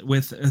problem with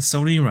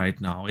Sony right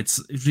now.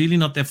 It's really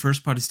not their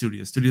first party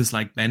studios. Studios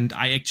like Bend,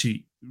 I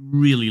actually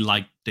really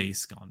like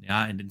Days Gone,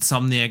 and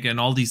Insomniac and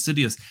all these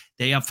studios.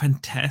 They are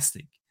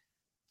fantastic.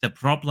 The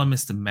problem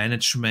is the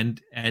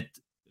management at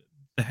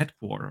the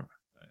headquarters,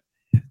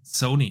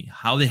 Sony,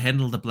 how they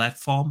handle the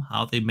platform,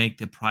 how they make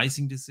their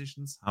pricing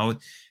decisions, how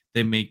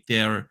they make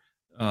their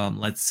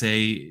let's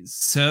say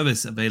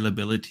service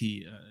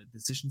availability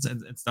decisions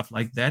and stuff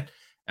like that,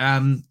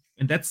 and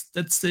that's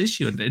the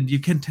issue. And you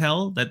can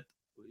tell that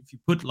if you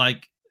put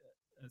like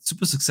a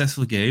super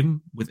successful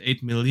game with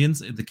 8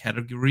 millions in the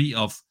category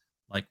of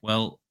like,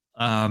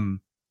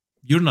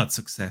 you're not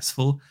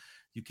successful,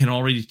 you can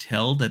already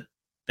tell that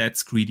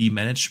that's greedy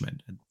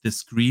management. And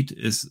this greed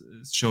is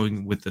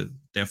showing with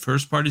their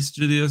first party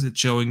studios. It's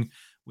showing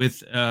with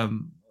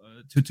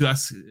to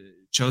us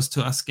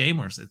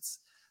gamers.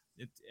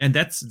 And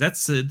that's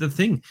the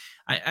thing.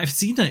 I've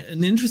seen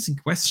an interesting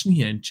question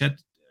here in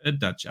chat,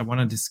 Dutch. I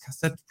want to discuss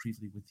that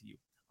briefly with you.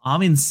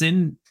 Armin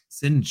Sinj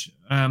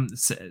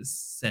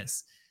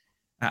says,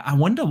 I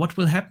wonder what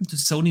will happen to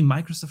Sony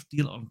Microsoft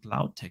deal on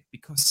cloud tech,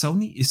 because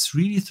Sony is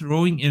really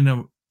throwing in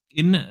the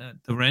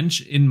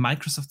wrench in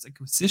Microsoft's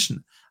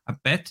acquisition. I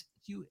bet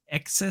you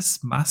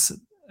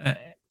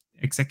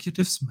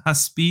executives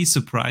must be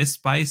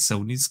surprised by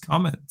Sony's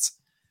comments.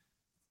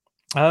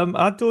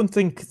 I don't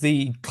think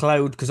the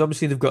cloud, because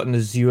obviously they've got an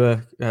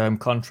Azure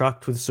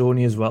contract with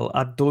Sony as well.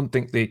 I don't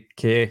think they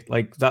care.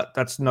 Like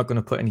that's not going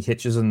to put any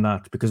hitches in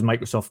that, because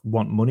Microsoft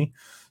want money.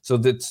 So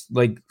that's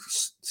like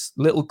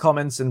little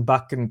comments and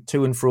back and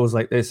to and fro's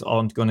like this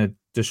aren't going to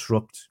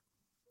disrupt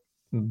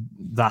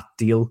that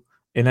deal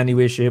in any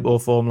way, shape, or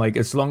form. Like,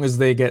 as long as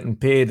they're getting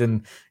paid,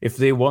 and if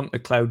they want a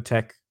cloud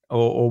tech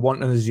or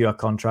want an Azure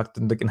contract,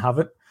 then they can have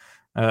it.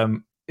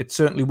 it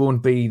certainly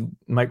won't be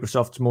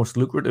Microsoft's most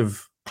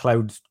lucrative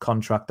cloud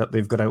contract that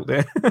they've got out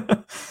there.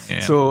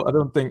 So I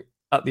don't think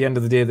at the end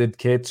of the day they'd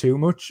care too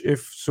much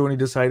if Sony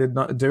decided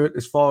not to do it.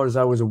 As far as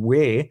I was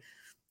aware,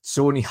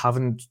 Sony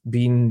haven't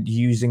been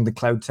using the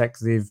cloud tech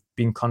they've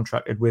been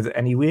contracted with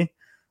anyway.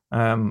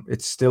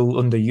 It's still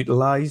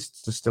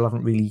underutilized. They still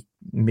haven't really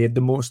made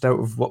the most out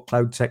of what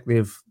cloud tech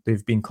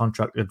they've been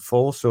contracted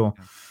for. So,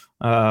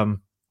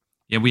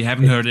 we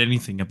haven't heard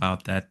anything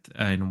about that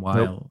in a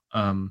while.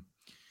 Nope.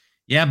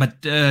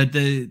 But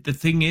the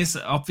thing is,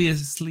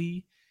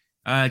 obviously,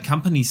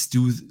 companies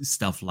do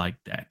stuff like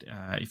that.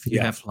 If you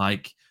have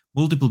like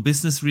multiple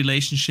business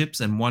relationships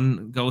and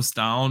one goes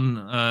down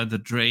the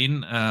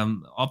drain,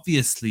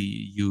 obviously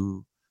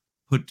you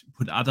put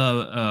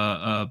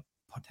other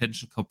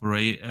potential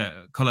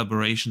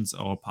collaborations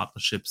or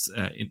partnerships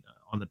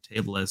on the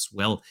table as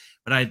well.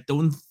 But I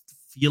don't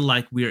feel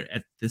like we're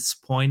at this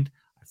point.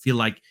 I feel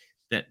like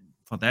that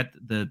for that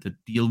the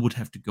deal would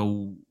have to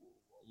go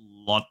a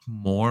lot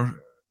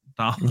more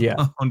down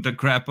on the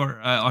crapper,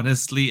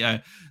 honestly.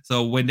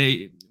 So when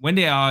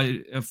they are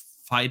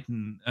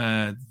fighting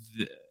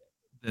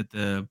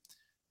the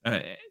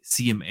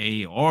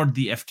CMA or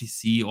the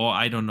FTC or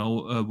I don't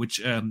know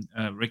which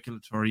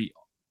regulatory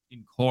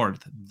in court,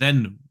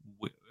 then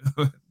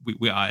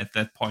we are at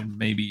that point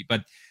maybe.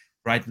 But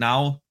right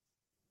now,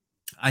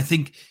 I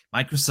think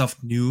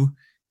Microsoft knew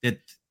that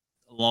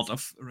a lot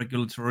of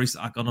regulatories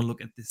are going to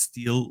look at this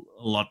deal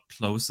a lot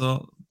closer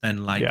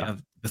than like a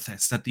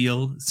Bethesda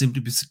deal,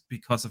 simply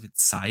because of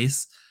its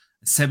size.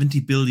 A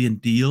 $70 billion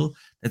deal,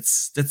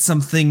 that's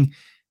something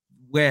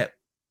where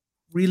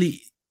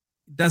really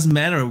it doesn't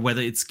matter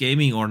whether it's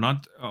gaming or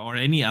not or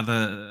any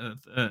other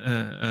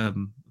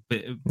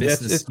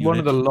business. It's one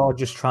of the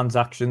largest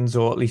transactions,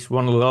 or at least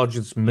one of the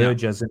largest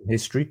mergers in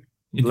history,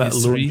 let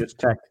alone just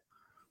tech.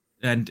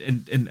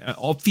 And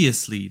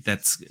obviously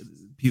that's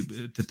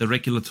that the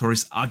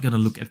regulators are going to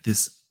look at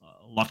this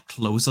a lot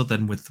closer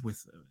than with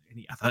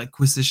any other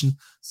acquisition.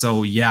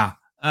 So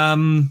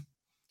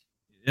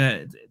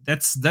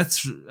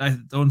that's I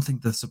don't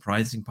think the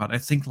surprising part. I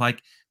think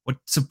like what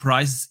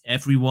surprises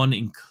everyone,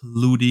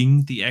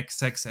 including the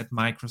execs at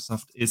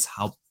Microsoft, is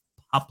how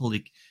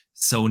public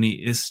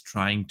Sony is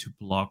trying to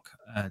block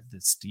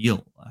this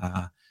deal.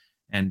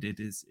 And it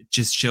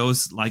just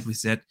shows, like we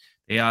said,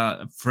 they are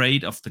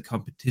afraid of the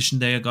competition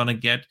they are gonna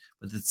get,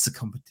 but it's the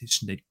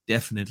competition they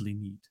definitely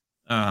need.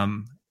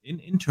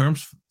 In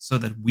terms so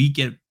that we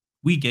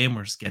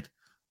gamers get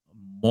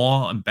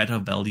more and better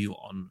value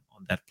on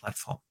that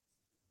platform.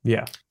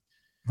 Yeah,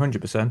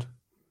 100%.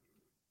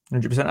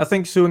 100%. I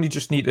think Sony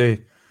just need to,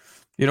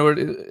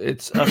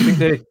 it's. I think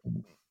they,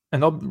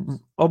 and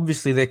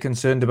obviously they're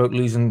concerned about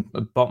losing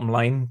a bottom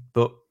line,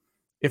 but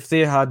if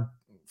they had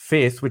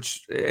faith,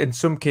 which in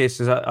some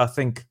cases I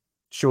think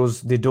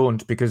shows they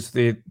don't, because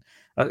they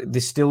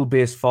still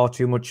base far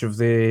too much of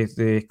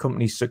the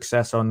company's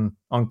success on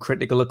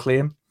critical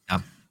acclaim.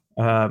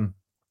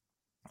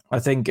 I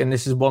think, and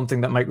this is one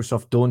thing that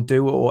Microsoft don't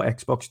do or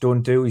Xbox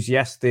don't do, is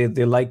yes, they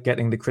like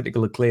getting the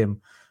critical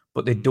acclaim,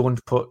 but they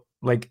don't put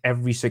like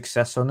every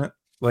success on it.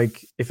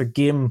 Like if a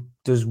game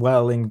does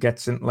well and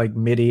gets in like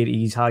mid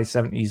 80s, high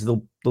 70s,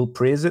 they'll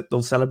praise it,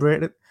 they'll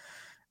celebrate it.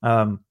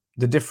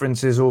 The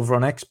difference is over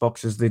on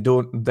Xbox is they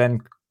don't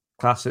then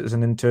class it as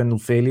an internal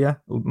failure,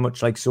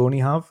 much like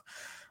Sony have.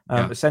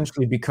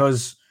 Essentially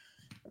because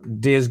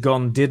Days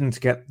Gone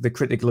didn't get the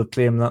critical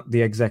acclaim that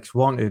the execs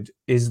wanted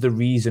is the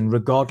reason,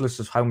 regardless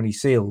of how many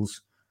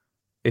sales,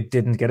 it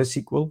didn't get a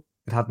sequel.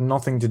 It had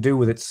nothing to do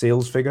with its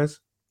sales figures.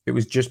 It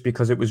was just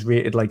because it was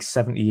rated like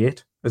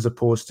 78 as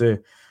opposed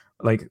to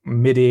like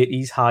mid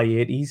 80s, high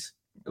 80s,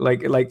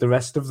 like the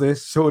rest of the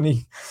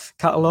Sony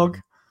catalog.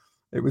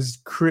 It was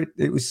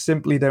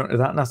simply down to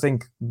that, and I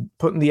think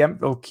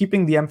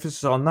keeping the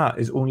emphasis on that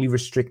is only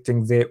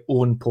restricting their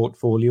own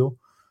portfolio.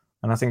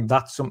 And I think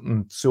that's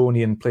something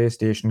Sony and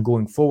PlayStation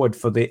going forward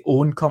for their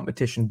own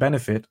competition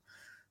benefit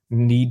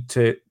need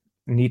to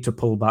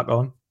pull back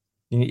on.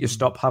 You need to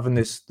stop having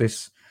this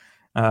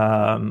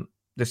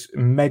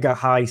mega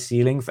high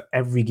ceiling for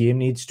every game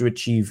needs to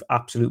achieve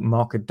absolute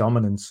market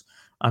dominance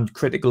and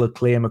critical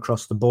acclaim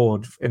across the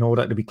board in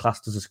order to be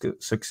classed as a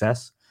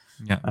success.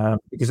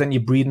 Because then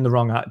you're breeding the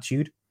wrong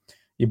attitude.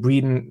 You're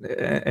breeding,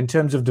 in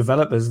terms of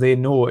developers, they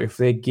know if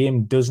their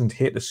game doesn't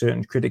hit a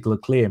certain critical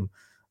acclaim,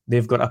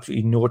 they've got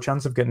absolutely no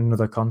chance of getting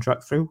another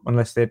contract through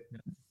unless they're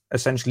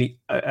essentially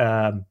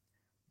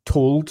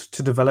told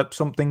to develop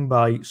something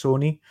by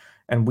Sony.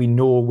 And we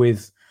know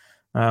with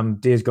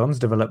Days Gone's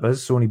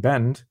developers, Sony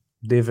Bend,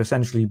 they've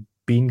essentially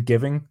been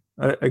giving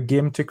a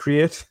game to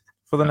create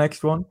for the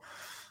next one,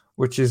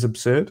 which is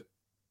absurd.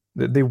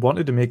 They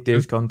wanted to make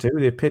Days Gone 2.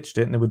 They pitched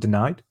it and they were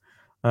denied.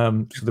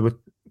 So they were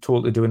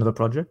told to do another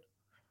project.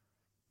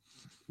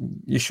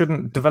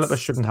 Developers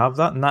shouldn't have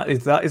that. And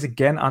that is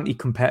again,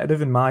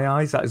 anti-competitive in my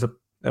eyes. That is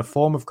a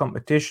form of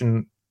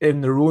competition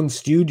in their own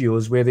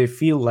studios where they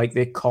feel like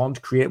they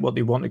can't create what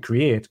they want to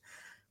create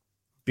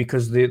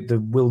because they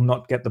will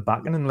not get the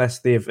backing unless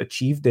they've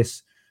achieved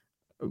this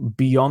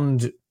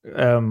beyond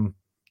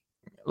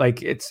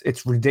like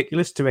it's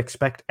ridiculous to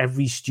expect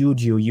every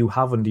studio you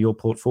have under your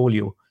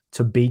portfolio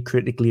to be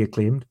critically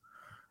acclaimed.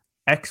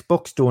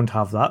 Xbox don't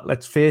have that.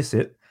 Let's face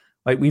it.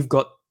 Like, we've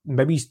got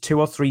maybe 2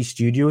 or 3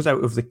 studios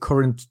out of the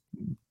current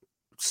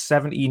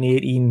 17,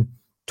 18,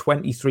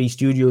 23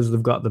 studios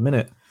they've got at the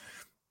minute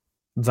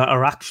that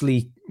are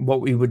actually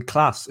what we would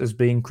class as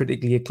being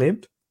critically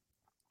acclaimed.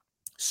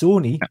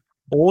 Sony,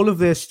 all of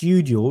their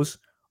studios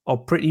are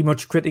pretty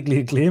much critically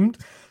acclaimed.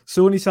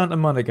 Sony Santa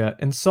Monica,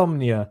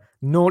 Insomnia,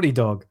 Naughty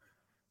Dog,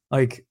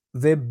 like,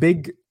 their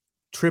big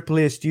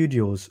AAA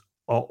studios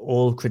are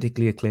all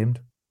critically acclaimed.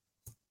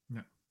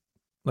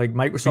 Like,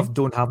 Microsoft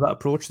don't have that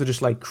approach. They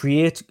just like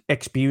create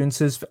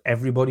experiences for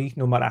everybody,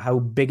 no matter how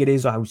big it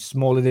is or how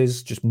small it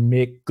is. Just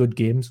make good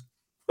games.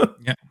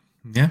 Yeah.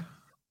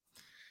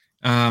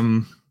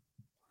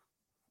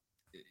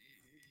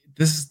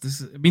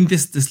 This I mean,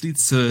 this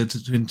leads to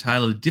an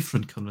entirely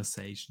different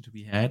conversation to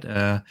be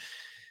had.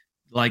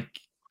 Like,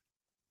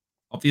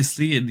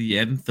 obviously, in the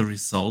end, the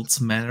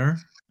results matter.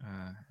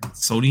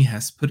 Sony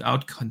has put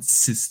out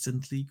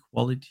consistently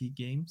quality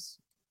games.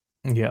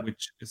 Yeah,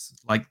 which is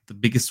like the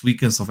biggest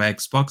weakness of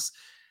Xbox,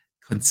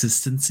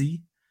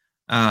 consistency.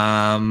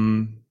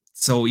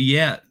 So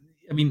yeah,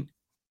 I mean,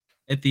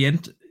 at the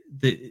end,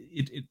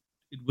 it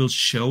will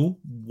show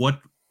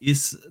what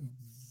is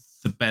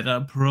the better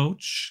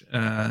approach.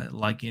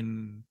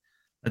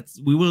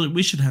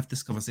 We should have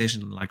this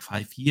conversation in like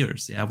 5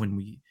 years, when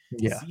we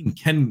see,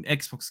 can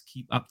Xbox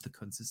keep up the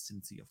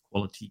consistency of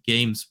quality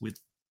games with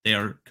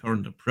their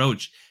current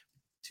approach?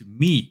 To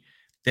me,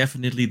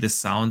 definitely this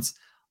sounds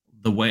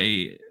the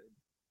way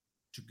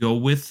to go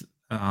with,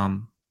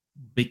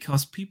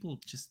 because people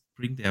just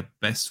bring their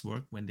best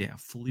work when they are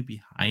fully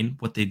behind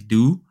what they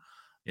do.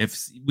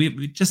 If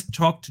we just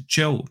talked to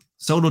Joe,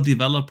 solo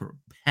developer,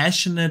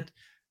 passionate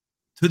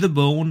to the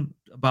bone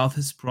about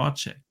his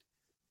project,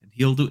 and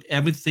he'll do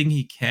everything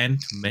he can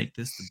to make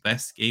this the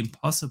best game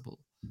possible.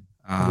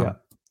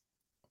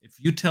 If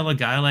you tell a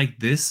guy like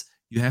this,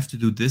 you have to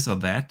do this or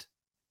that,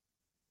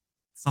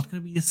 it's not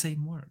going to be the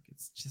same work.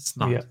 It's just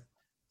not.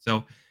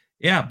 So,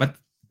 but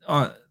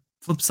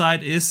flip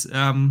side is,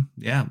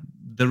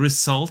 the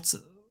results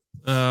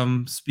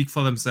speak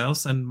for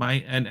themselves, and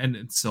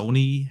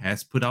Sony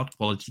has put out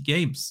quality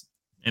games,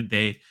 and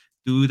they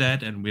do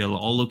that, and we're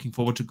all looking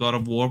forward to God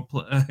of War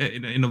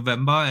in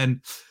November,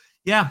 and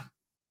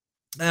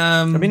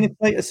I mean, it's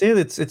like I say,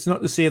 it's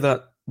not to say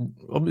that,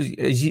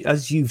 obviously,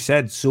 as you've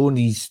said,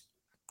 Sony's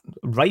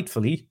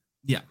rightfully,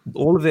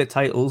 all of their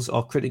titles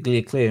are critically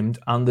acclaimed,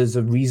 and there's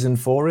a reason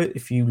for it.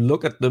 If you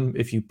look at them,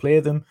 if you play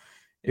them,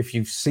 if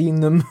you've seen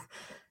them,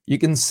 you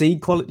can see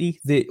quality.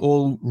 They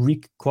all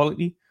reek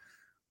quality.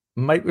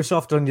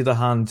 Microsoft, on the other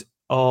hand,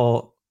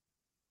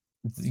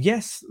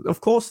 yes, of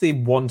course they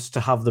want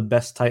to have the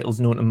best titles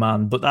known to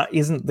man, but that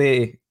isn't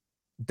their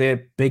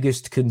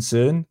biggest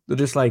concern. They're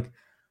just like,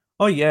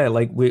 oh yeah,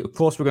 like, of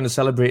course we're going to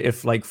celebrate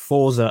if like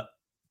Forza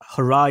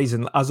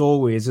Horizon, as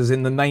always, is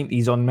in the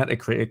 90s on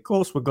Metacritic. Of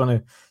course we're going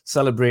to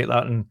celebrate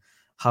that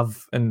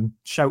and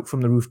shout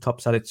from the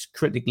rooftops that it's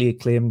critically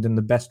acclaimed and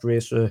the best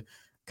racer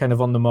kind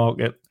of on the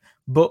market.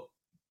 But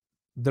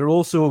they're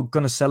also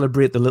going to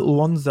celebrate the little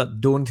ones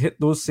that don't hit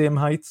those same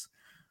heights.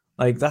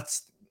 Like,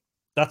 that's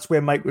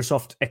where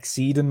Microsoft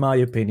exceed, in my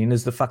opinion,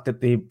 is the fact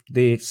that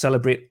they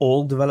celebrate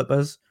all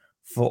developers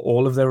for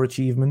all of their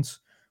achievements,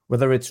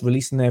 whether it's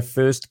releasing their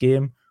first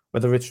game,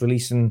 whether it's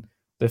releasing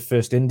their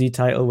first indie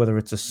title, whether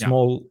it's a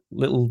small,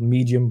 little,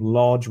 medium,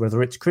 large,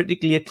 whether it's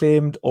critically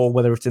acclaimed or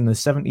whether it's in the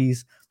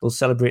 70s, they'll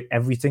celebrate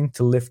everything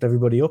to lift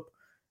everybody up.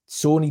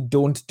 Sony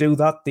don't do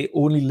that. They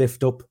only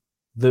lift up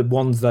the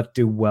ones that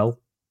do well.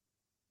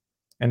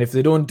 And if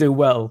they don't do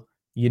well,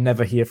 you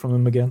never hear from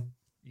them again.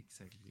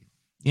 Exactly.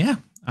 Yeah,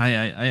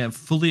 I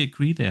fully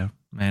agree there,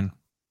 man.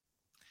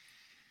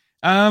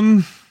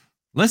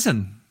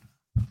 Listen,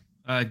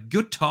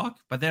 good talk,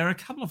 but there are a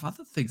couple of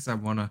other things I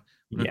want to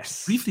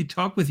briefly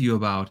talk with you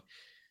about.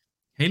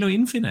 Halo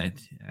Infinite.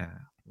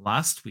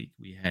 Last week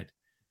we had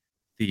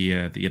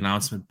the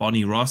announcement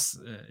Bonnie Ross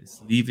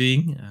is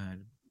leaving.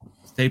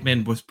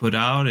 Statement was put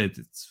out.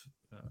 It's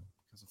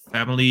because of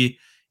family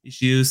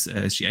issues.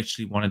 She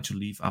actually wanted to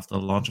leave after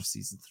the launch of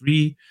season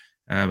 3,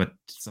 but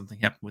something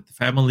happened with the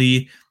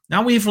family.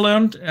 Now we've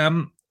learned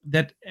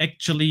that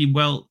actually,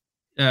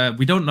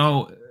 we don't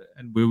know,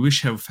 and we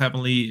wish her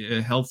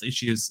family health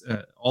issues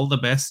all the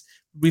best.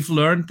 We've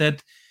learned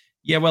that,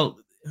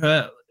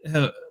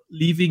 her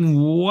leaving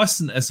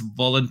wasn't as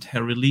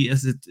voluntarily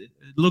as it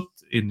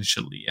looked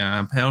initially.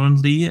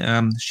 Apparently,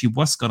 she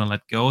was gonna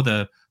let go.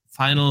 The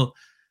final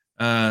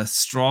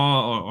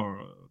straw,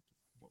 or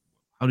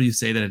how do you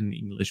say that in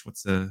English?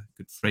 What's a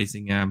good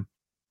phrasing? I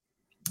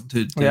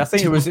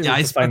think it was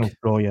the final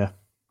straw.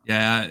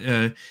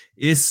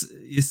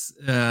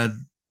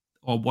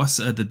 Was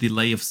the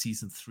delay of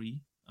season 3,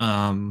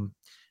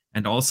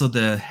 and also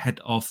the head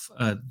of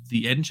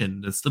the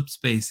engine, the Slip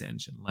Space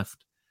engine,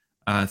 left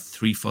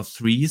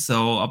 343.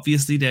 So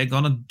obviously they're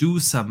gonna do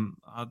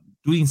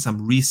doing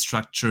some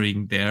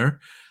restructuring there.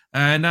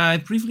 And I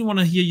briefly want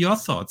to hear your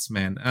thoughts,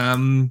 man,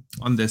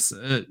 on this.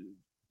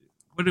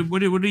 What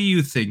do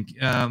you think?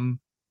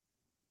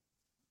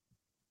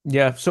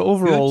 Yeah. So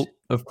overall,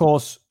 of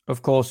course,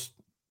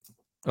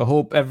 I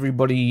hope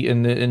everybody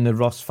in the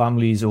Ross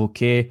family is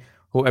okay.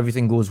 Hope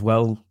everything goes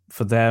well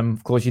for them.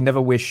 Of course, you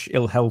never wish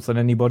ill health on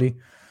anybody,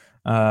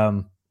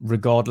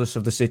 regardless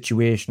of the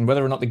situation,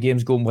 whether or not the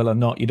game's going well or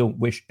not. You don't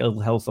wish ill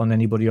health on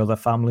anybody or their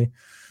family.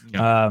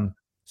 Yeah.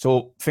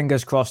 So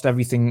fingers crossed,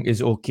 everything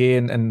is okay,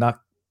 and that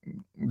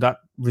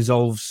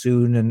resolves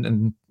soon,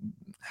 and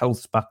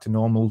health's back to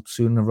normal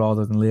sooner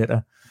rather than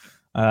later.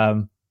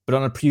 But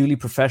on a purely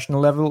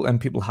professional level, and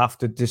people have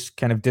to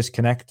kind of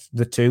disconnect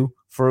the two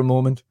for a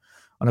moment.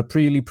 On a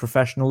purely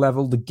professional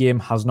level, the game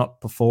has not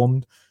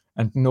performed,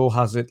 and nor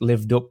has it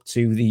lived up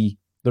to the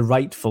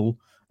rightful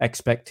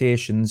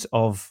expectations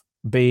of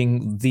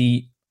being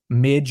the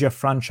major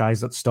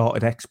franchise that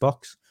started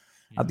Xbox.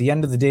 At the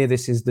end of the day,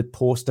 this is the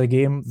poster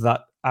game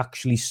that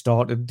actually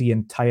started the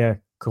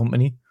entire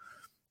company.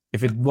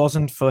 If it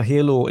wasn't for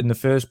Halo in the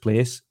first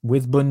place,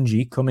 with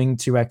Bungie coming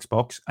to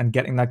Xbox and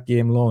getting that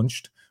game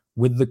launched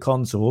with the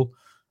console,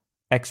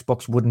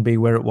 Xbox wouldn't be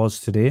where it was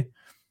today.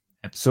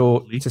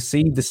 Absolutely. So to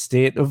see the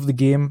state of the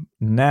game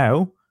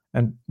now,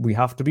 and we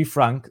have to be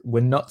frank,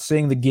 we're not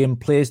saying the game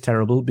plays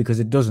terrible, because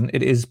it doesn't.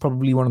 It is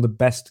probably one of the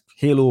best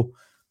Halo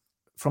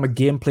from a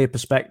gameplay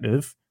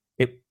perspective.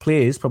 It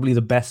plays probably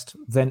the best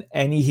than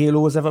any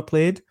Halo has ever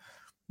played,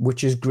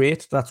 which is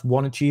great. That's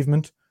one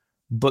achievement,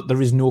 but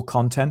there is no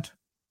content.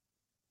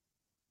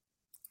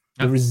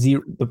 There is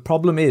zero. The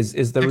problem is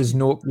there is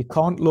no. You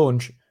can't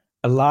launch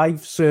a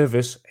live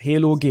service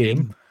Halo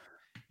game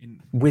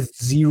with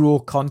zero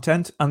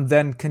content and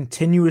then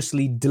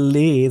continuously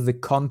delay the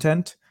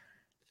content,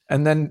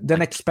 and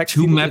then expect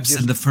 2 maps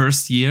in the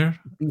first year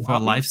for a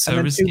live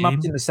service and then 2 game.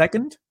 maps in the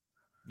second.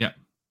 Yeah,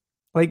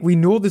 like we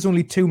know there's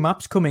only 2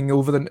 maps coming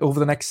over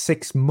the next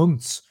 6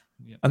 months,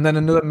 and then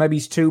another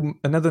maybe two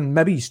at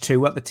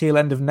the tail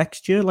end of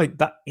next year. Like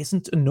that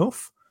isn't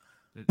enough.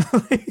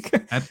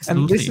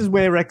 And this is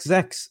where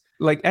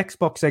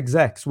Xbox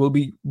execs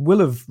will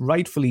have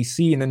rightfully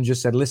seen and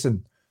just said,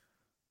 listen,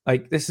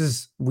 like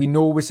we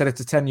know we said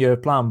it's a 10-year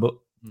plan, but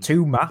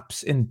 2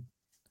 maps in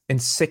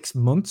 6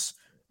 months,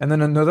 and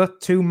then another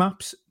 2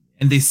 maps.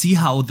 And they see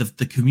how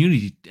the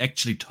community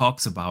actually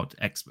talks about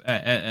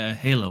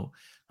Halo.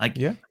 Like,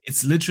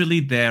 it's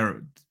literally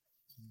their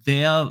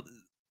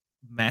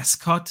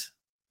mascot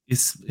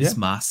is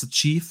Master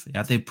Chief.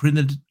 Yeah, they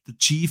printed the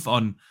Chief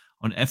on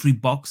every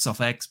box of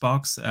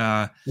Xbox.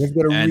 They've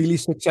got a really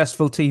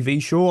successful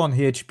TV show on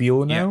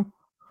HBO now.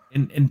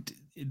 And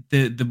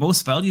the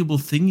most valuable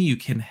thing you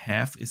can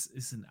have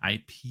is an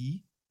IP,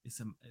 is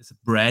a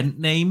brand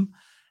name,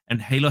 and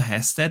Halo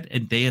has that,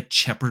 and they are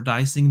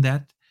jeopardizing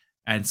that.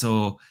 And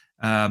so,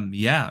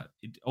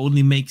 it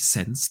only makes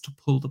sense to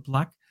pull the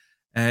plug.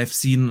 I've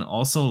seen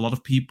also a lot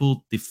of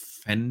people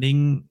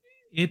defending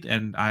it,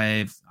 and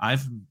I've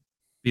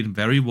been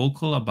very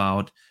vocal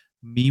about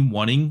me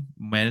wanting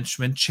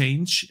management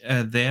change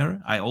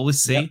there. I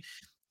always say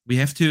we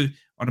have to,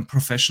 on a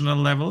professional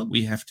level,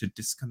 we have to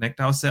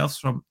disconnect ourselves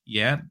from,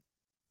 there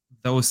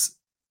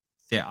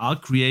are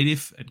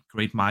creative and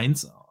great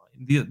minds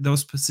in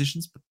those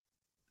positions, but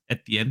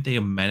at the end, they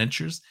are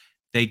managers.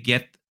 They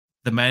get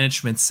the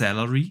management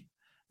salary,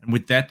 and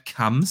with that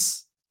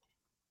comes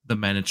the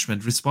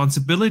management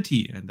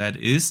responsibility, and that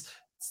is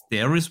it's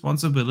their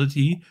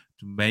responsibility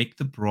to make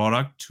the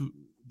product to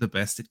the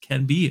best it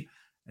can be.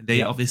 And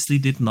they obviously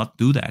did not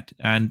do that.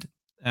 And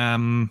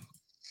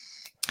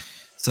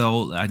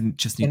so I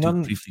just need to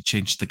briefly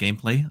change the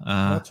gameplay.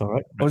 That's all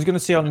right. I was going to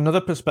say, on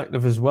another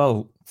perspective as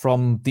well,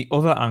 from the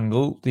other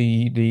angle,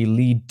 the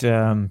lead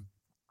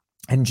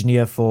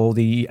engineer for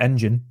the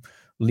engine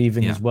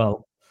leaving as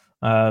well.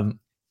 I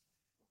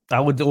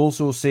would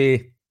also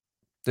say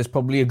there's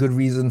probably a good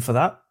reason for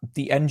that.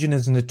 The engine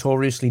is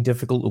notoriously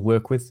difficult to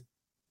work with.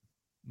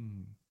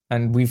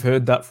 And we've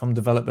heard that from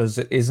developers.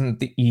 It isn't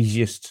the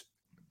easiest.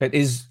 It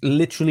is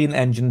literally an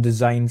engine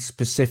designed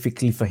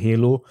specifically for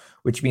Halo,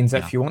 which means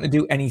that if you want to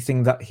do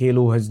anything that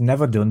Halo has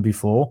never done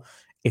before,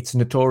 it's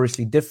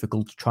notoriously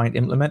difficult to try and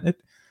implement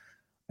it.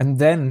 And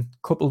then,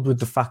 coupled with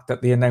the fact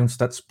that they announced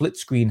that split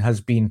screen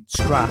has been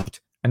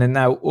scrapped and are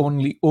now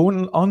only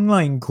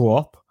online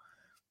co-op,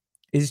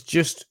 is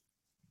just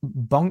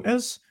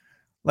bonkers.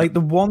 Like,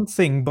 the one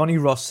thing Bonnie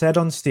Ross said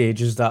on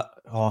stage is that,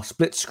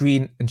 split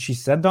screen, and she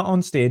said that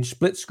on stage,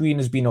 split screen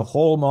has been a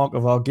hallmark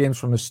of our games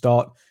from the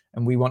start,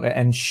 and we want to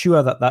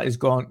ensure that is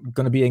going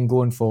to be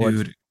going forward.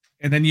 Dude.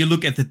 And then you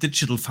look at the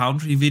Digital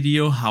Foundry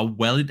video, how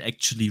well it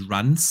actually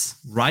runs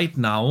right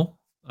now,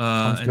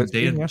 and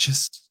they're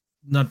just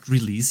not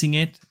releasing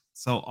it.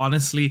 So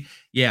honestly,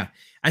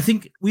 I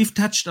think we've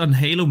touched on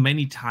Halo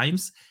many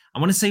times. I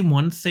want to say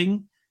one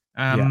thing.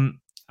 I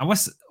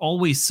was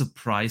always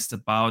surprised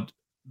about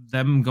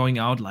them going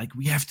out like,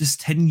 we have this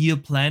 10-year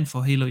plan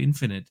for Halo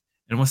Infinite.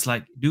 And it was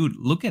like, dude,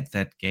 look at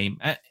that game.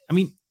 I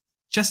mean,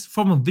 just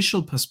from a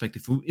visual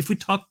perspective, if we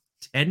talk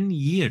 10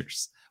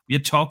 years, we are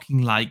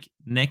talking like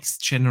next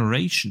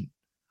generation.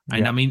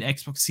 And I mean,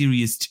 Xbox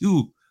Series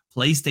 2,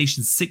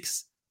 PlayStation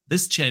 6,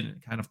 this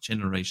kind of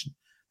generation.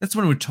 That's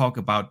when we talk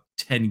about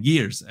 10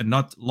 years and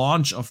not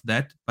launch of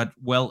that, but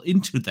well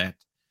into that.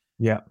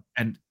 Yeah.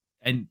 And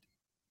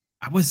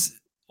I was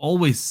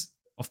always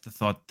of the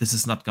thought this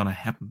is not going to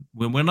happen.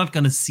 We're not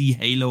going to see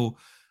Halo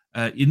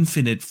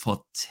Infinite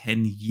for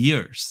 10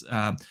 years.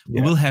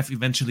 We will have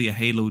eventually a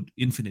Halo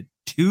Infinite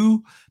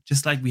 2,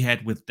 just like we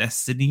had with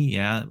Destiny.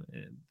 That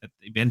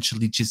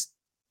eventually just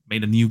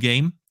made a new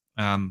game.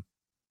 And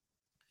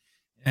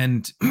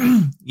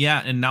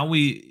and now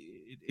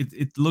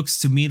it looks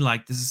to me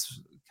like this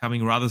is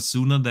coming rather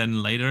sooner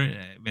than later.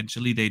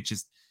 Eventually, they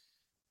just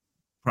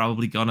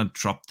probably gonna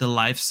drop the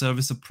live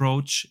service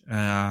approach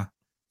and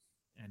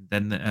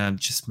then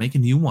just make a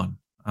new one.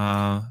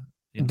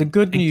 The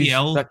good news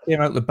that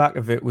came out the back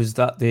of it was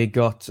that they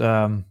got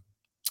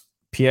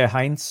Pierre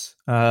Heinz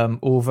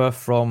over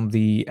from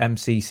the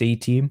MCC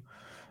team.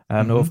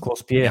 Now, of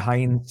course, Pierre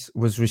Heinz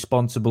was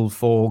responsible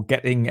for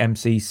getting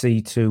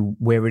MCC to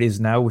where it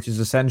is now, which is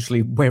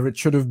essentially where it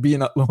should have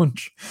been at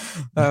launch.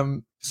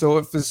 So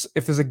if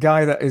there's a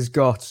guy that has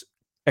got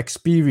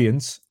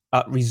experience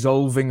at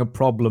resolving a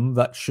problem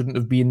that shouldn't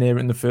have been there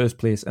in the first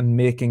place and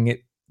making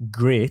it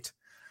great,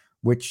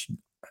 which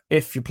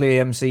if you play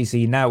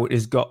MCC now, it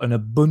has got an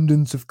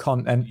abundance of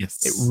content.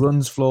 Yes. It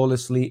runs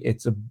flawlessly.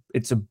 It's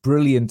a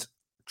brilliant,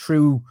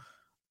 true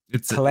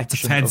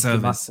collection of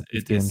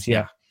thematic games.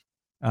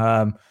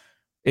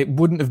 It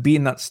wouldn't have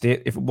been that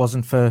state if it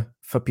wasn't for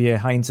Pierre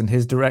Heinz and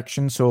his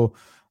direction. So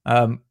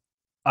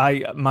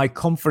my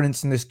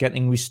confidence in this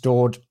getting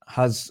restored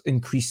has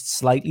increased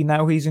slightly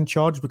now he's in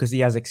charge, because he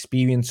has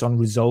experience on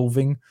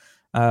resolving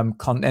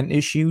content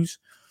issues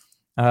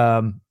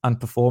and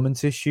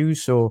performance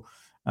issues. So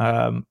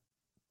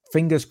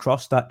fingers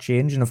crossed that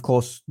change. And of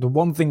course, the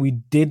one thing we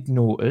did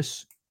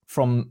notice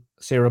from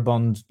Sarah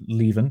Bond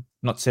leaving,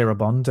 not Sarah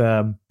Bond,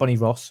 Bonnie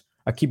Ross.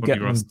 I keep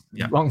getting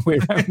the wrong way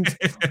around.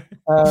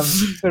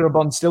 Sarah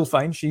Bond's still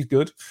fine. She's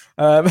good.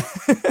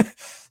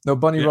 No,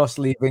 Bonnie Ross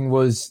leaving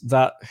was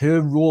that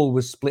her role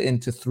was split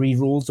into 3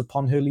 roles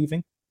upon her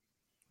leaving,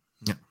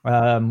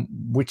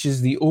 which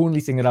is the only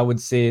thing that I would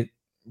say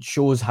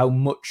shows how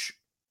much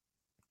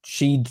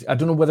I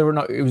don't know whether or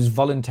not it was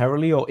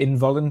voluntarily or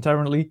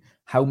involuntarily,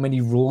 how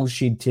many roles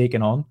she'd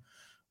taken on.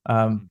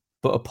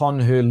 But upon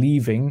her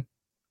leaving,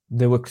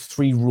 there were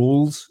 3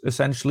 roles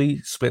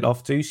essentially split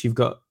off to. So you've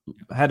got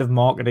head of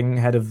marketing,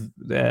 head of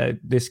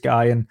this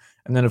guy, and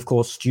then of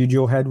course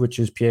studio head, which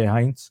is Pierre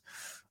Heinz.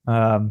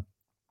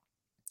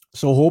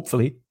 So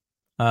hopefully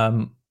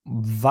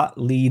that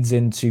leads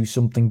into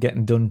something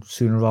getting done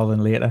sooner rather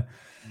than later.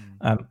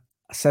 I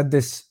said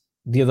this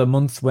the other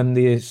month when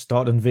they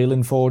started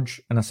unveiling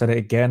Forge, and I said it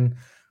again,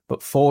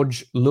 but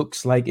Forge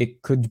looks like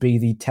it could be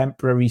the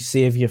temporary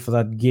savior for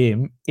that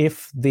game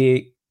if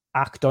they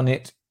act on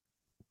it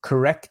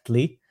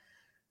correctly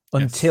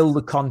until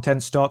the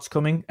content starts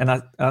coming.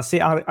 And I say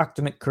act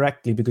on it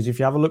correctly because if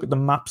you have a look at the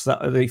maps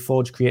that the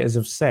Forge creators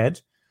have said,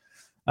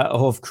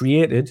 have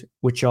created,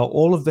 which are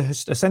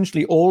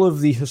essentially all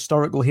of the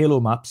historical Halo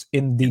maps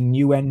in the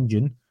new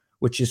engine,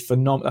 which is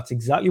phenomenal. That's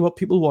exactly what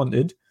people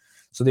wanted.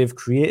 So they've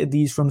created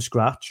these from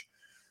scratch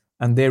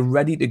and they're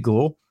ready to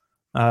go.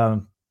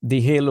 The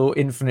Halo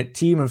Infinite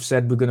team have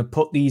said we're going to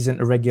put these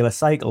into regular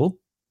cycle,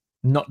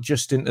 not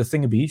just into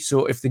Thingamby.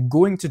 So if they're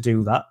going to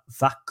do that,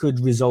 that could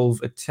resolve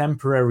a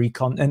temporary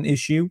content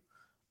issue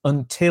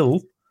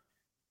until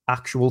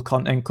actual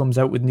content comes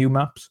out with new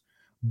maps.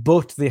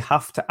 But they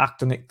have to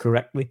act on it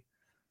correctly.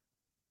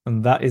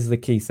 And that is the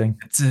key thing.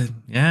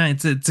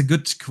 It's a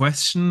good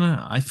question.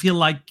 I feel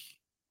like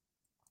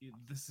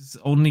this is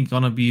only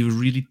going to be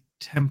really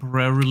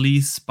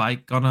temporarily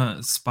spike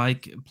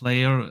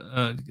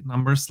player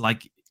numbers.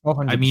 Like,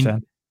 100%. I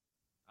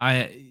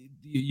mean,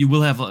 you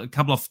will have a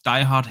couple of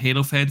diehard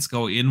Halo fans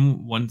go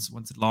in once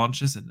it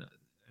launches and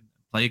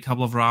play a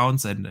couple of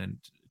rounds, and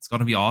it's going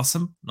to be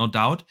awesome, no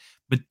doubt.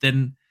 But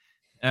then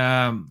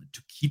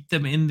to keep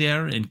them in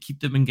there and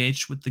keep them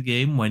engaged with the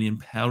game when in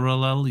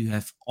parallel you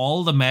have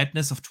all the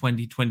madness of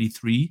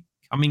 2023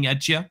 coming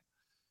at you.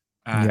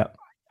 I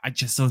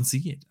just don't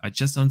see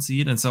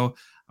it. And so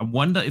I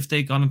wonder if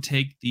they're going to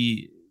take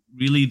the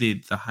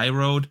high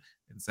road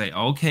and say,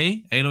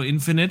 okay, Halo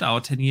Infinite, our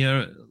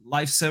 10-year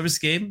live service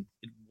game,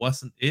 it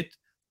wasn't it.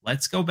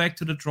 Let's go back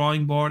to the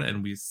drawing board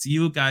and we see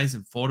you guys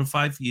in 4 to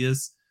 5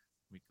 years.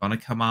 We're going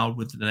to come out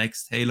with the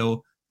next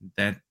Halo.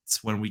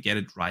 That's when we get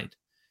it right.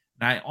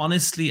 And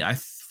I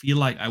feel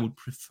like I would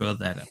prefer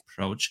that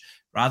approach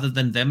rather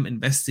than them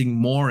investing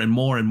more and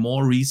more and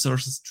more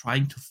resources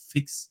trying to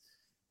fix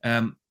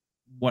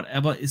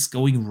whatever is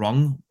going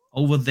wrong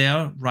over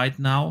there right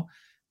now.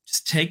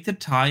 Just take the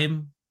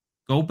time,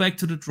 go back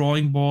to the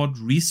drawing board,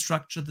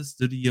 restructure the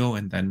studio,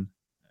 and then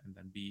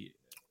be.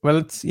 Well,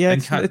 it's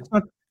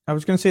not. I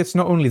was going to say it's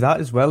not only that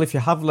as well. If you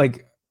have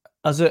like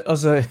as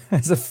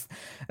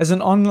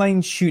an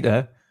online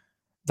shooter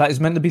that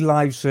is meant to be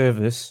live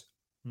service.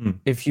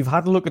 If you've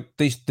had a look at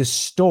the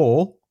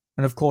store,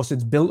 and of course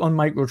it's built on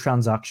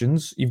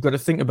microtransactions, you've got to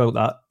think about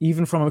that.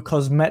 Even from a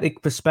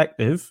cosmetic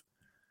perspective,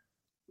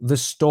 the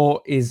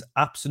store is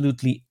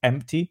absolutely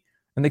empty.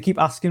 And they keep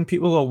asking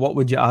people, "Oh, what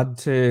would you like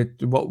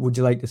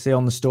to see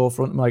on the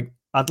storefront?" I'm like,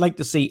 I'd like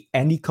to see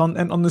any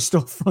content on the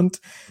storefront.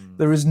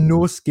 There is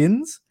no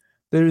skins.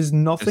 There is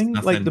nothing.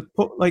 Like they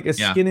put like a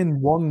skin in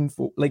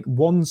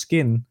one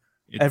skin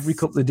every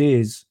couple of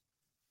days,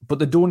 but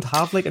they don't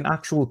have like an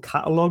actual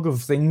catalog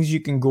of things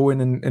you can go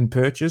in and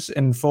purchase.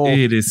 And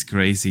it is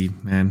crazy,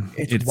 man.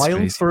 It's wild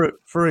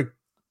crazy.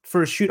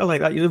 For a shooter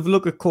like that. You have a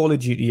look at Call of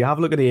Duty, you have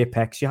a look at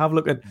Apex, you have a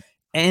look at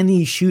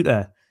any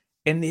shooter,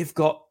 and they've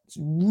got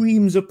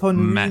reams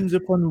upon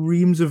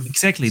reams of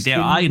exactly.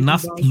 There are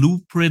enough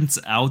blueprints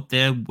out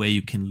there where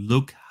you can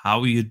look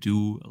how you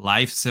do a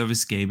live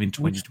service game in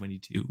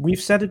 2022.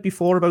 We've said it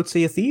before about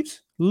Sea of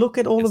Thieves. Look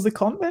at all of the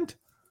content.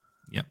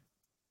 Yeah,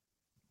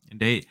 and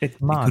they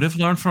could have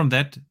learned from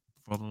that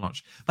for the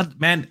launch. But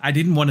man, I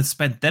didn't want to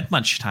spend that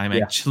much time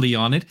actually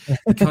on it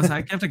because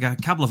I got a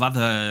couple of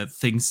other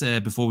things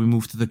before we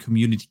move to the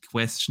community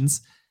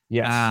questions.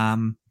 Yes.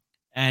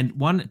 And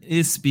one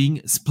is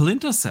being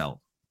Splinter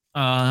Cell.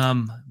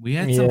 We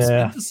had some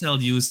Splinter Cell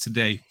news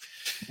today.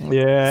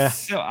 Yeah.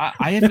 So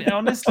I have,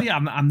 honestly,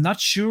 I'm not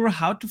sure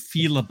how to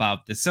feel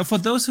about this. So for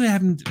those who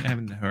haven't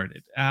heard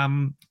it,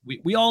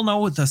 we all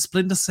know the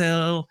Splinter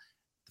Cell,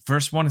 the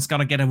first one is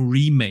gonna get a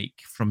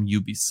remake from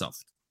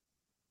Ubisoft,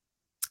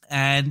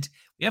 and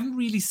we haven't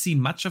really seen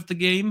much of the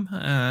game.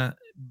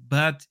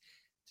 But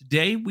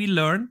today we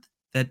learned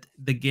that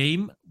the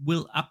game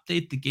will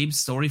update the game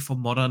story for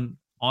modern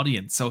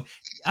audience. So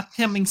the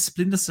upcoming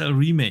Splinter Cell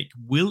remake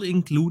will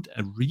include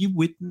a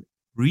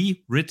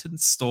rewritten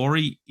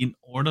story in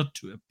order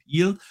to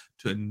appeal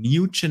to a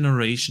new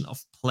generation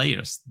of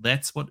players.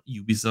 That's what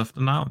Ubisoft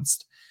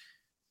announced.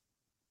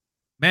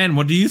 Man,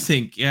 what do you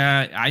think?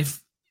 I'm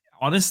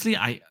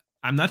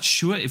not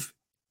sure if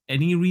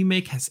any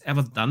remake has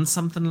ever done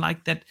something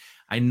like that.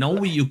 I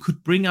know you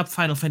could bring up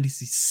Final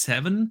Fantasy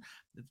VII.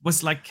 It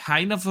was like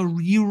kind of a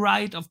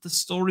rewrite of the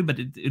story, but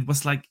it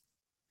was like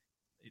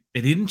they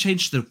didn't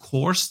change the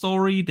core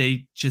story.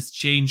 They just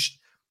changed,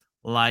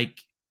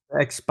 like,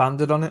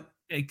 expanded a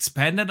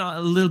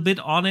little bit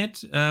on it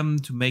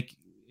to make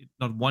it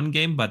not one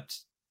game but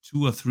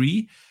 2 or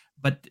 3.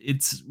 But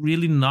it's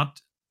really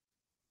not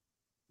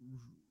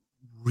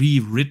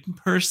rewritten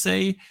per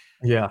se.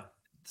 Yeah.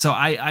 So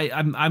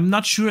I'm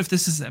not sure if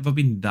this has ever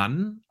been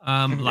done.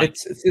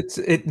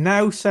 It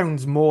now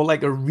sounds more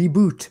like a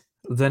reboot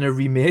than a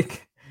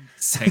remake.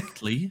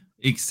 Exactly.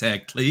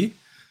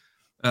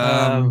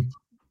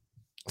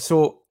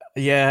 So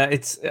yeah,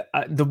 it's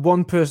the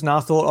one person I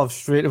thought of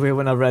straight away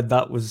when I read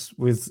that was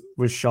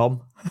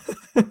Shom.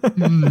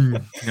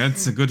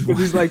 That's a good one.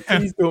 He's like,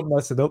 please don't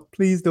mess it up.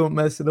 Please don't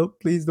mess it up.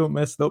 Please don't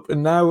mess it up.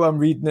 And now I'm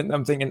reading it and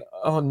I'm thinking,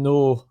 oh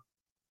no,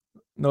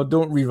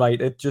 don't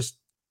rewrite it. Just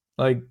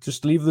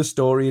leave the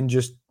story and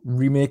just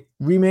remake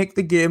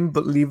the game,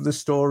 but leave the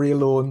story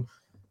alone.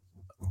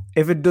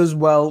 If it does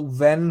well,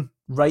 then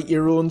write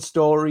your own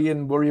story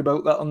and worry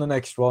about that on the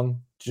next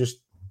one.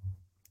 Just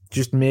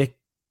make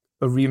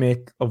a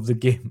remake of the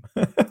game.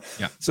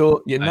 Yeah.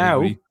 So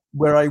now,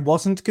 where I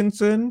wasn't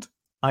concerned,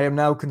 I am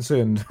now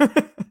concerned.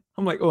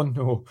 I'm like, oh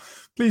no,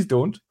 please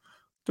don't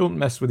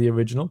mess with the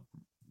original.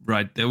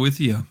 Right there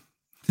with you.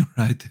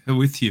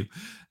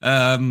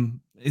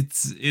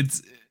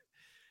 It's.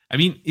 I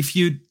mean,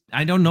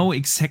 I don't know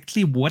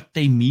exactly what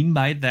they mean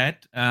by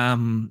that,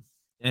 and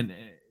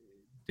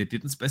they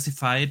didn't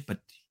specify it. But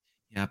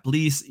yeah,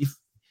 please, if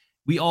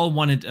we all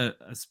wanted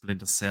a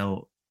Splinter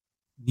Cell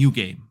new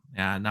game.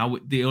 Yeah, now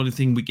the only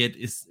thing we get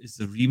is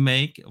a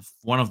remake of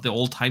one of the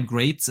all-time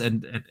greats,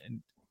 and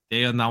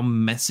they are now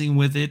messing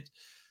with it.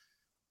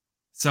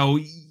 So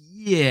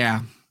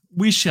yeah,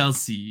 we shall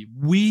see.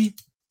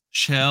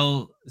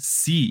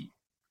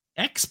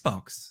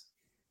 Xbox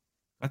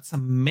got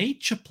some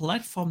major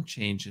platform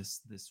changes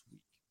this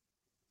week,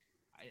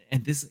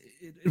 and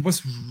it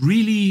was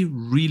really,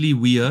 really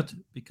weird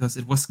because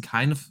it was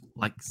kind of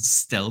like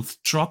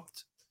stealth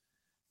dropped.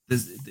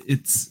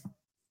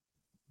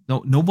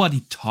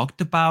 Nobody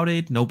talked about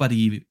it.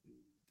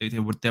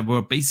 There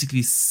were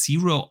basically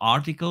 0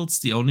 articles.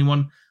 The only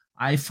one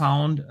I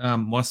found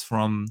was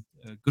from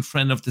a good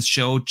friend of the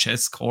show,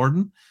 Jess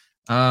Corden.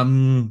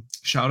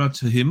 Shout out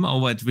to him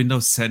over at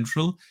Windows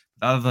Central.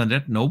 But other than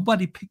that,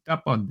 nobody picked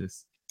up on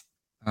this.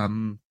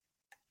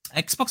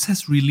 Xbox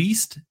has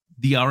released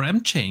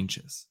DRM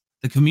changes.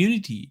 The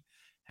community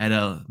had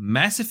a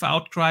massive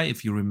outcry.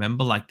 If you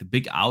remember, like the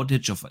big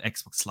outage of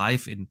Xbox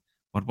Live in,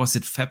 what was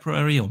it,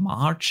 February or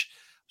March?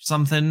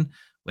 Something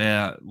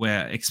where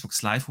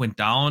Xbox Live went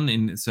down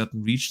in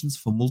certain regions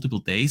for multiple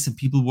days and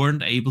people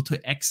weren't able to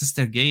access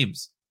their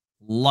games.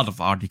 A lot of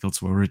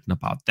articles were written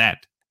about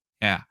that.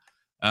 Yeah.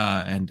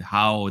 And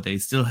how they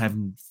still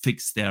haven't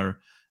fixed their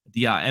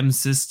DRM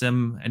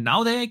system. And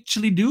now they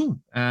actually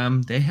do.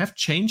 They have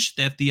changed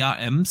their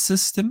DRM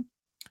system.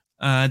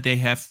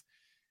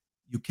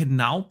 You can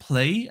now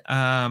play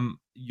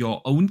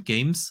your own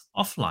games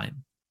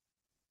offline.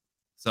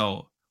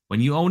 So when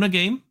you own a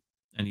game,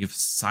 and you've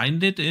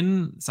signed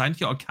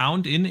your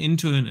account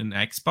into an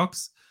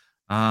Xbox,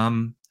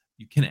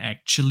 you can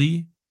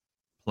actually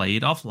play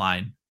it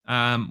offline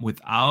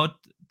without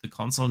the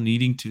console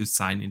needing to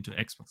sign into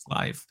Xbox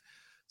Live.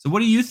 So what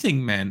do you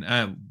think,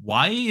 man?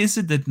 Why is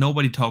it that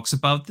nobody talks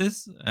about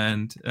this?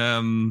 And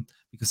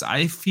because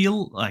I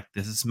feel like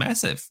this is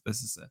massive.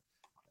 This is a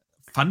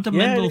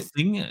fundamental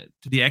thing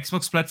to the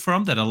Xbox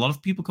platform that a lot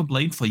of people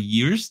complained for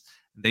years.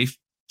 They've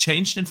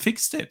changed and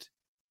fixed it.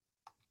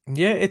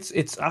 Yeah,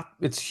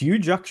 it's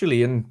huge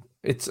actually, and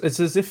it's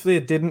as if they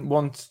didn't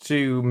want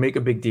to make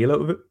a big deal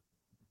out of it,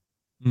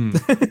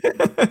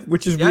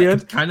 which is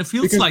weird. It kind of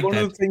feels because like one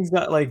that. of the things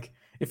that, like,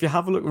 if you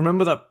have a look,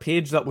 remember that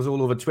page that was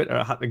all over Twitter?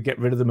 I had to get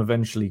rid of them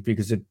eventually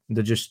because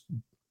they just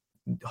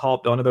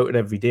harped on about it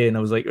every day, and I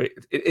was like,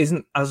 it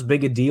isn't as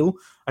big a deal.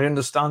 I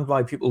understand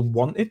why people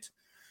want it.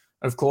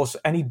 And of course,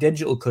 any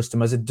digital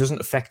customers, it doesn't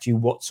affect you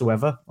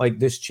whatsoever. Like,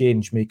 this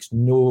change makes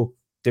no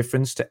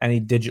difference to any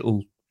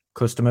digital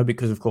customer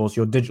because, of course,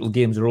 your digital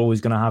games are always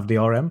going to have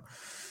DRM.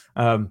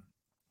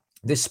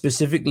 This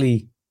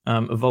specifically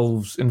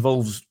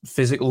involves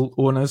physical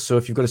owners. So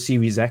if you've got a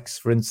Series X,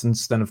 for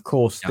instance, then of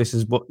course this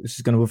is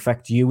going to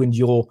affect you and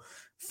your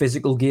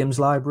physical games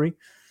library.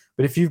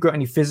 But if you've got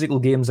any physical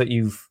games that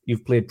you've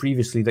played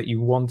previously that you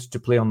want to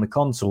play on the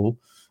console,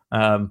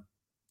 and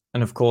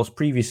of course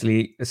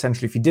previously,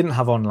 essentially, if you didn't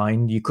have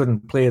online, you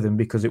couldn't play them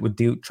because it would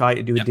try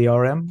to do a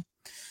DRM.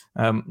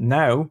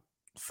 Now,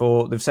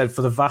 they've said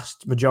for the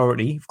vast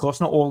majority, of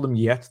course, not all of them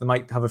yet. They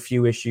might have a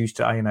few issues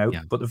to iron out,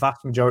 but the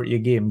vast majority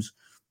of games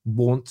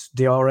won't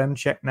DRM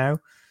check now,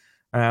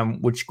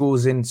 which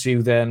goes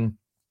into then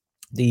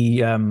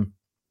the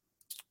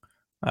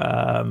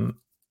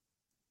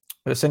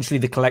essentially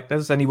the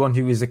collectors. Anyone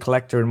who is a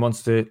collector and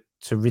wants to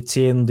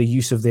retain the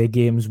use of their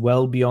games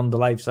well beyond the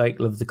life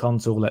cycle of the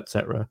console,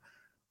 etc.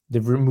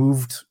 They've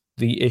removed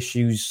the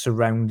issues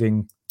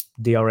surrounding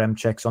DRM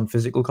checks on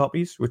physical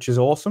copies, which is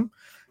awesome.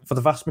 For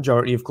the vast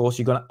majority, of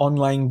course,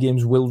 online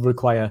games will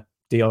require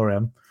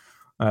DRM.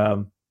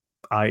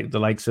 The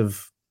likes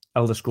of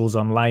Elder Scrolls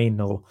Online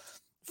or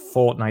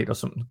Fortnite or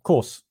something. Of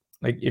course,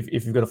 like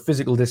if you've got a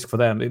physical disc for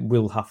them, it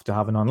will have to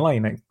have an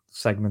online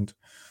segment.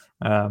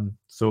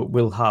 So it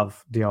will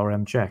have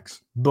DRM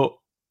checks. But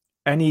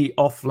any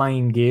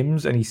offline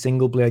games, any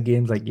single-player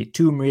games like your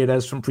Tomb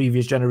Raiders from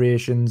previous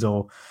generations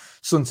or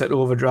Sunset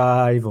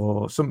Overdrive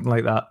or something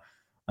like that,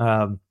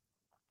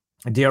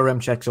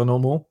 DRM checks are no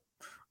more.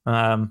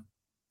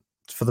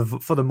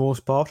 For the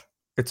most part,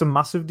 it's a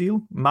massive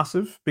deal,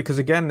 because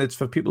again, it's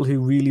for people who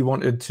really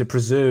wanted to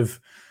preserve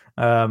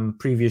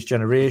previous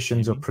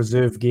generations or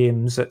preserve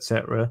games,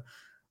 etc.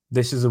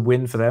 This is a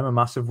win for them, a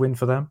massive win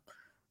for them.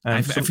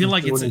 I feel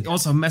like it's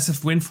also a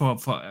massive win for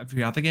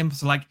every other game.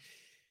 So like,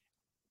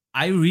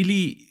 I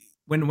really,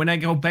 when I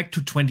go back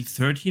to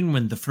 2013,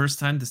 when the first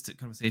time this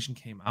conversation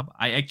came up,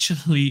 I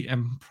actually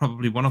am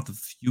probably one of the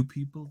few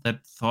people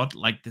that thought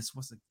like this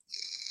was a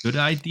good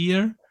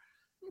idea.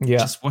 Yeah. It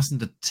just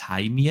wasn't the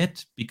time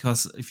yet,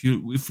 because if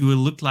you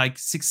look like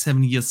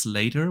 6-7 years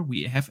later,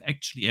 we have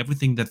actually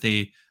everything that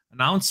they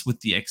announced with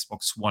the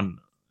Xbox One,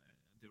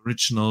 the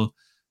original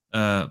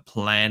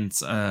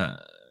plans in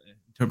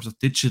terms of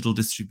digital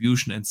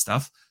distribution and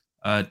stuff,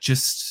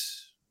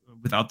 just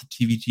without the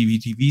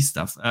TV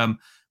stuff.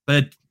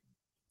 But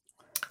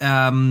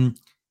I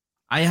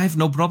have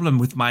no problem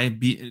with my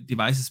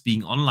devices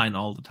being online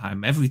all the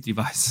time. Every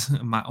device,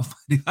 my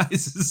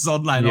device is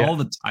online all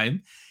the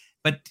time.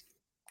 But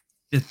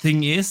the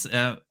thing is,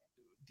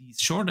 these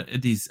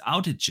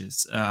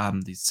outages,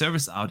 these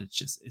service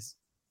outages, is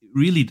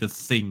really the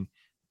thing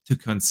to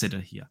consider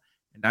here.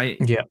 And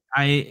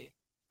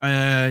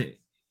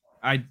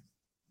I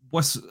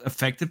was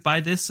affected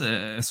by this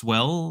as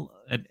well,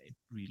 and it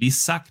really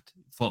sucked.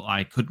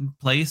 I couldn't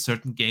play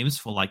certain games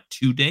for like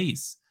 2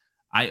 days.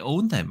 I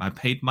own them. I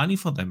paid money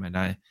for them,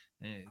 and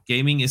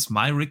gaming is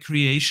my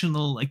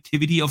recreational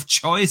activity of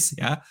choice.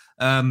 Yeah.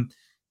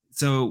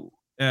 So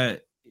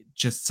it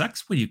just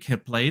sucks when you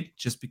can't play it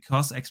just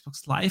because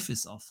Xbox Live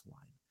is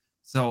offline.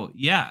 So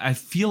yeah, I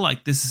feel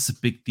like this is a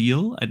big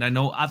deal, and I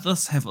know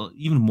others have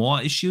even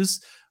more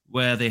issues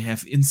where they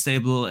have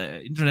unstable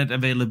internet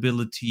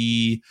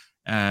availability,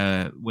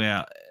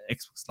 where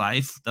Xbox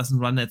Live doesn't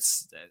run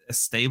as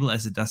stable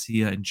as it does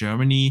here in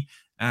Germany.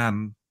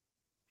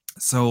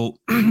 So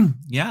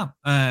yeah,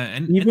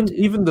 and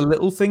even the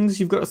little things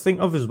you've got to think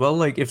of as well,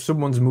 like if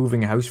someone's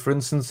moving house, for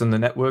instance, and the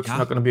network's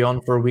not going to be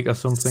on for a week or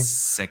something.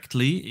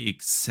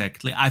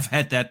 Exactly. I've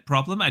had that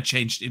problem. I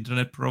changed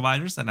internet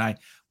providers, and I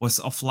was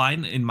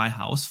offline in my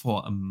house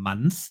for a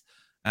month.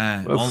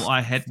 All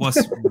I had was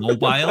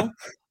mobile.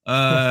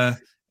 I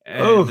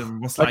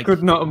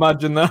could not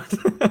imagine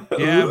that.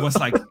 Yeah, it was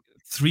like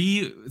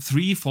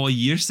 3-4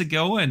 years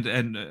ago,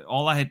 and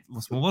all I had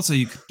was mobile, so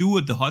you could do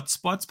the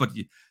hotspots, but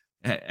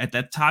at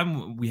that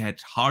time we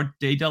had hard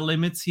data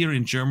limits here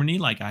in Germany.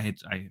 Like I think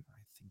I don't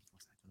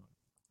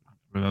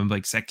remember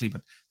exactly,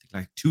 but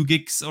like 2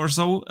 gigs or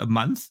so a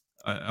month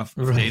of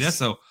data.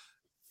 So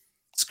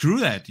screw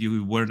that,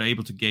 you weren't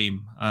able to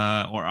game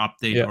or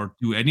update or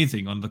do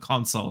anything on the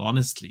console,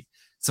 honestly.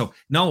 So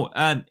no,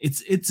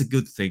 it's a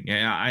good thing.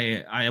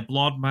 I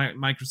applaud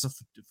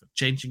Microsoft for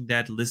changing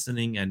that,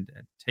 listening and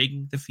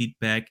taking the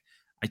feedback.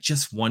 I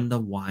just wonder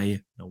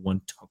why no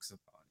one talks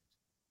about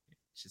it.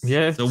 It's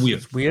just so weird.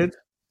 It's weird.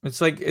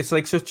 It's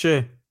like such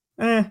a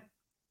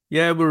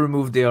yeah, we'll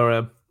remove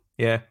DRM.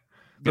 Yeah.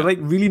 They're like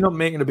really not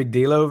making a big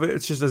deal out of it.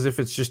 It's just as if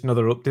it's just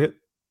another update.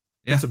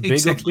 It's a big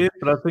update,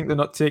 but I think they're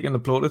not taking the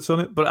plaudits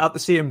on it. But at the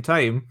same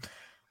time,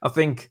 I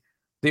think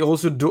they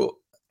also don't.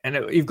 And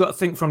you've got to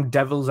think from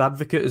devil's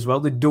advocate as well.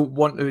 They don't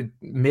want to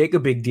make a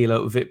big deal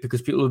out of it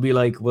because people will be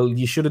like, well,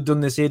 you should have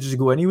done this ages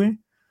ago anyway.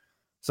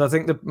 So I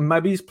think that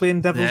maybe he's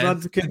playing devil's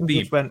advocate and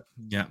just went,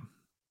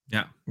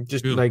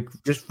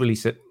 just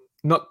release it.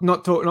 Not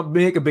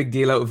make a big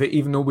deal out of it,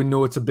 even though we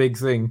know it's a big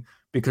thing.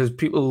 Because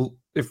people,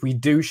 if we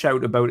do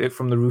shout about it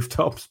from the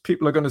rooftops,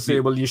 people are going to say,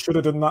 well, you should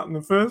have done that in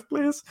the first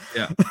place.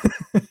 Yeah.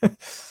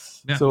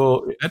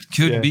 So that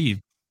could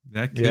be.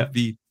 That could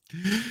be.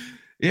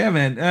 Yeah,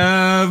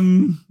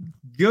 man.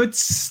 Good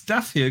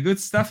stuff here.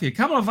 A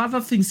couple of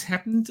other things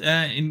happened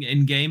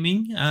in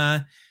gaming.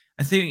 I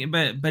think,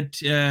 but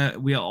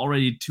we are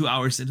already 2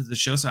 hours into the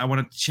show, so I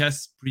want to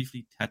just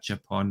briefly touch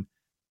upon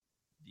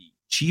the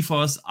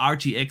GeForce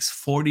RTX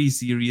 40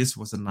 series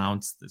was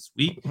announced this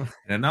week.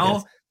 And I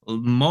know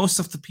most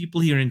of the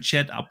people here in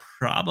chat are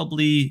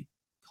probably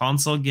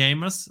console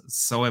gamers.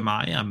 So am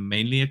I. I'm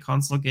mainly a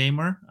console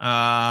gamer.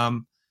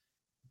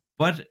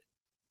 But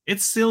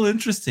it's still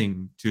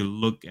interesting to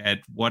look at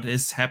what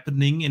is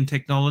happening in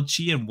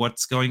technology and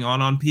what's going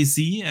on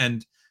PC.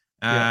 And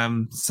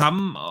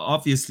some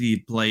obviously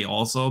play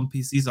also on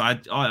PC. So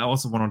I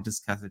also want to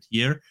discuss it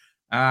here.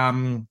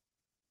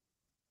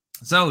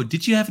 So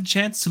did you have a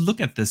chance to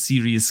look at the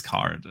series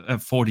card,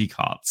 40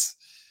 cards?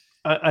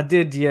 I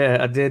did,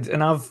 I did.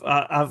 And I've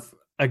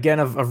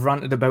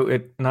ranted about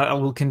it, and I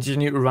will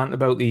continue to rant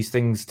about these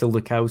things till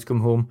the cows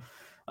come home.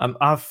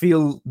 I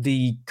feel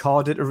the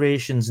card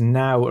iterations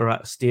now are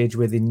at a stage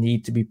where they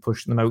need to be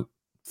pushing them out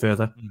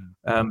further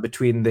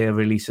between their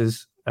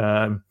releases.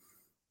 And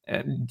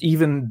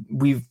even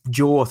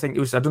Joe, I think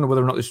it was, I don't know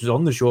whether or not this was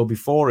on the show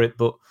before it,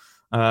 but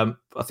I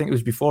think it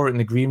was before it in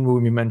the green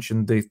room, he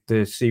mentioned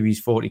the Series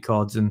 40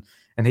 cards, and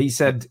he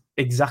said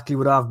exactly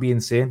what I've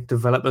been saying.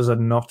 Developers are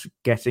not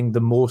getting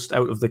the most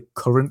out of the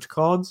current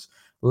cards,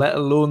 let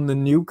alone the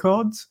new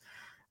cards.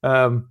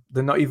 They're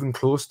not even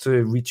close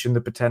to reaching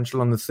the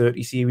potential on the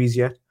 30 series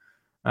yet.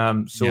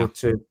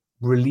 To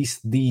release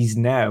these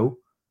now,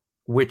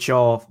 which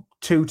are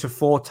 2 to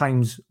 4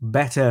 times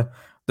better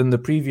than the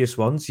previous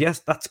ones, yes,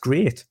 that's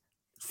great.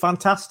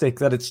 Fantastic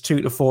that it's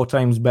 2 to 4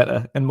 times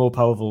better and more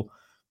powerful.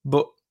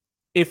 But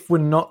if we're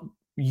not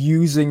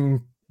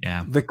using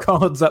the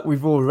cards that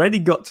we've already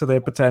got to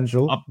their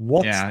potential,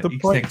 what's the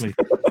point?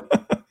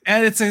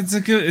 And it's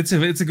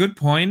a good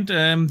point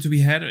to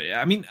be had.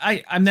 I mean,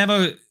 I'm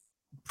never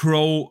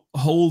pro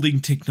holding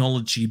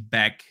technology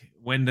back.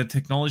 When the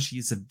technology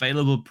is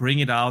available, bring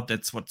it out.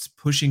 That's what's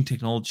pushing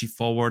technology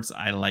forwards.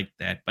 I like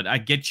that, but I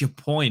get your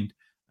point.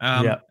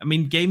 I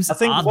mean, games are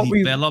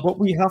developed. What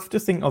we have to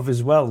think of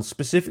as well,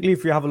 specifically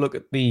if you have a look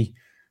at the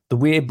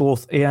way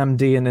both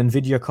AMD and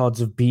Nvidia cards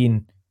have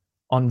been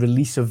on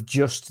release of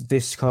just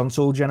this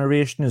console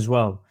generation as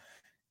well,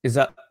 is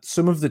that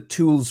some of the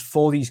tools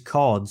for these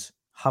cards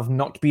have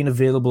not been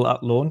available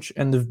at launch,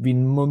 and they've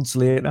been months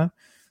later.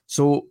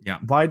 So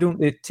why don't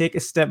they take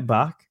a step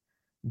back,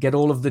 get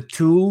all of the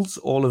tools,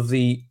 all of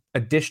the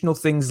additional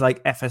things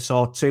like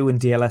FSR2 and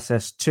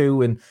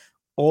DLSS2 and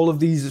all of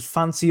these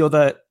fancy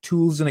other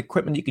tools and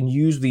equipment you can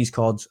use these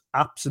cards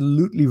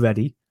absolutely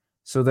ready.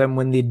 So then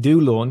when they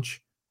do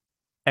launch,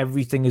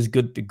 everything is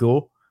good to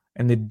go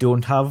and they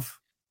don't have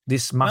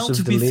this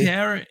massive delay. To be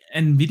fair,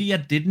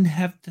 Nvidia didn't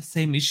have the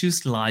same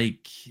issues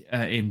like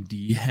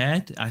AMD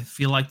had. I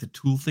feel like the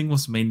tool thing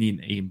was mainly an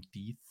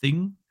AMD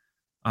thing.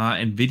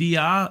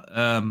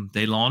 Nvidia,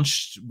 they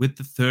launched with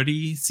the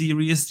 30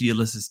 series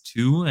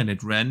DLSS2, and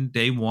it ran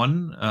day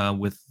one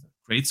with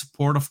great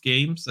support of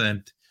games.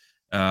 And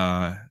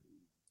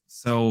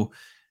so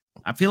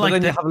I feel like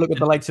then you have a look at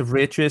the likes of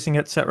ray tracing,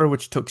 etc.,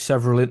 which took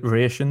several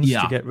iterations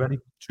to get ready.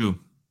 True.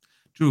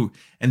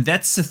 And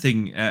that's the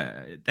thing.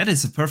 That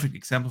is a perfect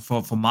example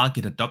for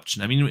market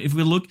adoption. I mean, if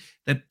we look,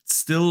 that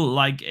still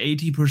like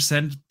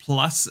 80%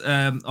 plus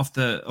of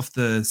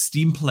the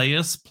Steam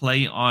players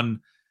play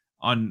on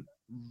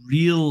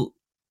real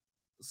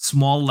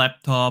small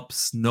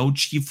laptops, no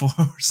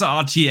GeForce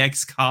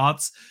RTX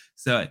cards.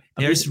 So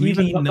there's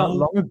really not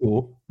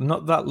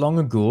that long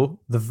ago,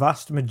 the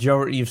vast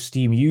majority of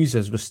Steam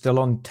users were still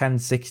on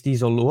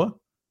 1060s or lower.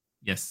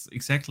 Yes,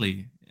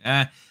 exactly.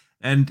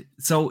 And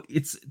so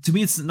to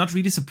me, it's not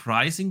really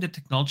surprising that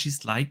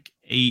technologies like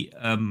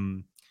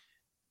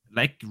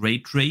ray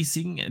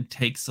tracing and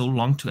take so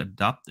long to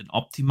adopt and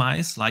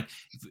optimize. Like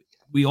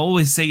we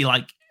always say,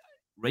 like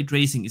ray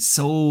tracing is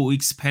so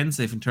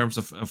expensive in terms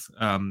of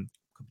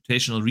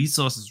computational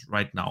resources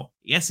right now.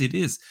 Yes, it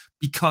is,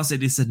 because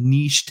it is a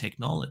niche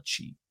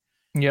technology.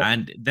 Yeah,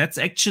 and that's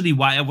actually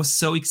why I was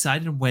so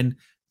excited when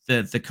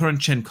the current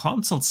gen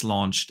consoles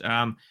launched,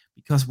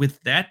 because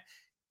with that,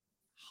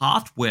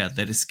 hardware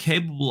that is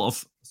capable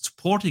of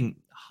supporting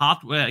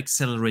hardware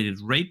accelerated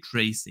ray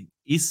tracing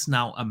is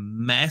now a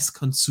mass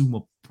consumer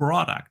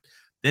product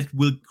that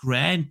will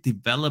grant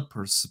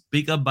developers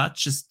bigger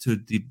budgets to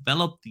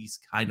develop these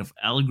kind of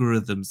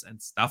algorithms and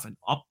stuff and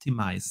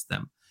optimize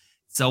them.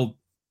 So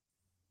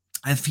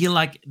I feel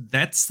like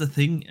that's the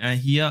thing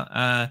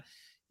here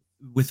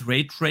with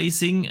ray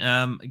tracing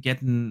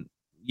getting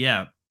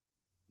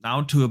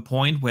now to a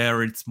point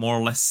where it's more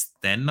or less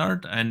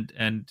standard, and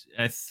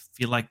I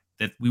feel like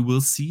that we will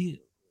see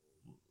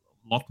a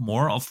lot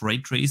more of ray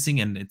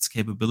tracing and its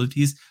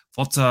capabilities.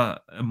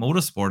 Forza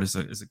Motorsport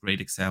is a great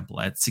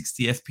example at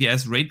 60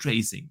 FPS ray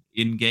tracing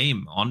in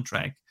game on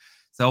track.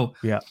 So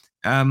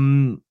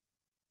other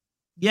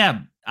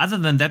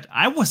than that,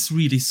 I was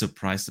really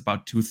surprised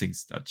about two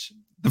things, Dutch.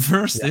 The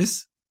first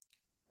is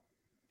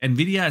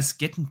NVIDIA is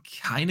getting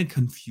kind of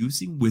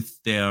confusing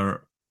with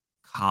their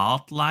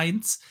card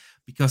lines,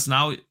 because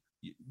now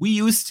we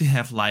used to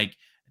have like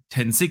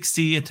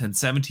 1060,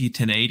 1070,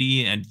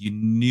 1080, and you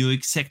knew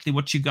exactly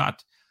what you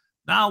got.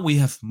 Now we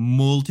have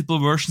multiple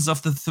versions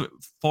of the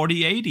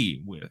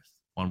 4080, with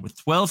one with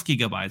 12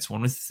 gigabytes,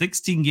 one with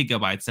 16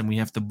 gigabytes, and we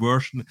have the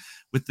version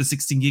with the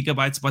 16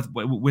 gigabytes, but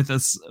with a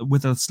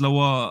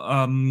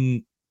slower,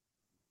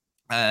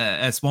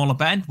 a smaller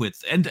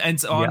bandwidth, and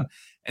so on.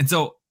 And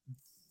so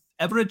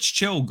average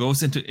Joe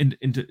goes into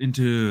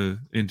the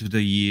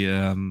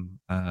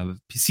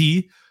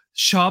PC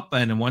shop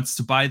and wants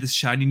to buy this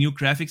shiny new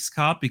graphics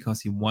card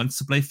because he wants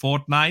to play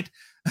Fortnite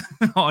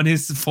on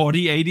his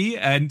 4080,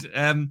 and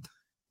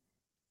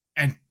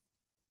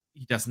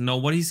he doesn't know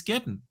what he's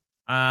getting.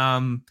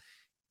 I've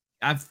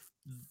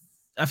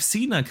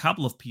seen a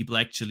couple of people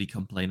actually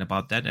complain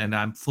about that, and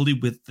I'm fully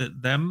with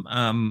them.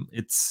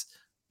 It's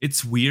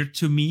weird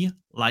to me,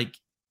 like,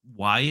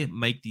 why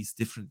make these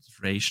different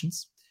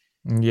iterations?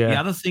 Yeah. The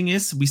other thing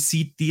is we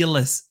see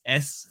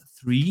DLSS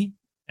 3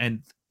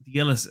 and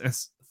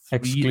DLSS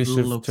 3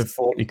 exclusive to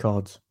 40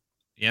 cards.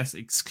 Yes,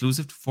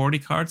 exclusive to 40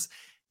 cards.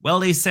 Well,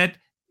 they said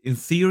in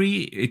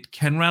theory it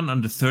can run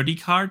on the 30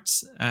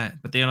 cards,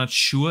 but they are not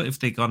sure if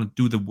they're gonna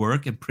do the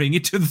work and bring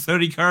it to the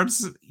 30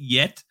 cards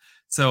yet.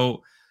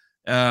 So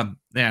they're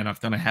not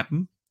gonna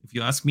happen, if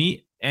you ask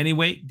me.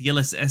 Anyway,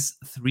 DLSS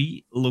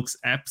 3 looks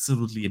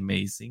absolutely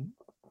amazing,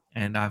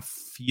 and I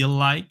feel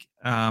like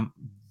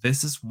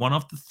this is one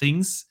of the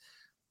things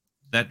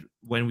that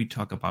when we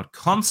talk about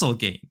console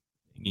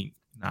gaming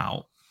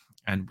now,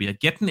 and we are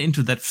getting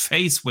into that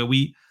phase where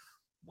we,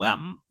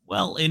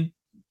 well, in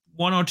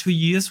 1 or 2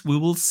 years, we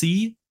will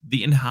see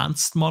the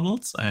enhanced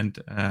models, and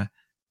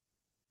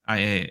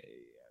I'm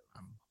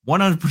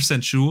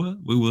 100% sure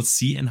we will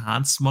see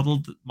enhanced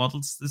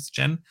models this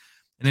gen.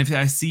 And if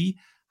I see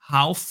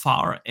how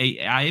far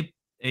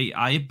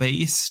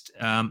AI-based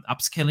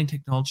upscaling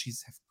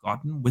technologies have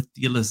gotten with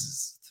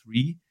DLSS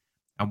 3,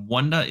 I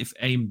wonder if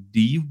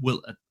AMD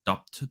will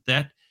adopt to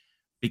that,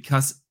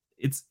 because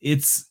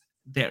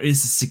there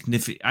is a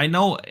significant. I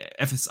know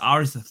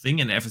FSR is a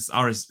thing, and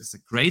FSR is a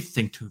great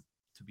thing to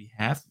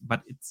have,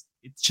 but it's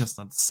just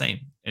not the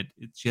same. It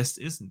just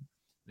isn't.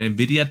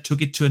 NVIDIA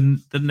took it to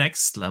the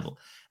next level,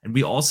 and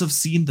we also have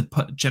seen the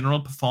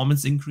general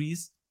performance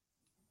increase,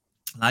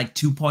 like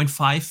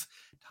 2.5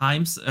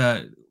 times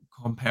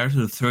compared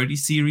to the 30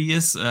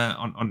 series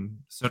on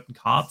certain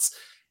cards.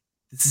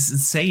 This is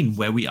insane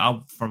where we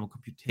are from a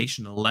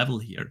computational level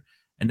here.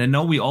 And I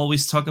know we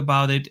always talk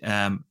about it.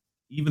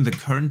 Even the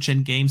current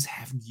gen games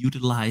haven't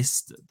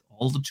utilized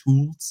all the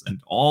tools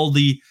and all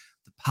the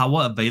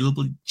power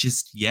available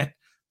just yet.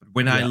 But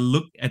when I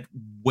look at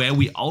where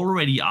we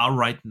already are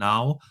right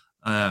now,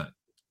 the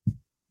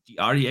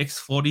RTX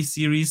 40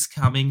 series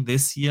coming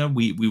this year,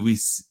 we've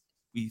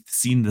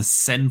seen the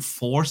Zen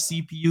 4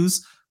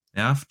 CPUs.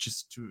 Yeah,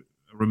 just to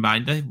a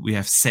reminder, we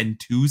have Zen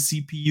 2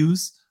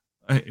 CPUs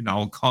in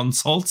our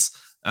consoles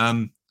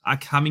are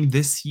coming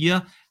this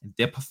year, and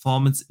their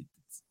performance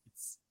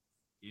it's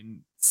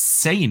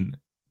insane.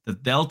 The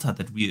delta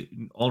that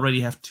we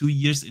already have 2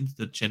 years into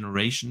the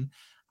generation,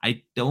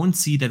 I don't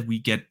see that we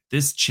get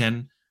this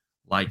gen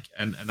like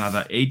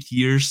another 8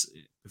 years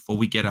before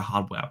we get a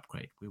hardware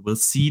upgrade. We will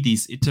see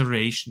these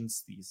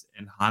iterations, these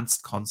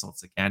enhanced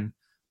consoles again.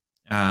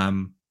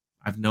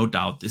 I've no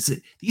doubt.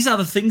 These are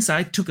the things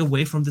I took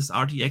away from this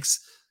RTX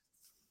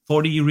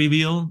 40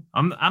 reveal.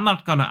 I'm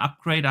not gonna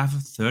upgrade. I have a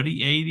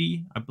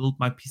 3080. I built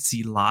my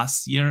PC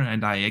last year,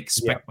 and I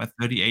expect my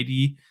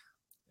 3080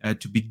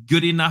 to be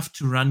good enough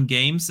to run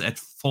games at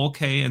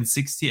 4K and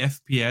 60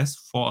 FPS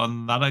for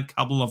another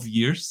couple of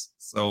years.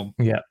 So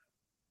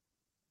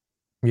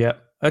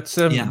that's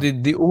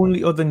the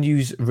only other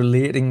news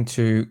relating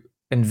to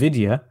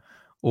NVIDIA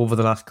over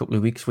the last couple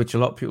of weeks, which a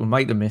lot of people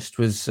might have missed,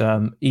 was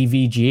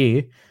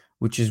EVGA,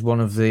 which is one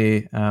of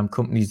the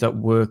companies that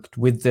worked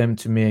with them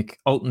to make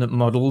alternate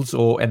models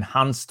or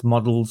enhanced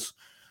models,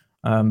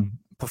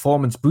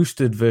 performance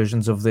boosted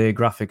versions of their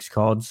graphics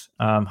cards,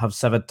 have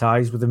severed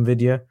ties with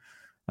NVIDIA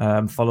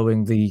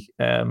following the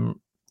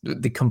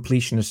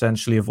completion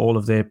essentially of all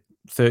of their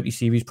 30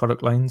 series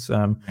product lines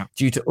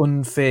due to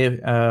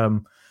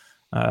unfair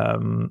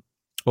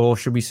or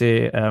should we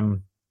say,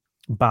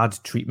 bad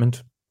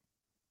treatment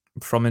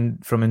from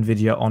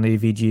Nvidia on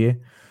AVGA,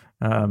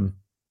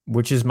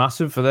 which is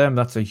massive for them.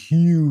 That's a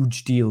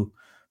huge deal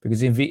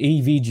because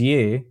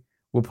AVGA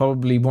were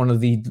probably one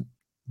of the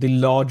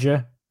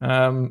larger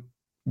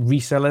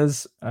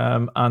resellers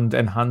and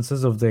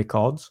enhancers of their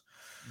cards.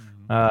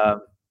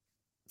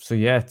 So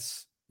yeah,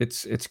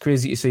 it's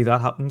crazy to see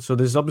that happen. So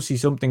there's obviously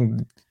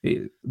something.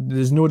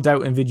 There's no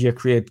doubt Nvidia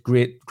create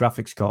great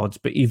graphics cards,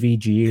 but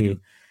EVGA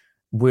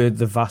were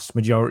the vast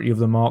majority of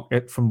the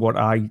market. From what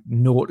I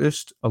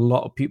noticed, a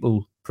lot of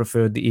people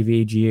preferred the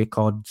EVGA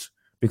cards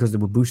because they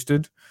were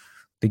boosted.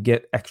 They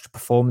get extra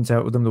performance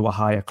out of them. They were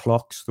higher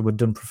clocks. They were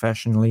done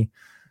professionally.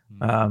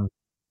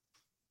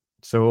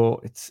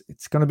 So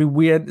it's going to be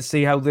weird to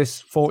see how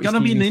this 40. It's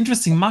going to be an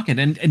interesting market,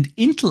 and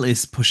Intel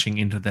is pushing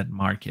into that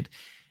market.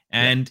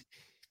 And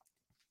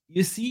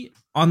you see,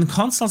 on the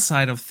console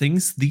side of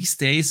things, these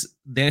days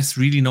there's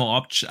really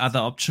no other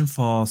option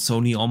for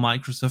Sony or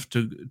Microsoft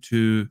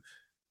to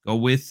go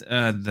with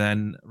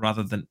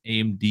rather than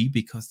AMD,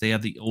 because they are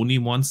the only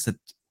ones that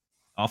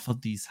offer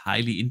these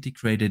highly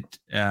integrated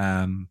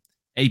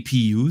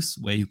APUs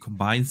where you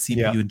combine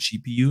CPU and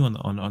GPU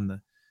on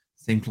the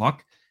same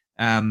clock.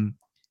 The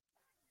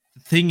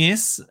thing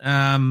is,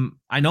 I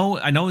know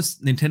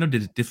Nintendo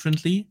did it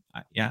differently.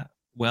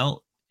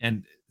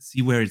 And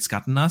see where it's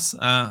gotten us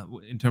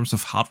in terms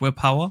of hardware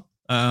power.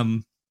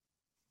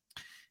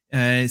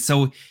 There's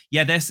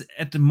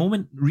at the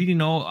moment really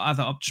no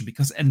other option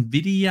because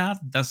NVIDIA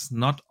does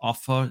not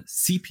offer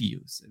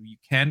CPUs. You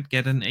can't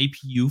get an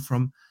APU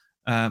from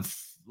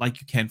like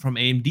you can from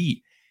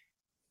AMD.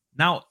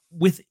 Now,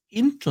 with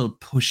Intel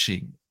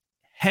pushing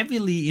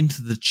heavily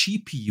into the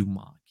GPU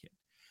market,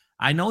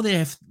 I know they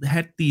have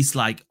had these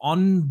like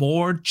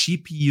onboard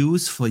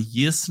GPUs for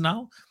years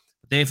now.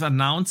 They've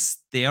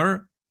announced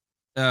their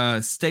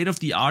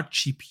state-of-the-art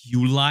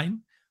GPU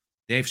line.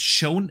 They've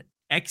shown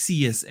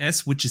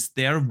XeSS, which is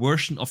their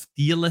version of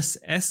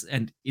DLSS,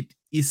 and it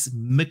is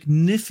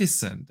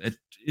magnificent.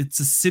 It's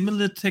a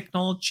similar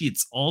technology.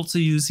 It's also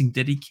using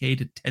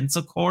dedicated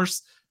tensor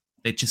cores.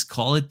 They just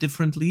call it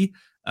differently.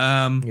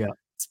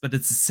 But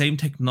it's the same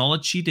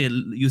technology. They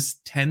use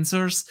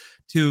tensors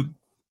to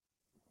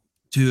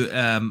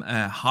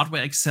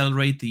hardware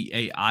accelerate the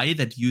AI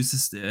that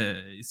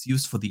is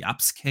used for the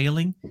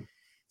upscaling.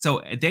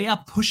 So they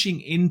are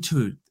pushing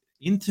into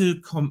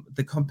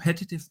the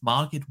competitive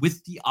market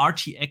with the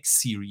RTX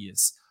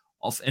series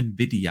of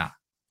NVIDIA,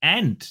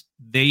 and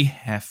they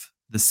have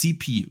the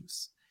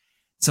CPUs.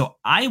 So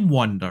I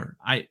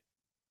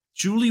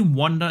truly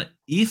wonder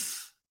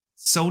if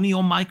Sony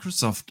or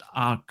Microsoft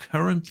are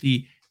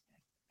currently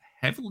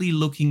heavily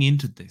looking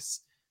into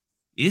this.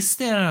 Is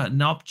there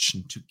an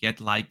option to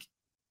get like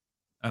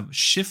a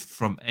shift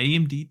from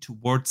AMD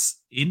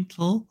towards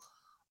Intel,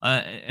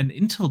 an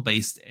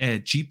Intel-based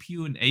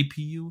GPU and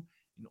APU,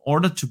 in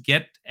order to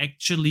get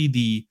actually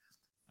the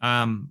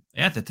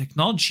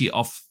technology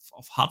of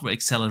hardware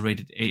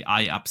accelerated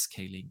AI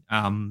upscaling?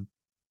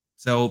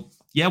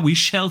 We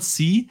shall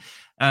see.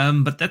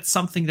 But that's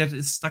something that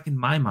is stuck in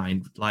my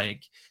mind.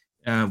 Like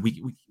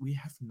we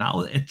have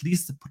now at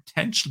least the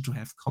potential to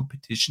have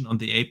competition on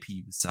the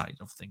APU side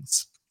of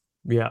things.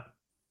 Yeah.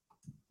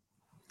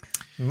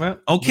 Well,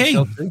 okay.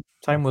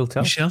 Time will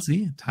tell. We shall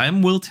see.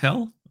 Time will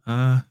tell.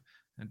 And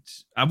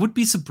I would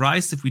be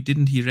surprised if we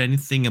didn't hear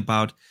anything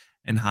about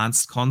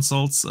enhanced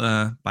consoles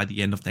by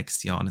the end of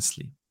next year,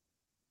 honestly.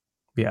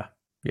 Yeah,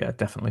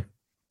 definitely.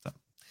 So,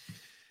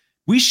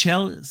 we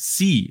shall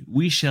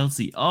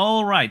see.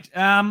 All right.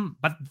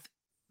 But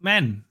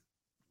man,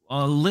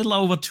 a little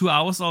over 2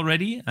 hours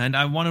already, and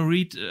I want to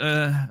read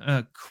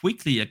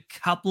quickly a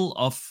couple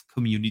of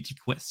community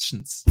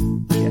questions.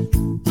 Yeah.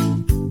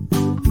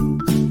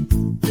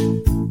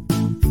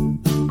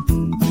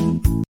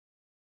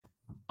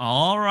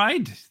 All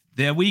right,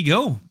 there we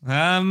go.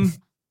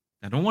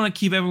 I don't want to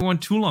keep everyone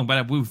too long,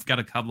 but we've got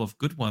a couple of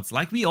good ones,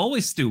 like we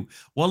always do.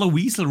 Waller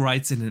Weasel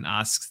writes in and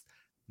asks,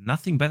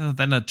 nothing better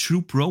than a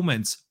true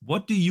bromance.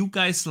 What do you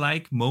guys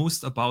like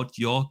most about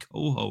your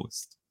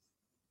co-host?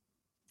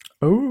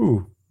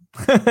 Oh,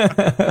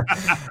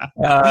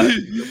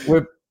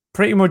 we're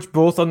pretty much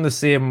both on the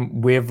same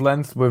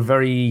wavelength. We're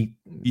very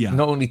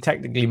not only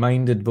technically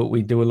minded, but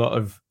we do a lot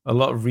of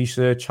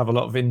research, have a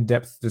lot of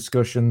in-depth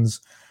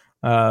discussions.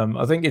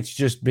 I think it's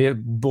just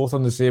both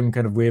on the same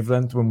kind of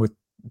wavelength when we're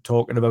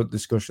talking about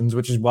discussions,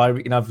 which is why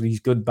we can have these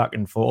good back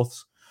and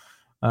forths.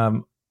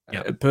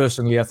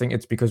 Personally, I think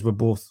it's because we're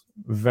both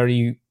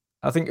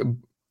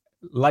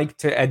like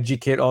to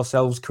educate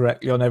ourselves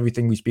correctly on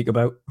everything we speak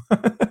about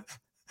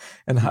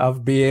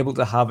and be able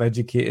to have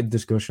educated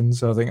discussions.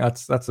 So I think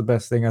that's the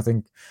best thing I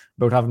think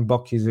about having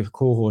Bocky as a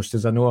co-host,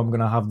 is I know I'm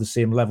going to have the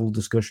same level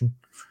discussion.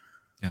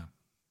 Yeah,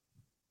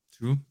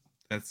 true.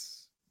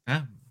 That's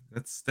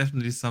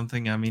definitely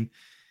something. I mean,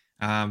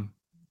 I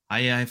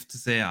have to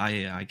say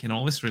I can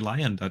always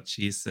rely on Dutch.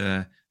 He's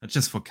not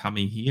just for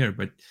coming here,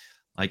 but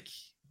like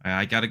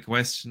I got a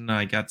question,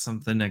 I got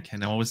something I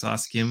can always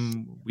ask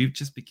him. We've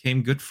just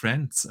became good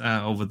friends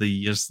over the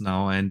years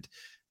now, and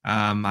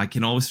I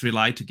can always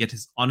rely to get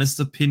his honest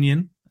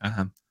opinion.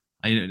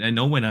 I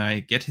know when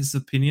I get his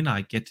opinion,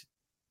 I get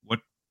what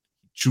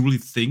he truly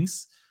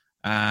thinks.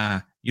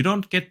 You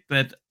don't get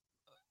that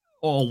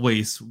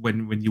always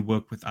when you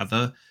work with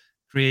other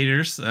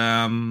creators.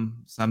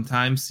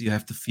 Sometimes you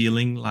have the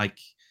feeling like,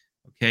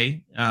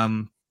 okay,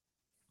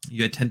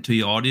 you attend to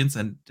your audience,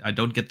 and I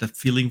don't get that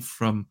feeling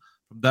from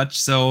Dutch.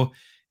 So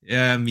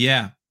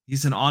yeah,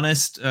 he's an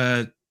honest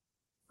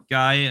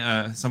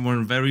guy,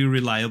 someone very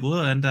reliable,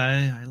 and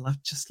I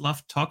just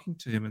love talking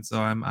to him, and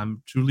so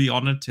I'm truly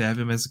honored to have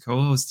him as a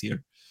co-host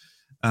here.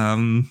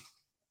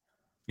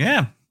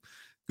 Yeah,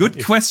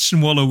 good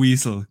question, Waller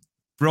Weasel.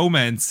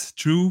 Bromance,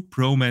 true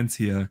bromance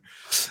here.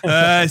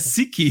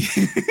 Siki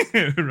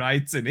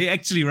writes in. He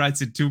actually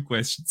writes in 2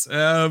 questions.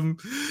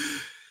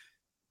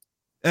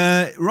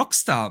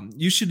 Rockstar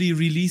usually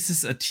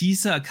releases a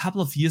teaser a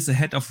couple of years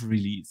ahead of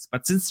release,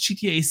 but since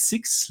GTA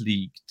 6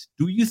 leaked,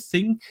 do you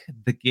think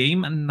the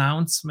game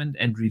announcement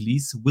and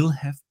release will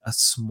have a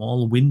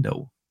small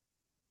window?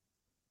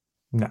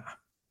 Nah.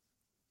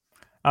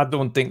 I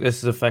don't think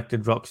this has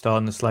affected Rockstar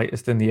in the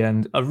slightest in the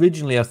end.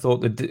 Originally, I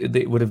thought that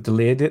they would have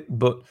delayed it,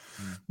 but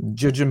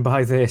judging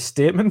by their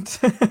statement,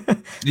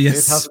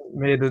 yes, it hasn't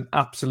made an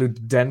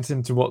absolute dent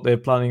into what they're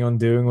planning on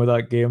doing with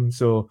that game.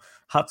 So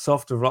hats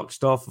off to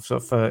Rockstar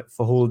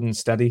for holding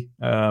steady.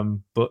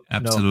 But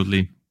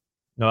absolutely.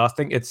 No, I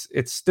think it's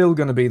still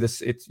going to be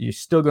this. You're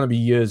still going to be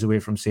years away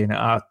from seeing it.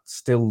 I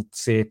still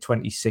say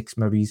 26,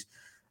 maybe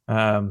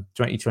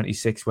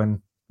 2026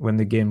 when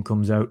the game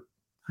comes out.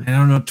 I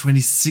don't know,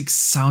 26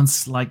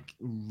 sounds like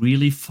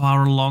really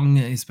far along,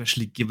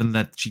 especially given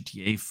that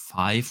GTA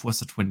 5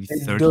 was a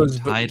 2030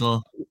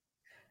 title.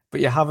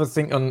 But you have a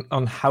think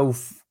on how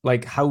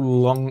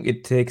long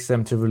it takes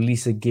them to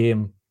release a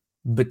game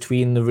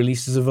between the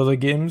releases of other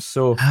games.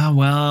 So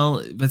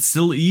well, but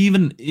still,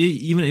 even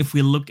if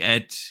we look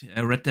at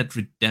Red Dead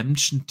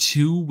Redemption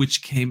 2,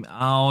 which came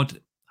out,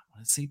 I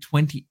want to say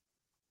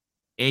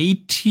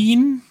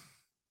 2018.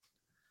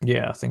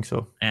 Yeah, I think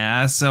so.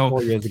 Yeah, so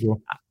 4 years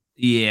ago.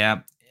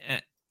 Yeah.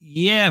 I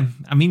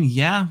mean,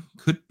 yeah,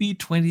 could be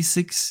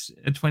 26.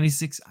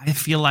 I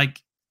feel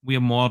like we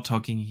are more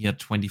talking here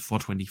 24,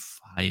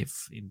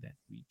 25 in that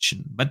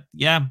region. But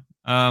yeah,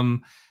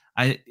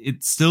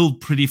 it's still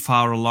pretty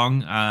far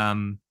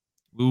along.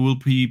 We will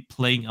be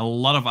playing a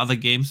lot of other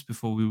games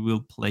before we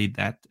will play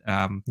that.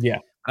 Yeah,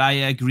 but I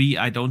agree.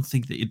 I don't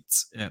think that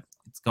it's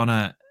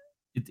gonna.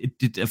 It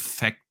did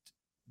affect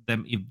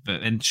them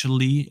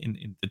eventually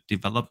in the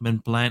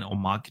development plan or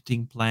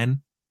marketing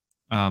plan.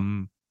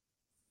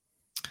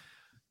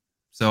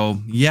 So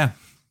yeah.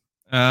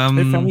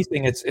 If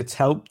anything, it's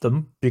helped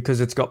them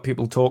because it's got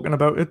people talking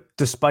about it,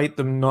 despite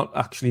them not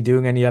actually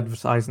doing any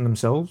advertising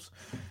themselves.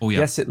 Oh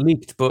yeah. Yes, it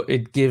leaked, but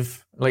it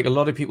gave a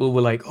lot of people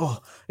were like, "Oh,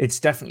 it's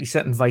definitely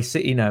set in Vice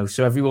City now,"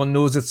 so everyone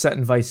knows it's set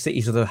in Vice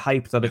City, so they're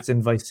hyped that it's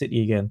in Vice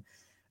City again.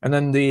 And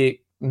then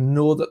they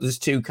know that there's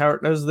 2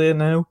 characters there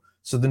now,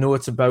 so they know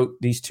it's about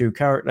these 2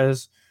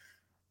 characters.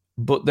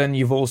 But then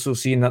you've also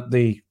seen that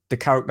the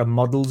character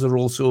models are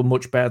also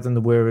much better than they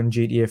were in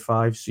GTA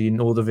 5, so you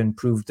know they've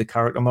improved the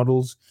character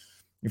models.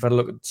 You've had a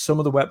look at some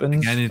of the weapons.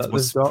 Again, it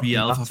was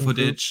pre-alpha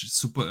footage,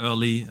 super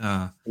early.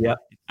 Yeah.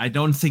 I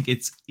don't think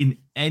it's in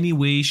any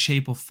way,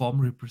 shape, or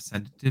form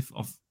representative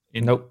of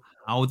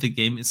how the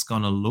game is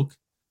gonna look.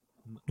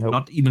 Nope.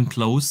 Not even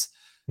close.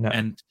 No.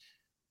 And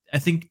I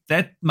think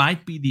that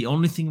might be the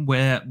only thing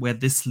where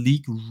this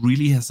leak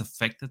really has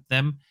affected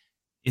them.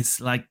 Is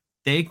like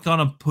they're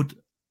gonna put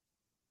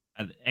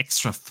an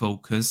extra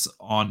focus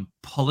on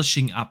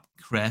polishing up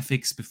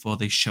graphics before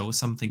they show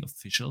something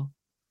official.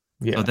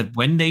 Yeah. So that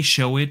when they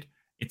show it,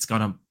 it's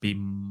gonna be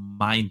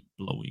mind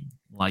blowing.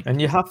 And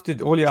you have to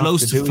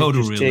close to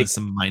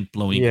photorealism, mind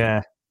blowing.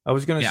 Yeah. I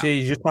was gonna say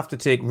you just have to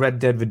take Red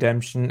Dead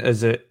Redemption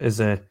as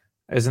an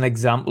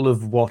example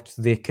of what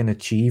they can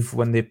achieve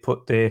when they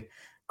put their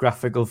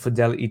graphical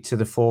fidelity to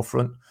the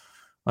forefront.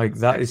 Like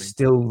that is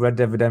still Red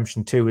Dead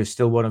Redemption 2 is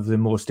still one of the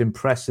most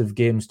impressive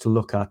games to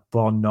look at,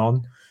 bar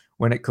none.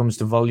 When it comes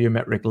to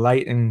volumetric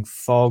lighting,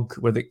 fog,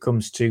 when it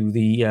comes to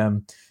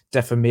the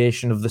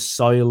deformation of the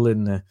soil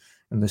and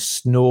the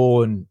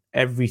snow and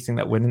everything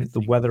that went into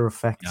the weather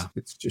effects,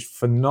 it's just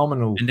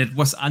phenomenal. And it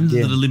was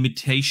under the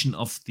limitation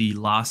of the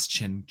last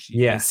gen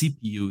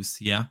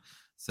CPUs. Yeah.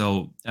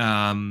 So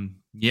I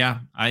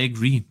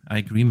agree,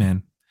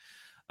 man.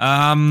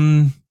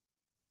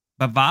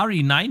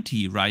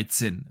 Bavari90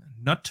 writes in,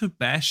 not to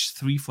bash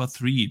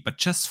 343, but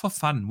just for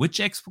fun, which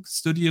Xbox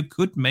studio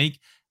could make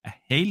a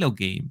Halo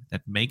game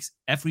that makes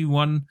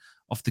everyone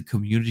of the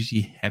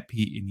community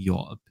happy in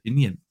your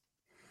opinion?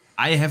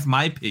 I have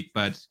my pick,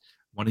 but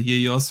want to hear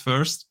yours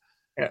first?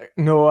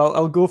 No,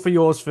 I'll go for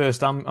yours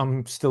first.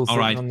 I'm still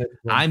sitting on this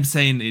one. I'm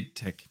saying id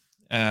Tech.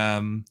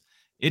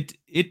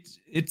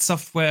 It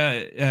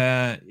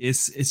Software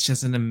is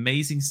just an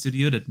amazing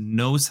studio that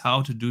knows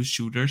how to do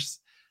shooters.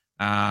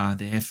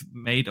 They have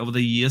made over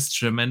the years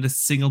tremendous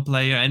single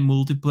player and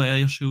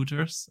multiplayer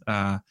shooters.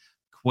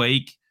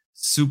 Quake,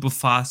 super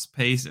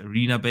fast-paced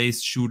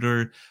arena-based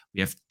shooter.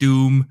 We have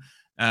Doom.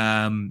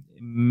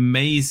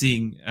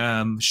 Amazing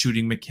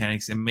shooting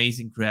mechanics,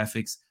 amazing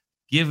graphics.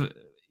 If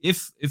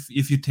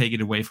you take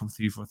it away from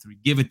 343,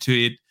 give it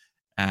to it,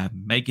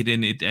 make it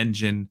in id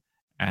engine,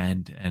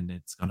 and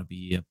it's gonna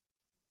be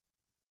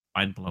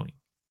mind blowing.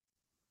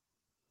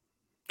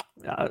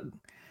 I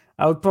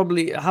would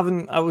probably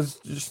I was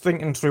just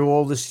thinking through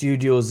all the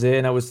studios there,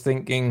 and I was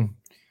thinking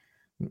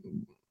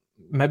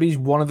maybe he's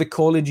one of the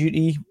Call of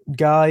Duty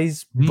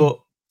guys,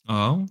 but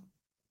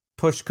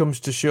push comes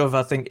to shove,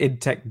 I think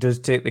id Tech does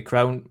take the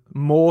crown.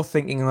 More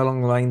thinking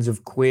along the lines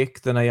of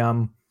Quake than I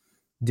am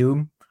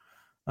Doom.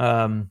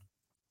 I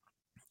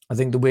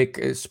think the Quake,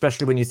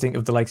 especially when you think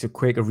of the likes of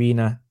Quake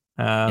Arena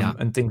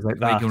and things like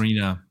that. Quake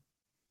Arena.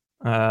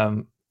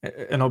 And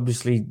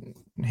obviously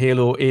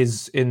Halo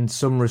is in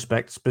some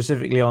respects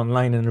specifically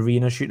online an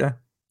arena shooter,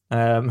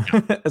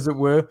 as it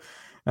were.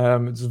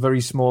 It's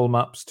very small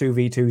maps,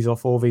 2v2s or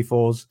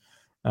 4v4s.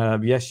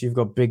 Yes, you've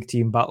got big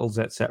team battles,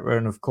 etc.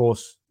 And of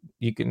course,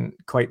 you can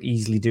quite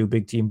easily do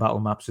big team battle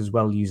maps as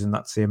well using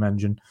that same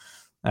engine.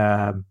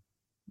 I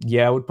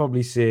would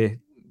probably say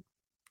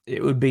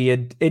it would be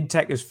id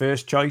Tech's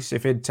first choice.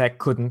 If id Tech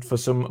couldn't for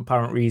some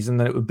apparent reason,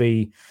 then it would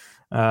be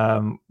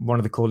one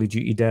of the Call of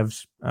Duty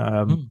devs.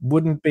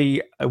 Wouldn't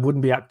be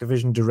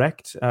Activision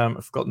Direct.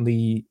 I've forgotten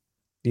the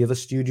other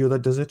studio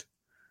that does it.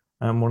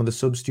 One of the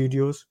sub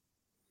studios.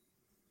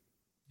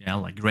 Yeah,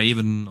 like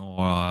Raven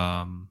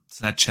or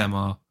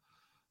Sledgehammer.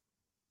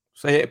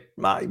 So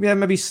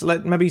maybe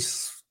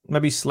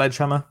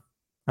Sledgehammer.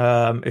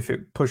 If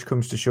it push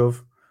comes to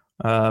shove,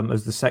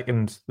 as the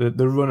second,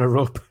 the runner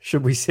up,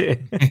 should we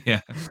say?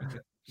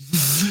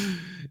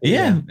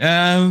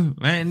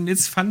 And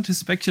it's fun to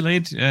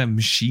speculate.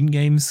 Machine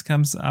Games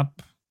comes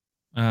up.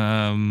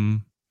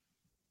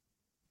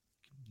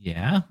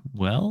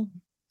 Well,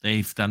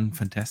 they've done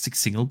fantastic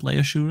single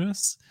player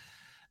shooters.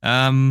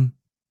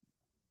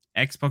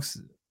 Xbox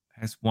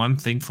has one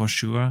thing for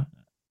sure: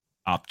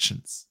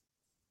 options.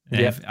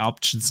 They have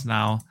options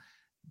now.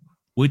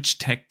 Which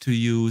tech to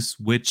use,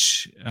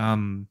 which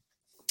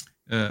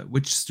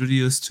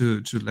studios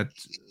to let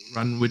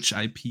run which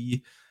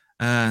IP.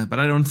 But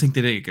I don't think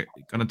that they're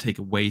gonna take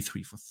away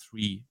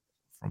 343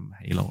 from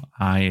Halo.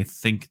 I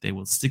think they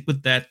will stick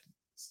with that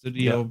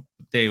studio. Yeah.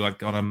 They are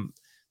gonna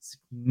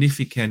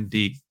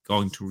significantly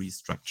going to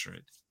restructure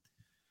it.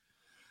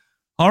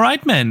 All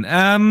right,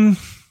 man.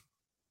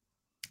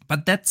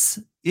 But that's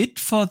it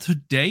for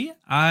today.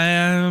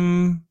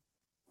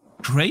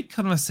 Great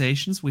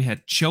conversations. We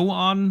had Joe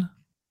on,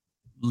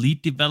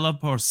 lead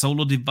developer,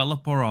 solo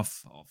developer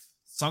of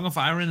Song of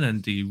Iron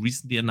and the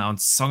recently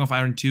announced Song of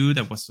Iron 2.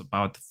 That was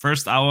about the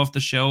first hour of the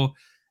show.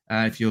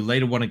 If you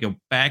later want to go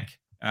back,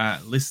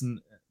 listen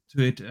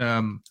to it.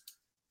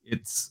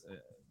 It's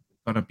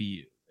gonna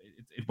be.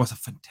 It was a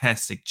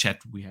fantastic chat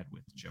we had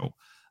with Joe.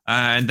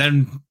 And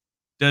then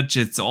Dutch,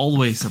 it's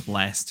always a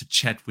blast to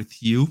chat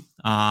with you.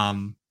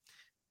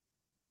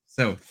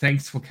 So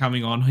thanks for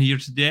coming on here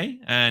today,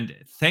 and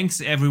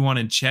thanks everyone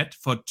in chat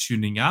for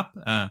tuning up.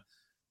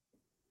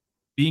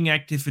 Being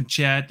active in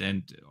chat,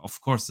 and of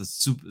course a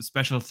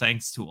special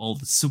thanks to all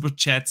the super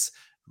chats.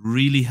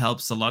 Really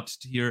helps a lot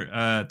to hear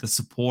the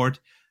support.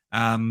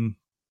 Having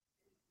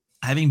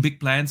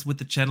big plans with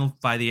the channel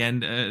by the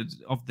end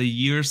of the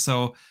year,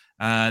 so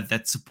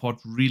that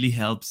support really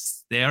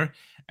helps there.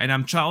 And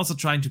I'm also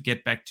trying to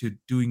get back to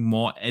doing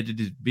more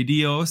edited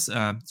videos.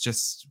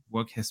 Just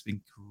work has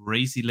been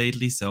crazy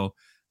lately, so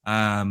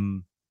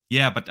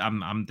but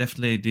I'm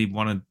definitely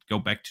want to go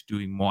back to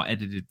doing more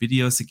edited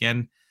videos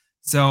again.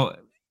 So,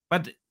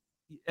 but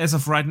as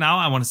of right now,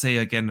 I want to say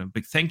again a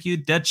big thank you.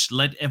 Dutch,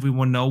 let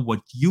everyone know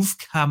what you've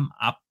come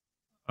up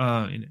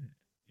in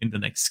the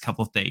next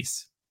couple of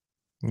days.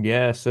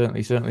 Yeah,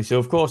 certainly. So,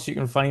 of course, you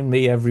can find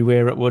me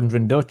everywhere at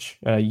Wondering Dutch,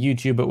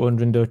 YouTube at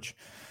Wondering Dutch.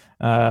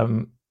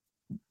 On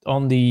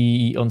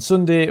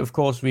Sunday, of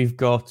course, we've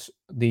got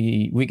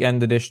the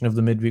weekend edition of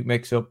the Midweek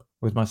Mix-Up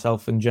with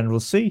myself and General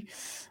C.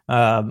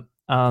 And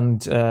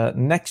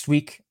next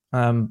week,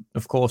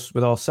 of course,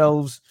 with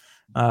ourselves,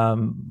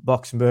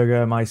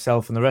 Boxenberger,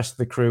 myself, and the rest of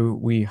the crew,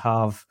 we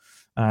have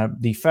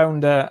the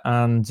founder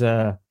and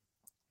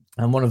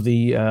one of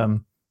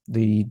the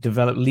lead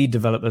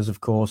developers,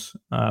 of course,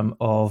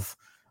 of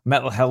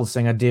Metal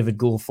Hellsinger, David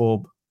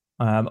Goldthorpe,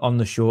 on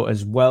the show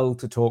as well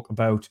to talk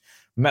about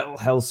Metal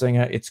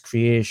Hellsinger, its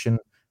creation.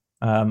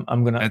 That's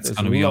going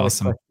to be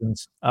awesome.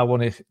 Questions I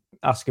want to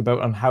ask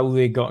about on how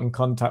they got in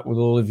contact with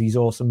all of these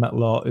awesome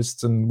metal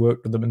artists and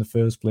worked with them in the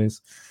first place.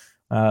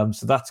 So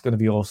that's going to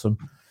be awesome.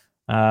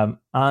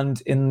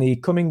 And in the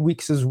coming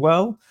weeks as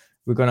well,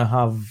 we're going to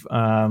have,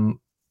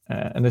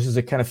 and this is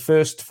a kind of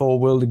first for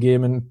World of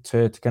Gaming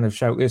to kind of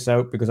shout this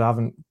out because I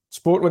haven't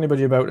spoken to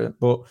anybody about it,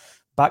 but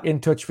back in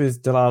touch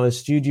with Delilah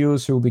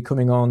Studios, who will be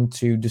coming on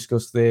to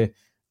discuss their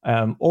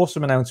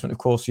awesome announcement, of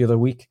course, the other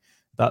week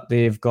that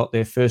they've got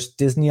their first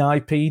Disney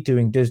IP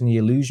doing Disney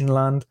Illusion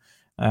Land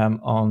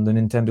on the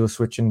Nintendo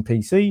Switch and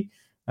PC.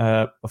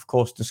 Of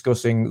course,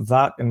 discussing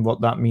that and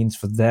what that means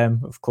for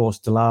them. Of course,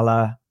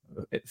 Delilah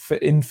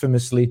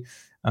infamously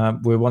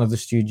We're one of the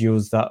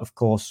studios that, of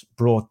course,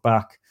 brought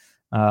back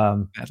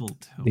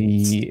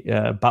the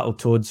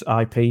Battletoads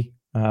IP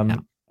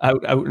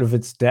out of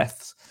its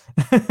depths.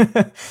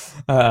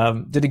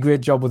 Did a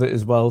great job with it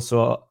as well.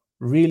 So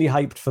really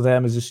hyped for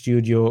them as a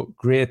studio.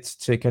 Great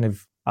to kind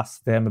of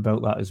ask them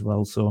about that as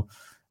well. So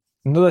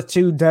another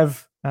 2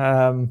 dev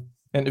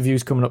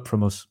interviews coming up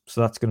from us.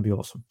 So that's going to be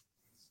awesome.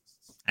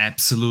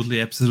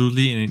 Absolutely.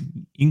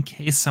 And in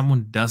case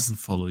someone doesn't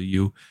follow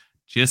you,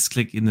 just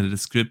click in the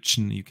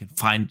description. You can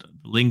find the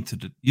link to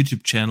the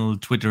YouTube channel,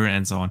 Twitter,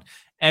 and so on.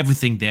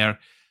 Everything there.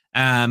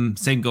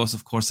 Same goes,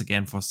 of course,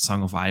 again for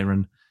Song of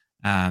Iron.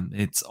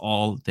 It's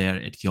all there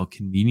at your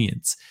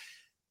convenience.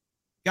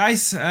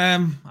 Guys, I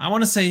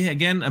want to say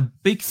again a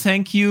big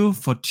thank you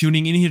for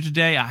tuning in here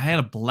today. I had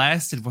a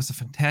blast. It was a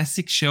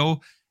fantastic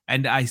show.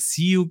 And I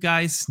see you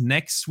guys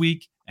next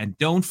week. And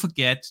don't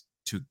forget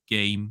to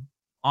game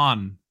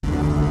on.